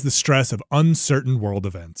ease the stress of uncertain world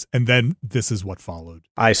events. And then this is what followed.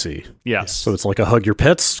 I see. Yes. So it's like a hug your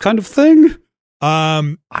pets kind of thing? He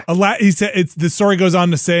said the story goes on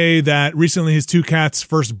to say that recently his two cats'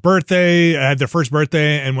 had their first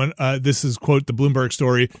birthday, and when this is quote the Bloomberg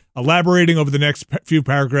story, elaborating over the next few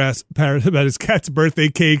paragraphs about his cat's birthday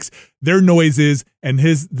cakes, their noises, and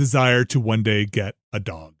his desire to one day get a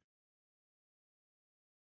dog.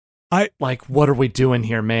 What are we doing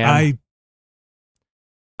here, man?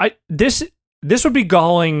 This would be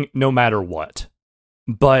galling no matter what,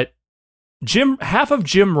 but half of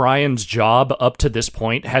Jim Ryan's job up to this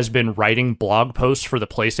point has been writing blog posts for the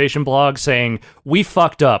PlayStation blog saying, we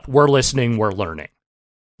fucked up, we're listening, we're learning.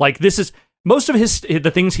 Like, this is, most of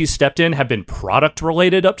the things he's stepped in have been product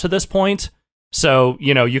related up to this point. So,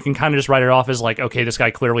 you can kind of just write it off as like, okay, this guy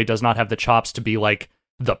clearly does not have the chops to be like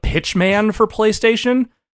the pitch man for PlayStation.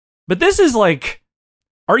 But this is like,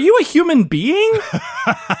 are you a human being?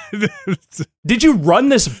 Did you run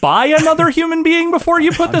this by another human being before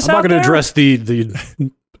you put this out there? I'm not going to address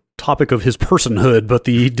the topic of his personhood, but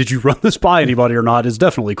did you run this by anybody or not is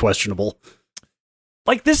definitely questionable.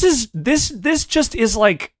 Like, this just is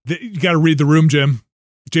like... You got to read the room, Jim.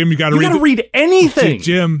 Jim, you got to read anything.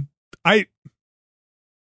 Jim, I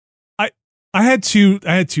had two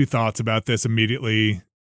thoughts about this immediately.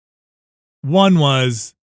 One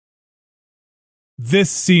was, this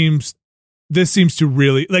seems to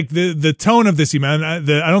really, like, the tone of this email. I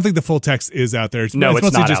don't think the full text is out there. It's mostly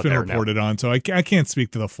not just been there, reported on, so I can't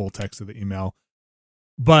speak to the full text of the email.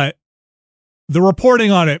 But the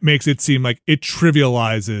reporting on it makes it seem like it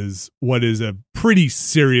trivializes what is a pretty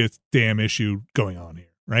serious damn issue going on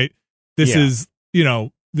here, right? This is,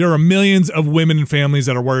 there are millions of women and families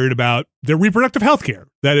that are worried about their reproductive health care.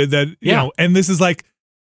 And this is like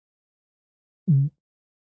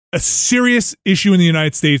a serious issue in the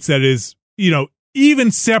United States that is,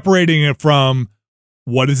 even separating it from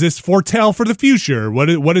what does this foretell for the future?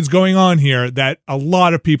 What is going on here, that a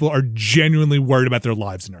lot of people are genuinely worried about their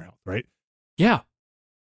lives and their health, right? Yeah.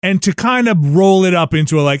 and to kind of roll it up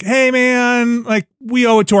into a like, hey man, like we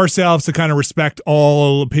owe it to ourselves to kind of respect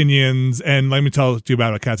all opinions, and let me tell you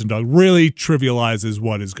about cats and dogs, really trivializes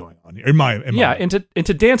what is going on here. And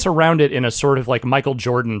to dance around it in a sort of like Michael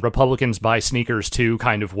Jordan, Republicans buy sneakers too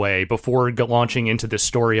kind of way before launching into this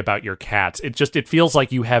story about your cats. It feels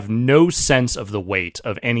like you have no sense of the weight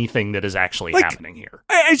of anything that is actually happening here.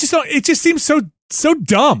 I just don't. It just seems so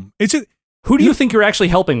dumb. It's just, who do you think you're actually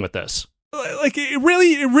helping with this? Like it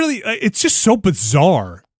really, it's just so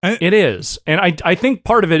bizarre. It is, and I think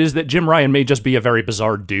part of it is that Jim Ryan may just be a very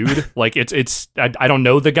bizarre dude. Like I don't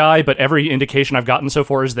know the guy, but every indication I've gotten so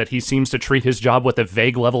far is that he seems to treat his job with a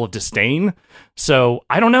vague level of disdain. So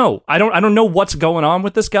I don't know. I don't know what's going on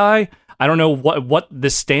with this guy. I don't know what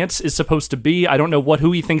this stance is supposed to be. I don't know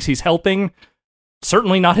who he thinks he's helping.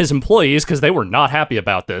 Certainly not his employees, because they were not happy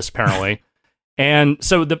about this apparently. And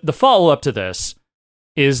so the follow up to this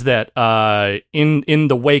is that in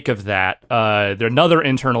the wake of that, another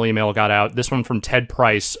internal email got out, this one from Ted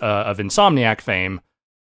Price of Insomniac fame,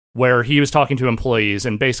 where he was talking to employees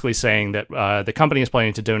and basically saying that the company is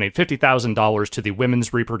planning to donate $50,000 to the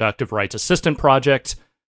Women's Reproductive Rights Assistant Project,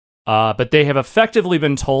 but they have effectively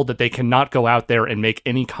been told that they cannot go out there and make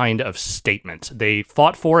any kind of statement. They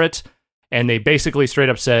fought for it, and they basically straight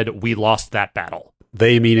up said, we lost that battle.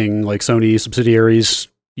 They meaning like Sony subsidiaries?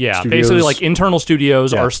 Yeah, studios. Basically, like internal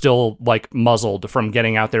studios are still like muzzled from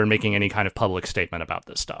getting out there and making any kind of public statement about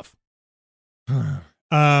this stuff.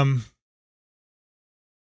 Well,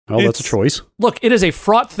 that's a choice. Look, it is a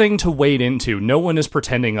fraught thing to wade into. No one is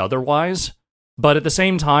pretending otherwise. But at the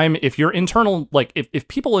same time, if your internal, like, if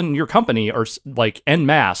people in your company are like en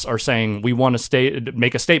masse are saying we want to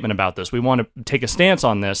make a statement about this, we want to take a stance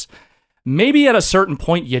on this, maybe at a certain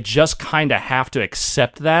point you just kind of have to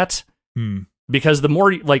accept that. Because the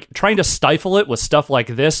more, like, trying to stifle it with stuff like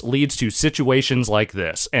this leads to situations like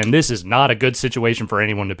this, and this is not a good situation for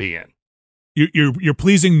anyone to be in. You're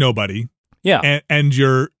pleasing nobody. Yeah, and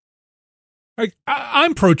you're like,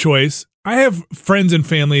 I'm pro-choice. I have friends and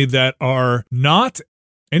family that are not,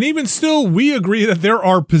 and even still, we agree that there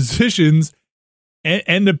are positions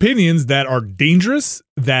and opinions that are dangerous,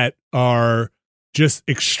 that are just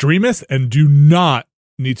extremist, and do not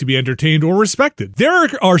need to be entertained or respected. There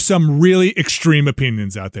are some really extreme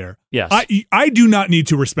opinions out there. Yes. I do not need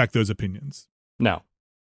to respect those opinions. No.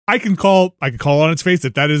 I can call on its face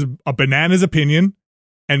that is a banana's opinion,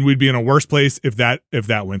 and we'd be in a worse place if that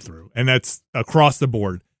went through. And that's across the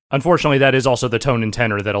board. Unfortunately, that is also the tone and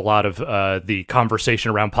tenor that a lot of the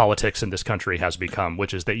conversation around politics in this country has become,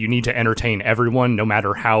 which is that you need to entertain everyone, no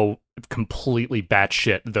matter how completely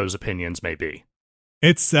batshit those opinions may be.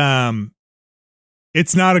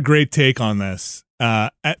 It's not a great take on this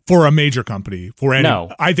for a major company.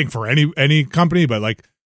 I think for any company, but like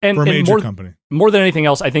for a major company. More than anything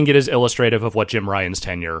else, I think it is illustrative of what Jim Ryan's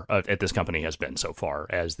tenure at this company has been so far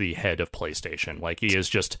as the head of PlayStation. Like, he is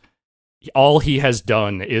just, all he has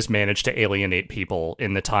done is manage to alienate people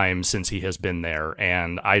in the time since he has been there,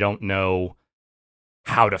 and I don't know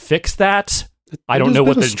how to fix that. I don't know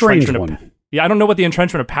what the entrenchment I don't know what the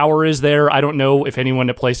entrenchment of power is there. I don't know if anyone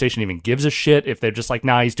at PlayStation even gives a shit, if they're just like,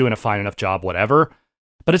 nah, he's doing a fine enough job, whatever.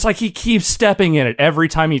 But it's like he keeps stepping in it every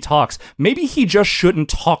time he talks. Maybe he just shouldn't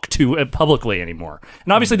talk to it publicly anymore.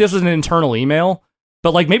 And obviously this was an internal email,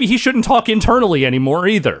 but like maybe he shouldn't talk internally anymore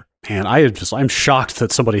either. Man, I'm shocked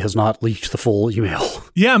that somebody has not leaked the full email.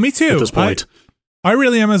 Yeah, me too. At this point. I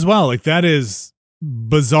really am as well. Like, that is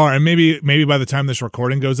bizarre. And maybe by the time this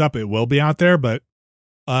recording goes up, it will be out there, but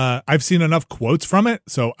I've seen enough quotes from it,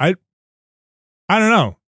 so I don't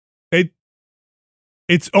know.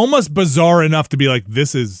 It's almost bizarre enough to be like,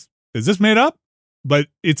 is this made up? But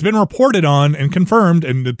it's been reported on and confirmed,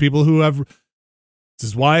 and the people who have, this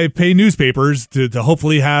is why I pay newspapers to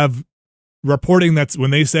hopefully have reporting that's when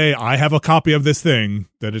they say I have a copy of this thing,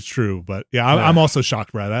 that it's true. But yeah, I'm also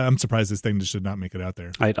shocked by that. I'm surprised this thing just did not make it out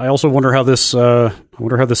there. I also wonder how this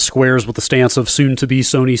squares with the stance of soon to be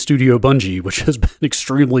Sony Studio Bungie, which has been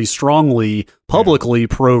extremely strongly publicly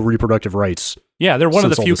pro reproductive rights. Yeah, they're one of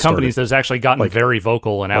the few companies that's actually gotten very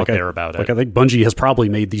vocal and out there about it. I think Bungie has probably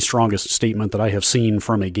made the strongest statement that I have seen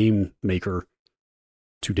from a game maker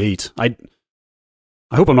to date. I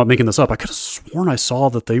hope I'm not making this up. I could have sworn I saw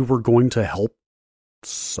that they were going to help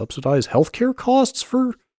subsidize healthcare costs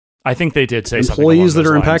for I think they did say employees that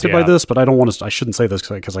are impacted by this, but I don't want to. I shouldn't say this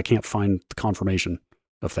because I can't find the confirmation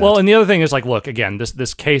of that. Well, and the other thing is, like, look, again,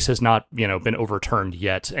 this case has not been overturned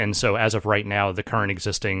yet, and so as of right now, the current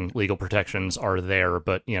existing legal protections are there,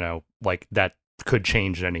 but like that could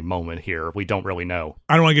change at any moment here. We don't really know.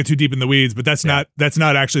 I don't want to get too deep in the weeds, but that's not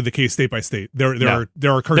actually the case state by state. There are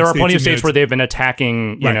plenty of states where they've been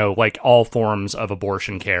attacking, you know, like all forms of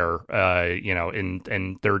abortion care, you know,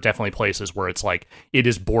 and there are definitely places where it's like it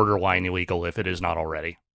is borderline illegal if it is not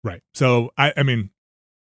already. Right. So I mean,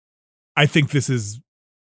 I think this is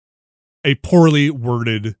a poorly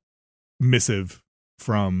worded missive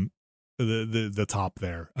from the top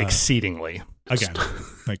there. Exceedingly. Again,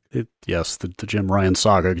 like yes, the Jim Ryan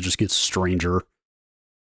saga just gets stranger.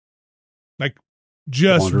 Like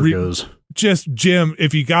just Jim,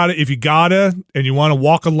 if you gotta, and you want to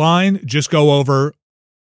walk a line, just go over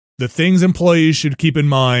the things employees should keep in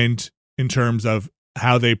mind in terms of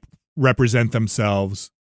how they represent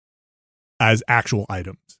themselves as actual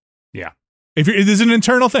items. Yeah. If it is an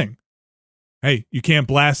internal thing, hey, you can't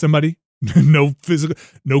blast somebody. no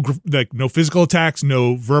physical attacks,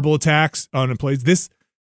 no verbal attacks on employees.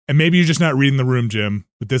 And maybe you're just not reading the room, Jim,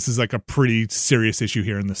 but this is like a pretty serious issue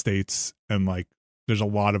here in the States. And like, there's a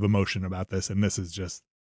lot of emotion about this. And this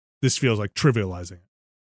feels like trivializing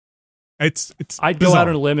it. I'd go out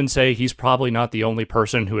on a limb and say he's probably not the only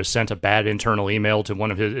person who has sent a bad internal email to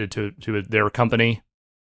one of his, to their company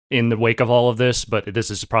in the wake of all of this, but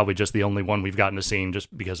this is probably just the only one we've gotten to see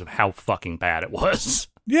just because of how fucking bad it was.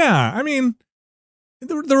 Yeah, I mean,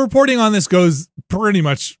 the reporting on this goes pretty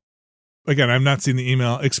much, again, I've not seen the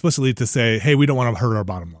email explicitly to say, hey, we don't want to hurt our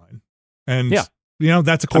bottom line. And, you know,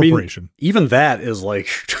 that's a corporation. I mean, even that is like,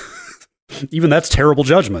 even that's terrible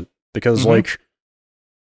judgment because, like,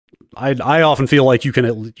 I often feel like you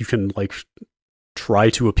can like try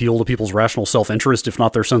to appeal to people's rational self-interest, if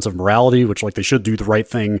not their sense of morality, which like they should do the right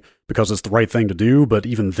thing because it's the right thing to do. But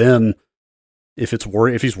even then, if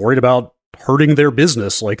he's worried about hurting their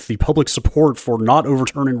business, like the public support for not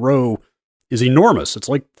overturning Roe is enormous. It's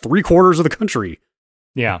like 3/4 of the country.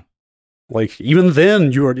 Yeah. Like even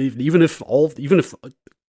then even if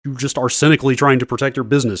you just are cynically trying to protect your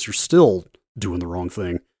business, you're still doing the wrong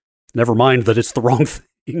thing. Never mind that it's the wrong thing.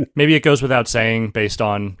 Maybe it goes without saying based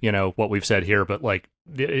on, you know, what we've said here, but like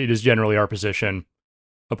it is generally our position.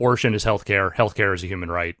 Abortion is healthcare. Healthcare is a human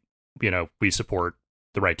right. You know, we support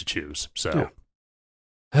the right to choose. So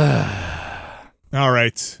all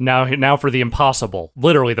right. Now for the impossible,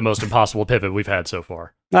 literally the most impossible pivot we've had so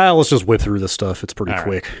far. Let's just whip through this stuff. It's pretty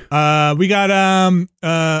quick. Right. We got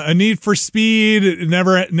a need for speed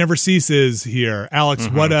never ceases here. Alex,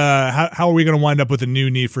 what how are we going to wind up with a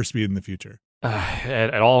new Need for Speed in the future?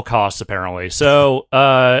 At all costs, apparently. So,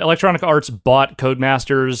 Electronic Arts bought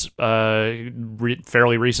Codemasters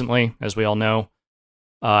fairly recently, as we all know.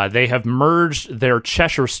 They have merged their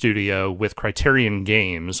Cheshire studio with Criterion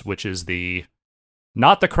Games, which is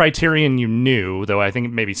not the Criterion you knew, though I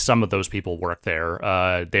think maybe some of those people work there.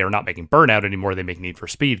 They are not making Burnout anymore. They make Need for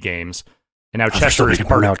Speed games. And now Cheshire is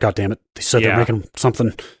part Burnout, goddammit. They said they're making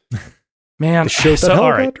something. Man,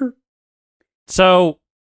 all right. So,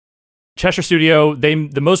 Cheshire Studio,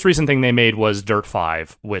 the most recent thing they made was Dirt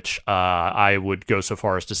 5, which I would go so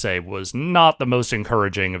far as to say was not the most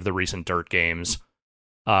encouraging of the recent Dirt games.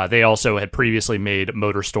 They also had previously made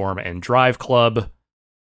MotorStorm and Drive Club,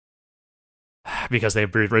 because they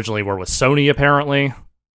originally were with Sony, apparently.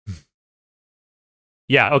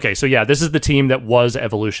 Yeah, okay, so yeah, this is the team that was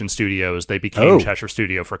Evolution Studios. They became Cheshire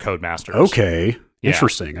Studio for Codemasters. Okay,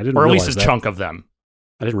 interesting. I didn't realize that. Or at least a chunk of them.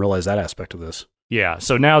 I didn't realize that aspect of this. Yeah,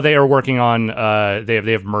 so now they are working on,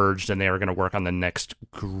 they have merged, and they are going to work on the next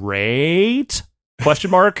great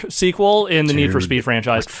sequel in the Need for Speed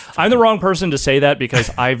franchise. I'm the wrong person to say that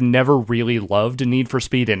because I've never really loved Need for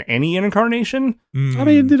Speed in any incarnation. I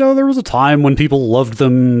mean, you know, there was a time when people loved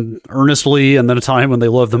them earnestly, and then a time when they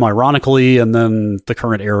loved them ironically, and then the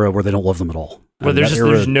current era where they don't love them at all. Well,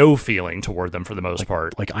 there's no feeling toward them for the most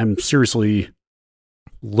part. Like, I'm seriously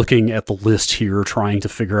looking at the list here, trying to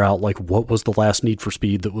figure out, like, what was the last Need for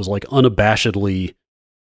Speed that was, like, unabashedly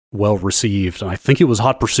well-received, and I think it was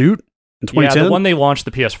Hot Pursuit. In 2010? Yeah, the one they launched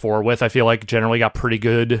the PS4 with, I feel like generally got pretty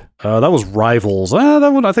good. That was Rivals.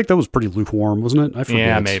 That one, I think that was pretty lukewarm, wasn't it? I forget.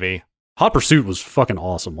 Yeah, maybe. Hot Pursuit was fucking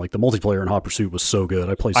awesome. Like, the multiplayer in Hot Pursuit was so good.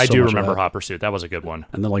 I do remember Hot Pursuit. That was a good one.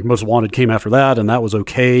 And then, like, Most Wanted came after that, and that was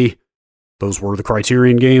okay. Those were the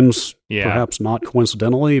Criterion games. Yeah. Perhaps not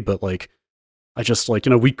coincidentally, but, like, I just, like,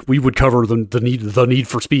 you know, we would cover the Need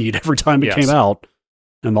for Speed every time it came out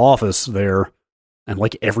in the office there. And,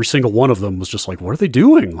 like, every single one of them was just like, what are they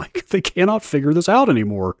doing? Like, they cannot figure this out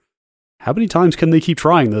anymore. How many times can they keep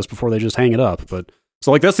trying this before they just hang it up? But,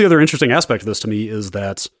 so, like, that's the other interesting aspect of this to me is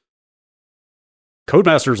that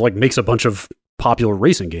Codemasters, like, makes a bunch of popular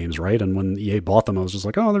racing games, right? And when EA bought them, I was just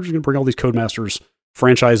like, oh, they're just going to bring all these Codemasters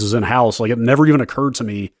franchises in-house. Like, it never even occurred to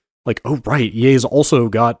me like, oh, right, EA's also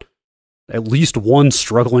got at least one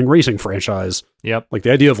struggling racing franchise. Yep. Like,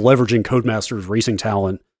 the idea of leveraging Codemasters' racing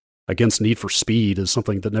talent against Need for Speed is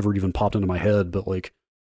something that never even popped into my head, but, like,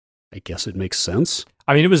 I guess it makes sense.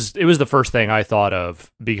 I mean, it was the first thing I thought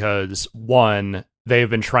of because, one, they've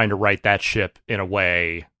been trying to right that ship in a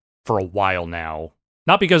way for a while now.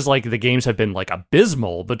 Not because, like, the games have been, like,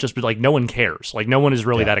 abysmal, but just, like, no one cares. Like, no one is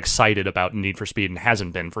really that excited about Need for Speed and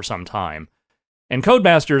hasn't been for some time. And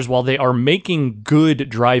Codemasters, while they are making good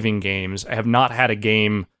driving games, have not had a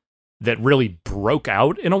game that really broke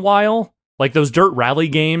out in a while. Like, those Dirt Rally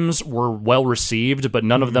games were well received, but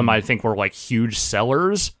none of them, I think, were, like, huge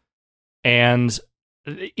sellers. And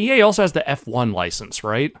EA also has the F1 license,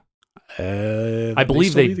 right? I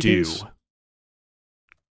believe they do.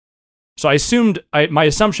 So I assumed, my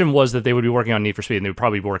assumption was that they would be working on Need for Speed and they would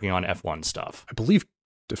probably be working on F1 stuff. I believe,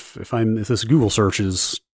 if this Google search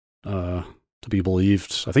is to be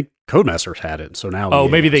believed, I think Codemasters had it. So now,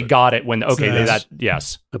 maybe they got it when. Okay,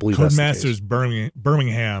 yes, I believe Codemasters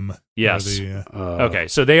Birmingham. Yes. Okay,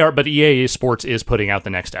 so they are, but EA Sports is putting out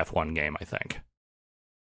the next F1 game, I think.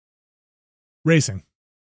 Racing.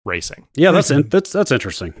 Yeah, that's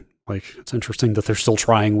interesting. Like, it's interesting that they're still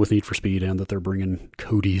trying with Need for Speed and that they're bringing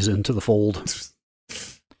Cody's into the fold.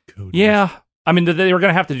 Yeah. I mean, they were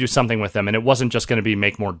going to have to do something with them, and it wasn't just going to be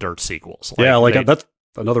make more Dirt sequels. That's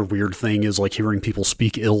another weird thing is, like, hearing people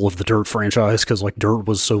speak ill of the Dirt franchise because, like, Dirt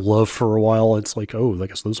was so loved for a while. It's like, oh, I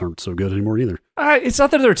guess those aren't so good anymore either. It's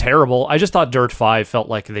not that they're terrible. I just thought Dirt 5 felt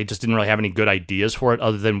like they just didn't really have any good ideas for it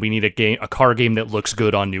other than we need a car game that looks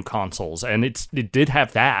good on new consoles. And it did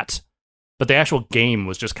have that. But the actual game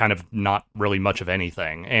was just kind of not really much of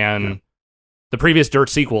anything. And the previous Dirt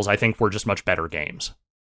sequels, I think, were just much better games.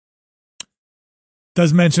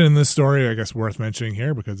 Does mention in this story, I guess worth mentioning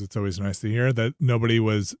here, because it's always nice to hear, that nobody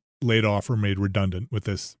was laid off or made redundant with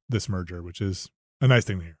this merger, which is a nice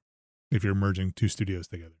thing to hear if you're merging two studios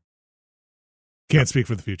together. Can't speak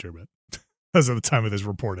for the future, but as of the time of this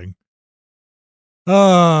reporting.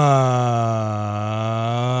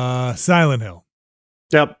 Silent Hill.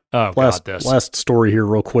 Yep. Oh, last story here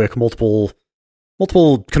real quick. Multiple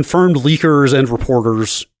confirmed leakers and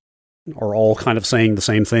reporters are all kind of saying the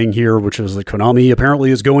same thing here, which is that Konami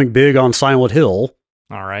apparently is going big on Silent Hill.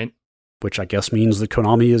 All right. Which I guess means that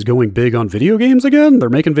Konami is going big on video games again? They're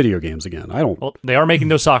making video games again. Well, they are making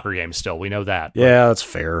those soccer games still. We know that. Yeah, that's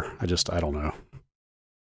fair. I don't know.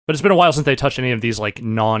 But it's been a while since they touched any of these, like,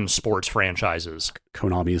 non-sports franchises.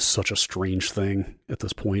 Konami is such a strange thing at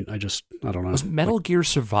this point. I don't know. Was Metal Gear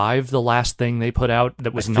Survive the last thing they put out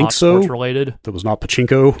that was not sports-related? That was not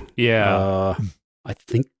pachinko? Yeah. I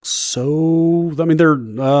think so. I mean, they're,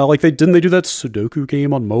 didn't they do that Sudoku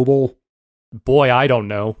game on mobile? Boy, I don't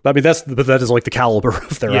know. I mean, that is, like, the caliber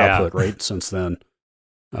of their output, right, since then.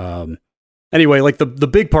 Anyway, like, the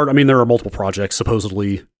big part, I mean, there are multiple projects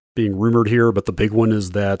supposedly being rumored here, but the big one is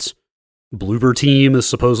that Bloober Team has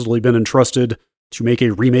supposedly been entrusted to make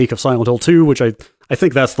a remake of Silent Hill 2, which I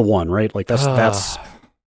think that's the one, right? Like, that's I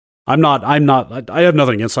have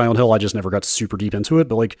nothing against Silent Hill, I just never got super deep into it,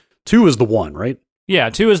 but, like, 2 is the one, right? Yeah,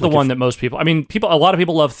 2 is the one that most people, I mean, a lot of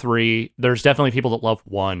people love 3, there's definitely people that love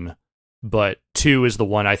 1, but 2 is the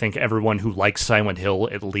one I think everyone who likes Silent Hill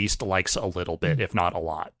at least likes a little bit, if not a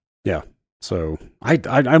lot. Yeah, so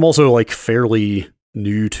I'm also, like, fairly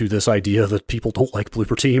new to this idea that people don't like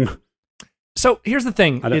Bloober Team. So here's the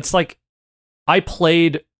thing. It's like, I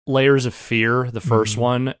played Layers of Fear, the first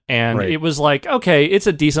one, and it was like, okay, it's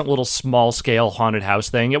a decent little small-scale haunted house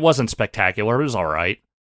thing. It wasn't spectacular. It was all right.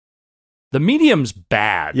 The medium's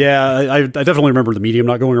bad. Yeah, I definitely remember the medium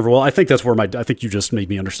not going over well. I think that's where I think you just made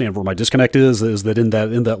me understand where my disconnect is that in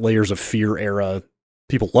that Layers of Fear era,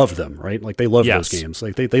 people loved them, right? Like, they loved those games.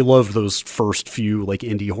 Like, they loved those first few, like,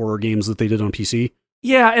 indie horror games that they did on PC.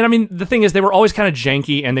 Yeah, and I mean, the thing is, they were always kind of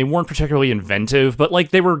janky, and they weren't particularly inventive, but, like,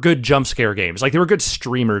 they were good jump scare games. Like, they were good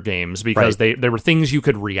streamer games, because they were things you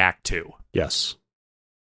could react to. Yes.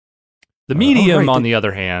 The medium, on the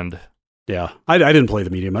other hand... Yeah, I didn't play the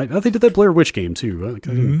medium. I think they did that Blair Witch game, too. I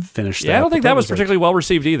didn't finish that. Yeah, I don't think that was particularly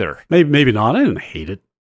well-received either. Maybe not. I didn't hate it,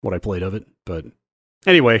 what I played of it, but...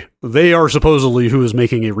 Anyway, they are supposedly who is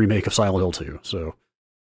making a remake of Silent Hill 2, so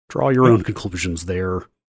draw your own conclusions there.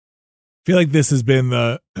 I feel like this has been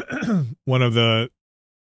the one of the,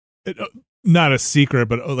 not a secret,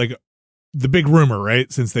 but like the big rumor,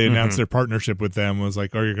 right? Since they announced their partnership with them was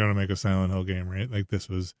like, oh, you're going to make a Silent Hill game, right? Like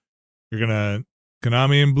Konami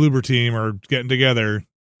and Bloober Team are getting together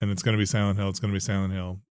and it's going to be Silent Hill. It's going to be Silent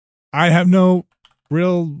Hill. I have no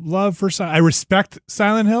real love for I respect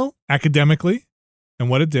Silent Hill academically and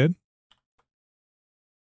what it did.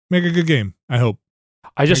 Make a good game, I hope.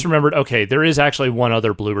 I just remembered, okay, there is actually one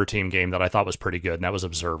other Bloober Team game that I thought was pretty good, and that was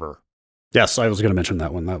Observer. Yes, I was going to mention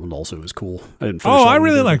that one. That one also was cool. I didn't finish I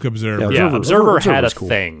really liked Observer. Yeah, Observer had a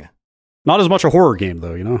thing. Not as much a horror game,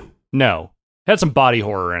 though, you know? No. It had some body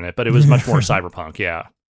horror in it, but it was much more cyberpunk, yeah.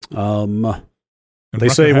 They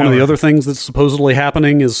say one of the other things that's supposedly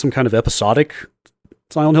happening is some kind of episodic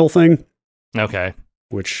Silent Hill thing. Okay.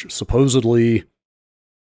 Which supposedly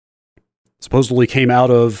came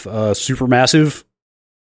out of Supermassive.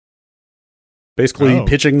 Basically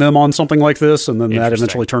pitching them on something like this, and then that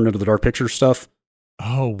eventually turned into the Dark Pictures stuff.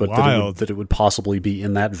 Oh, but wild. That it would possibly be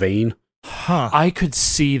in that vein. Huh. I could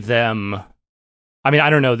see them... I mean, I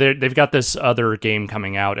don't know. They've got this other game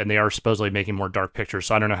coming out, and they are supposedly making more Dark Pictures,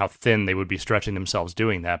 so I don't know how thin they would be stretching themselves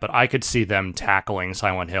doing that, but I could see them tackling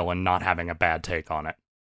Silent Hill and not having a bad take on it.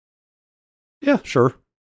 Yeah, sure.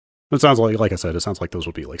 It sounds like I said, it sounds like those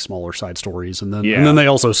would be like smaller side stories, and then they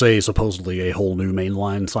also say supposedly a whole new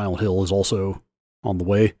mainline Silent Hill is also on the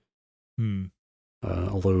way.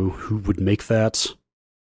 Although who would make that?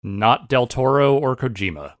 Not Del Toro or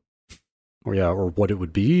Kojima. Or what it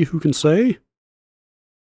would be? Who can say?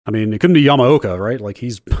 I mean, it couldn't be Yamaoka, right? Like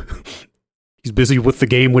he's busy with the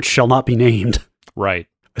game which shall not be named. Right.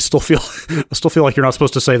 I still feel like you're not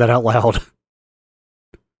supposed to say that out loud.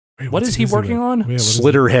 Wait, what is he working on?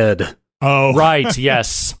 Slitterhead. Oh, right.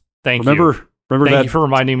 Yes. Thank you. Remember Thank that? you for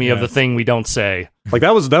reminding me of the thing we don't say. Like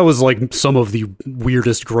that was like some of the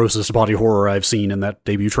weirdest, grossest body horror I've seen in that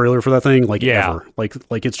debut trailer for that thing. Like ever.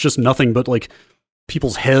 Like it's just nothing but like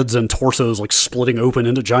people's heads and torsos like splitting open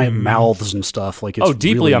into giant mouths and stuff. Like it's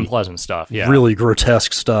deeply really, unpleasant stuff. Yeah. Really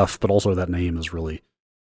grotesque stuff. But also that name is really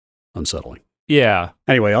unsettling. Yeah.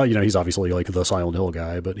 Anyway, he's obviously like the Silent Hill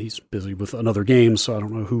guy, but he's busy with another game, so I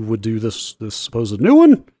don't know who would do this supposed new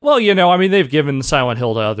one. Well, I mean, they've given Silent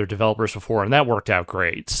Hill to other developers before, and that worked out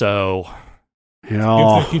great. So,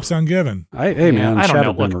 it keeps on giving. Man, I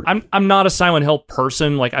don't know. Look, I'm not a Silent Hill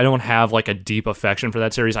person. Like, I don't have like a deep affection for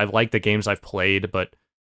that series. I like the games I've played, but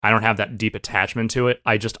I don't have that deep attachment to it.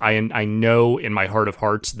 I know in my heart of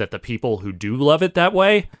hearts that the people who do love it that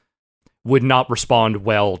way would not respond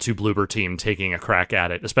well to Bloober Team taking a crack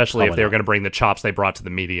at it, especially if they were going to bring the chops they brought to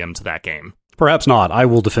the medium to that game. Perhaps not. I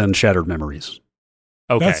will defend Shattered Memories.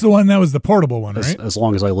 Okay. That's the one that was the portable one, right? As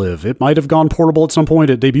long as I live. It might have gone portable at some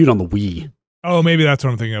point. It debuted on the Wii. Oh, maybe that's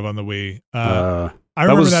what I'm thinking of on the Wii. I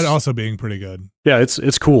remember that also being pretty good. Yeah,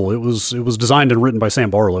 it's cool. It was designed and written by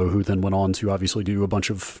Sam Barlow, who then went on to obviously do a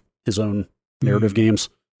bunch of his own narrative games.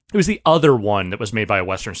 It was the other one that was made by a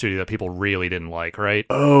Western studio that people really didn't like, right?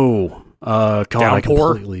 Oh, God,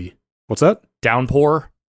 Downpour? What's that? Downpour?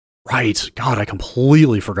 Right. God, I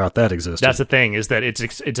completely forgot that existed. That's the thing, is that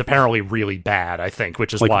it's apparently really bad, I think,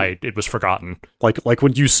 which is why it was forgotten. Like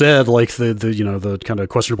when you said like the kind of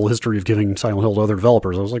questionable history of giving Silent Hill to other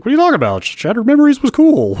developers, I was like, what are you talking about? Shattered Memories was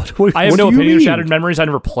cool. I have no opinion of Shattered Memories. I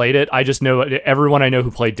never played it. I just know everyone I know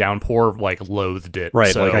who played Downpour like loathed it.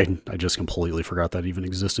 Right. So. Like I just completely forgot that even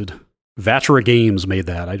existed. Vatra Games made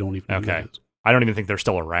that. I don't even know. Okay. I don't even think they're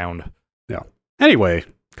still around. Yeah. Anyway,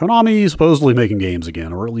 Konami supposedly making games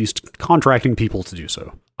again, or at least contracting people to do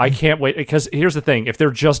so. I can't wait, because here's the thing. If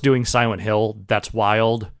they're just doing Silent Hill, that's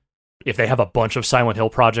wild. If they have a bunch of Silent Hill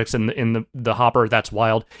projects in the hopper, that's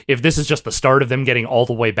wild. If this is just the start of them getting all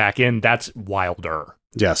the way back in, that's wilder.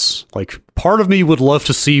 Yes. Like, part of me would love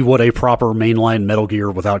to see what a proper mainline Metal Gear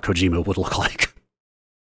without Kojima would look like.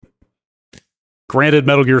 Granted,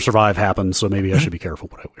 Metal Gear Survive happened, so maybe I should be careful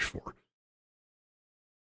what I wish for.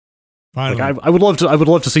 Like, I would love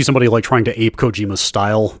to see somebody like trying to ape Kojima's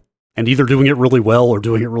style and either doing it really well or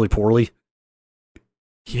doing it really poorly.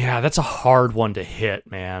 Yeah, that's a hard one to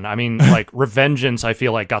hit, man. I mean, like Revengeance, I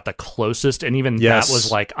feel like got the closest, and even that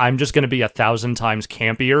was like, I'm just going to be 1,000 times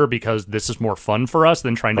campier because this is more fun for us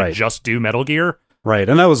than trying to just do Metal Gear. Right,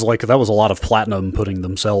 and that was a lot of Platinum putting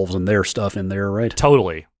themselves and their stuff in there, right?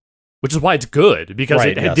 Totally. Which is why it's good, because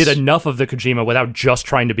it did enough of the Kojima without just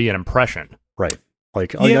trying to be an impression. Right.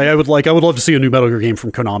 Like, I would love to see a new Metal Gear game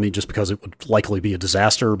from Konami just because it would likely be a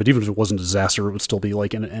disaster, but even if it wasn't a disaster, it would still be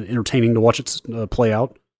like an entertaining to watch it play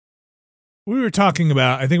out. I think we were talking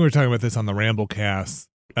about this on the Ramblecast.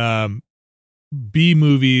 B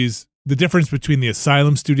movies, the difference between the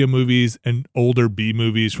Asylum Studio movies and older B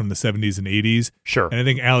movies from the 70s and 80s. Sure. And I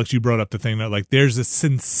think, Alex, you brought up the thing that like there's a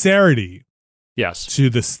sincerity to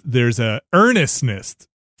this, there's a earnestness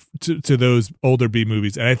to those older B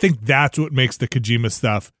movies, and I think that's what makes the Kojima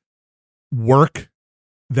stuff work.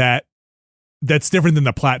 That's different than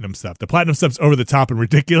the Platinum stuff. The Platinum stuff's over the top and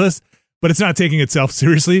ridiculous, but it's not taking itself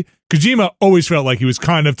seriously. Kojima always felt like he was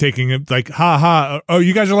kind of taking it like, ha ha. Oh,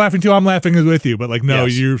 you guys are laughing too. I'm laughing with you. But like, no,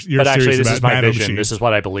 yes. you're But actually, this is my vision. Machines. This is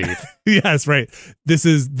what I believe. Yes, right. This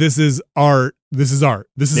is art. This is art.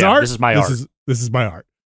 This is art. This is my art. This is my art.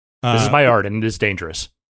 This is my art, and it is dangerous.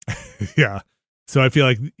 Yeah. So I feel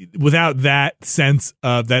like without that sense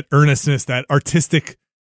of that earnestness, that artistic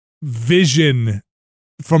vision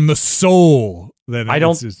from the soul, then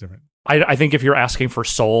it's just different. I think if you're asking for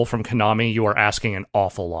soul from Konami, you are asking an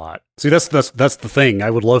awful lot. See, that's the thing. I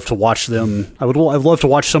would love to watch them. I'd love to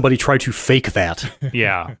watch somebody try to fake that.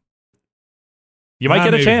 Yeah. You might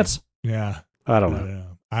get a chance. Yeah. I don't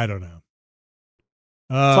know. I don't know.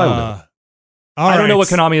 I don't know what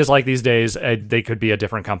Konami is like these days. They could be a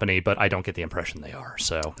different company, but I don't get the impression they are.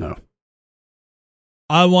 So no.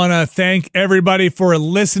 I want to thank everybody for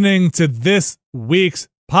listening to this week's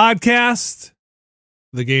podcast.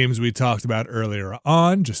 The games we talked about earlier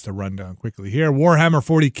on, just to run down quickly here: Warhammer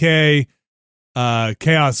 40K,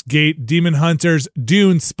 Chaos Gate, Demon Hunters,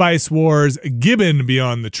 Dune, Spice Wars, Gibbon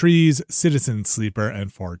Beyond the Trees, Citizen Sleeper,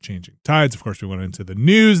 and Far Changing Tides. Of course, we went into the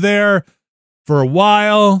news there for a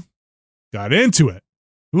while. Got into it.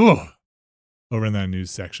 Ooh, over in that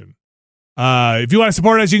news section. If you want to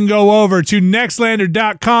support us, you can go over to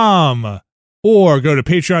nextlander.com or go to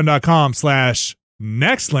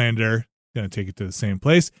patreon.com/nextlander. Going to take it to the same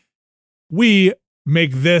place. We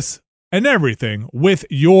make this and everything with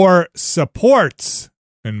your support,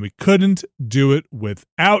 and we couldn't do it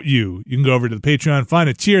without you. You can go over to the Patreon, find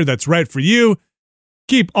a tier that's right for you.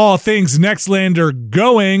 Keep all things Nextlander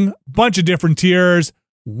going. Bunch of different tiers.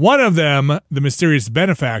 One of them, the Mysterious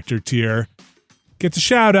Benefactor tier, gets a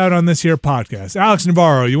shout out on this here podcast. Alex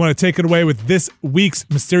Navarro, you want to take it away with this week's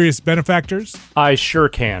Mysterious Benefactors? I sure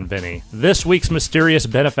can, Vinny. This week's Mysterious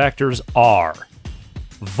Benefactors are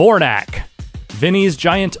Vornak, Vinny's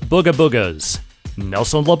Giant Booga Boogas,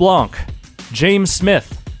 Nelson LeBlanc, James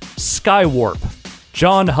Smith, Skywarp,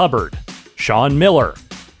 John Hubbard, Sean Miller,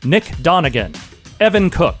 Nick Donegan,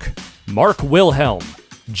 Evan Cook, Mark Wilhelm,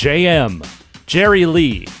 JM, Jerry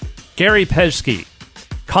Lee, Gary Pesky,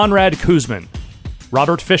 Conrad Kuzman,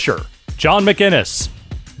 Robert Fisher, John McInnes,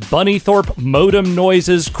 Bunnythorpe Modem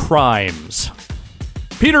Noises Crimes,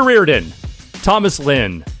 Peter Reardon, Thomas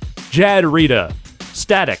Lynn, Jad Rita,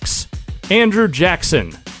 Statics, Andrew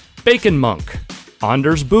Jackson, Bacon Monk,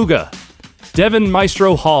 Anders Buga, Devin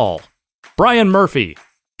Maestro Hall, Brian Murphy,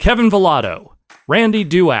 Kevin Villado, Randy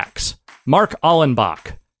Duax, Mark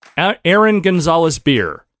Allenbach, Aaron Gonzalez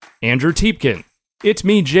Beer, Andrew Teepkin, It's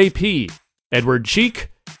Me JP, Edward Cheek,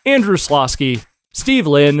 Andrew Slosky, Steve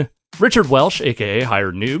Lynn, Richard Welsh, aka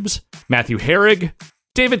Hired Noobs, Matthew Herrig,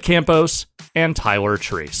 David Campos, and Tyler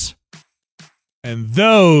Trace. And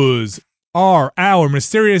those are our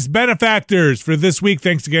Mysterious Benefactors for this week.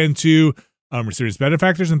 Thanks again to our Mysterious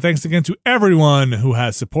Benefactors, and thanks again to everyone who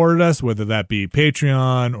has supported us, whether that be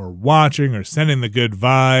Patreon or watching or sending the good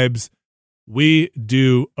vibes. We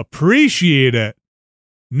do appreciate it.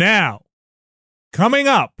 Now, coming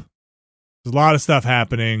up, there's a lot of stuff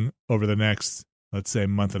happening over the next, let's say,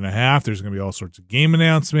 month and a half. There's going to be all sorts of game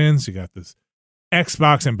announcements. You got this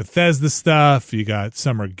Xbox and Bethesda stuff. You got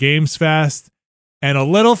Summer Games Fest. And a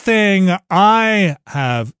little thing I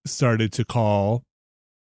have started to call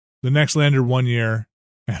the Nextlander 1 year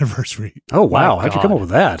anniversary. Oh, wow. How'd you come up with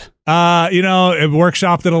that? I've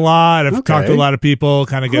workshopped it a lot. I've talked to a lot of people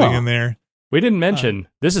kind of getting in there. We didn't mention,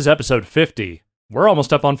 this is episode 50. We're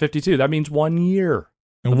almost up on 52. That means 1 year.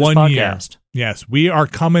 And 1 year. Yes, we are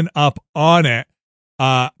coming up on it.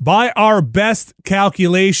 By our best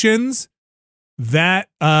calculations, that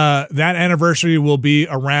anniversary will be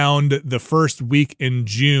around the first week in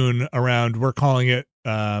June. We're calling it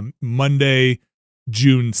Monday,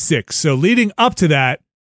 June 6th. So leading up to that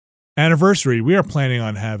anniversary, we are planning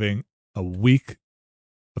on having a week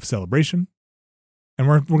of celebration, and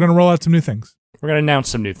we're going to roll out some new things. We're going to announce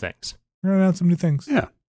some new things. Yeah.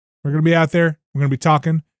 We're going to be out there. We're going to be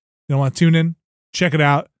talking. You don't want to tune in? Check it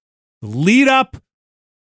out. Lead up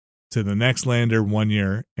to the Nextlander 1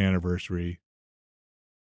 year anniversary.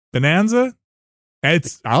 Bonanza?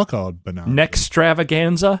 I'll call it Bonanza.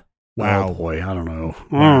 Nextravaganza? Wow. Oh boy, I don't know.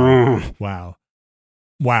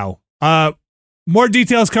 Wow. More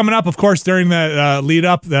details coming up, of course, during the lead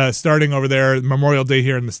up, starting over there, Memorial Day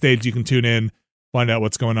here in the States. You can tune in, find out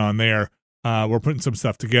what's going on there. We're putting some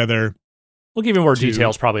stuff together. We'll give you more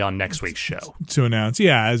details probably on next week's show. To announce,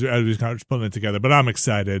 as we're kind of putting it together. But I'm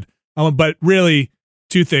excited. But really,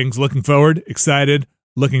 two things. Looking forward, excited.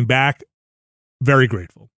 Looking back, very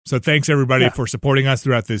grateful. So thanks, everybody, for supporting us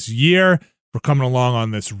throughout this year, for coming along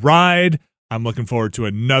on this ride. I'm looking forward to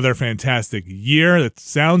another fantastic year. That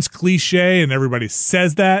sounds cliche and everybody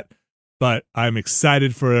says that, but I'm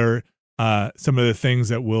excited for some of the things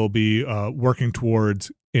that we'll be working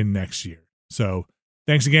towards in next year. So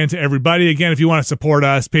thanks again to everybody. Again, if you want to support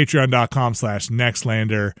us,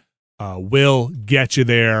 patreon.com/Nextlander. We'll get you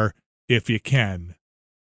there if you can.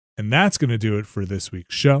 And that's going to do it for this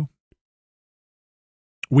week's show.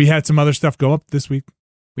 We had some other stuff go up this week.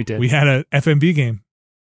 We did. We had a FMV game.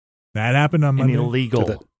 That happened on Monday. An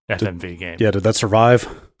illegal FMV game. Yeah, did that survive?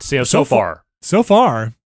 So far. So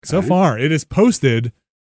far, it is posted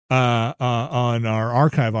on our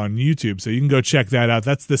archive on YouTube, so you can go check that out.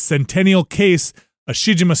 That's the Centennial Case, a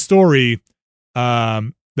Shijima story.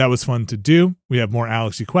 That was fun to do. We have more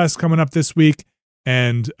Alex Quests coming up this week,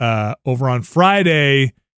 and over on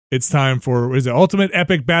Friday, it's time for Ultimate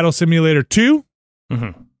Epic Battle Simulator 2.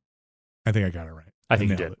 Mm-hmm. I think I got it right. I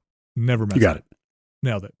think you did. Never messed You got up. it.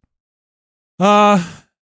 Nailed it.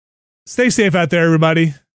 Stay safe out there,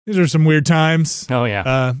 everybody. These are some weird times. Oh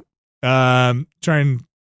yeah. Try and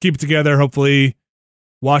keep it together. Hopefully,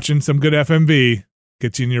 watching some good FMV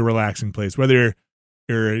gets you in your relaxing place. Whether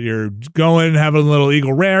you're going having a little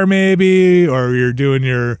Eagle Rare maybe, or you're doing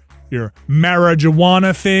your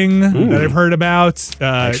marijuana thing that I've heard about.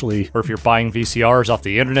 Actually, or if you're buying VCRs off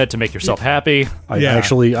the internet to make yourself happy. I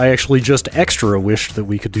actually just extra wished that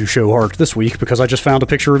we could do show art this week because I just found a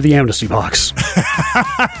picture of the Amnesty Box.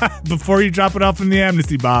 Before you drop it off in the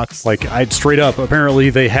Amnesty Box. Like, I'd straight up, apparently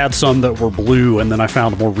they had some that were blue, and then I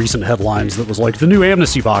found more recent headlines that was like, the new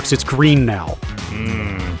Amnesty Box, it's green now.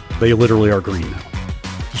 They literally are green now.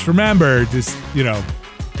 Just remember, a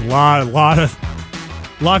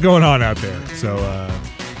lot going on out there. So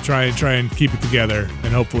try and keep it together,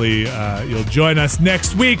 and hopefully you'll join us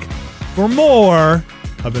next week for more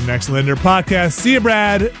of the Nextlander podcast. See you,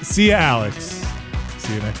 Brad. See you, Alex.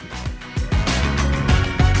 See you next week.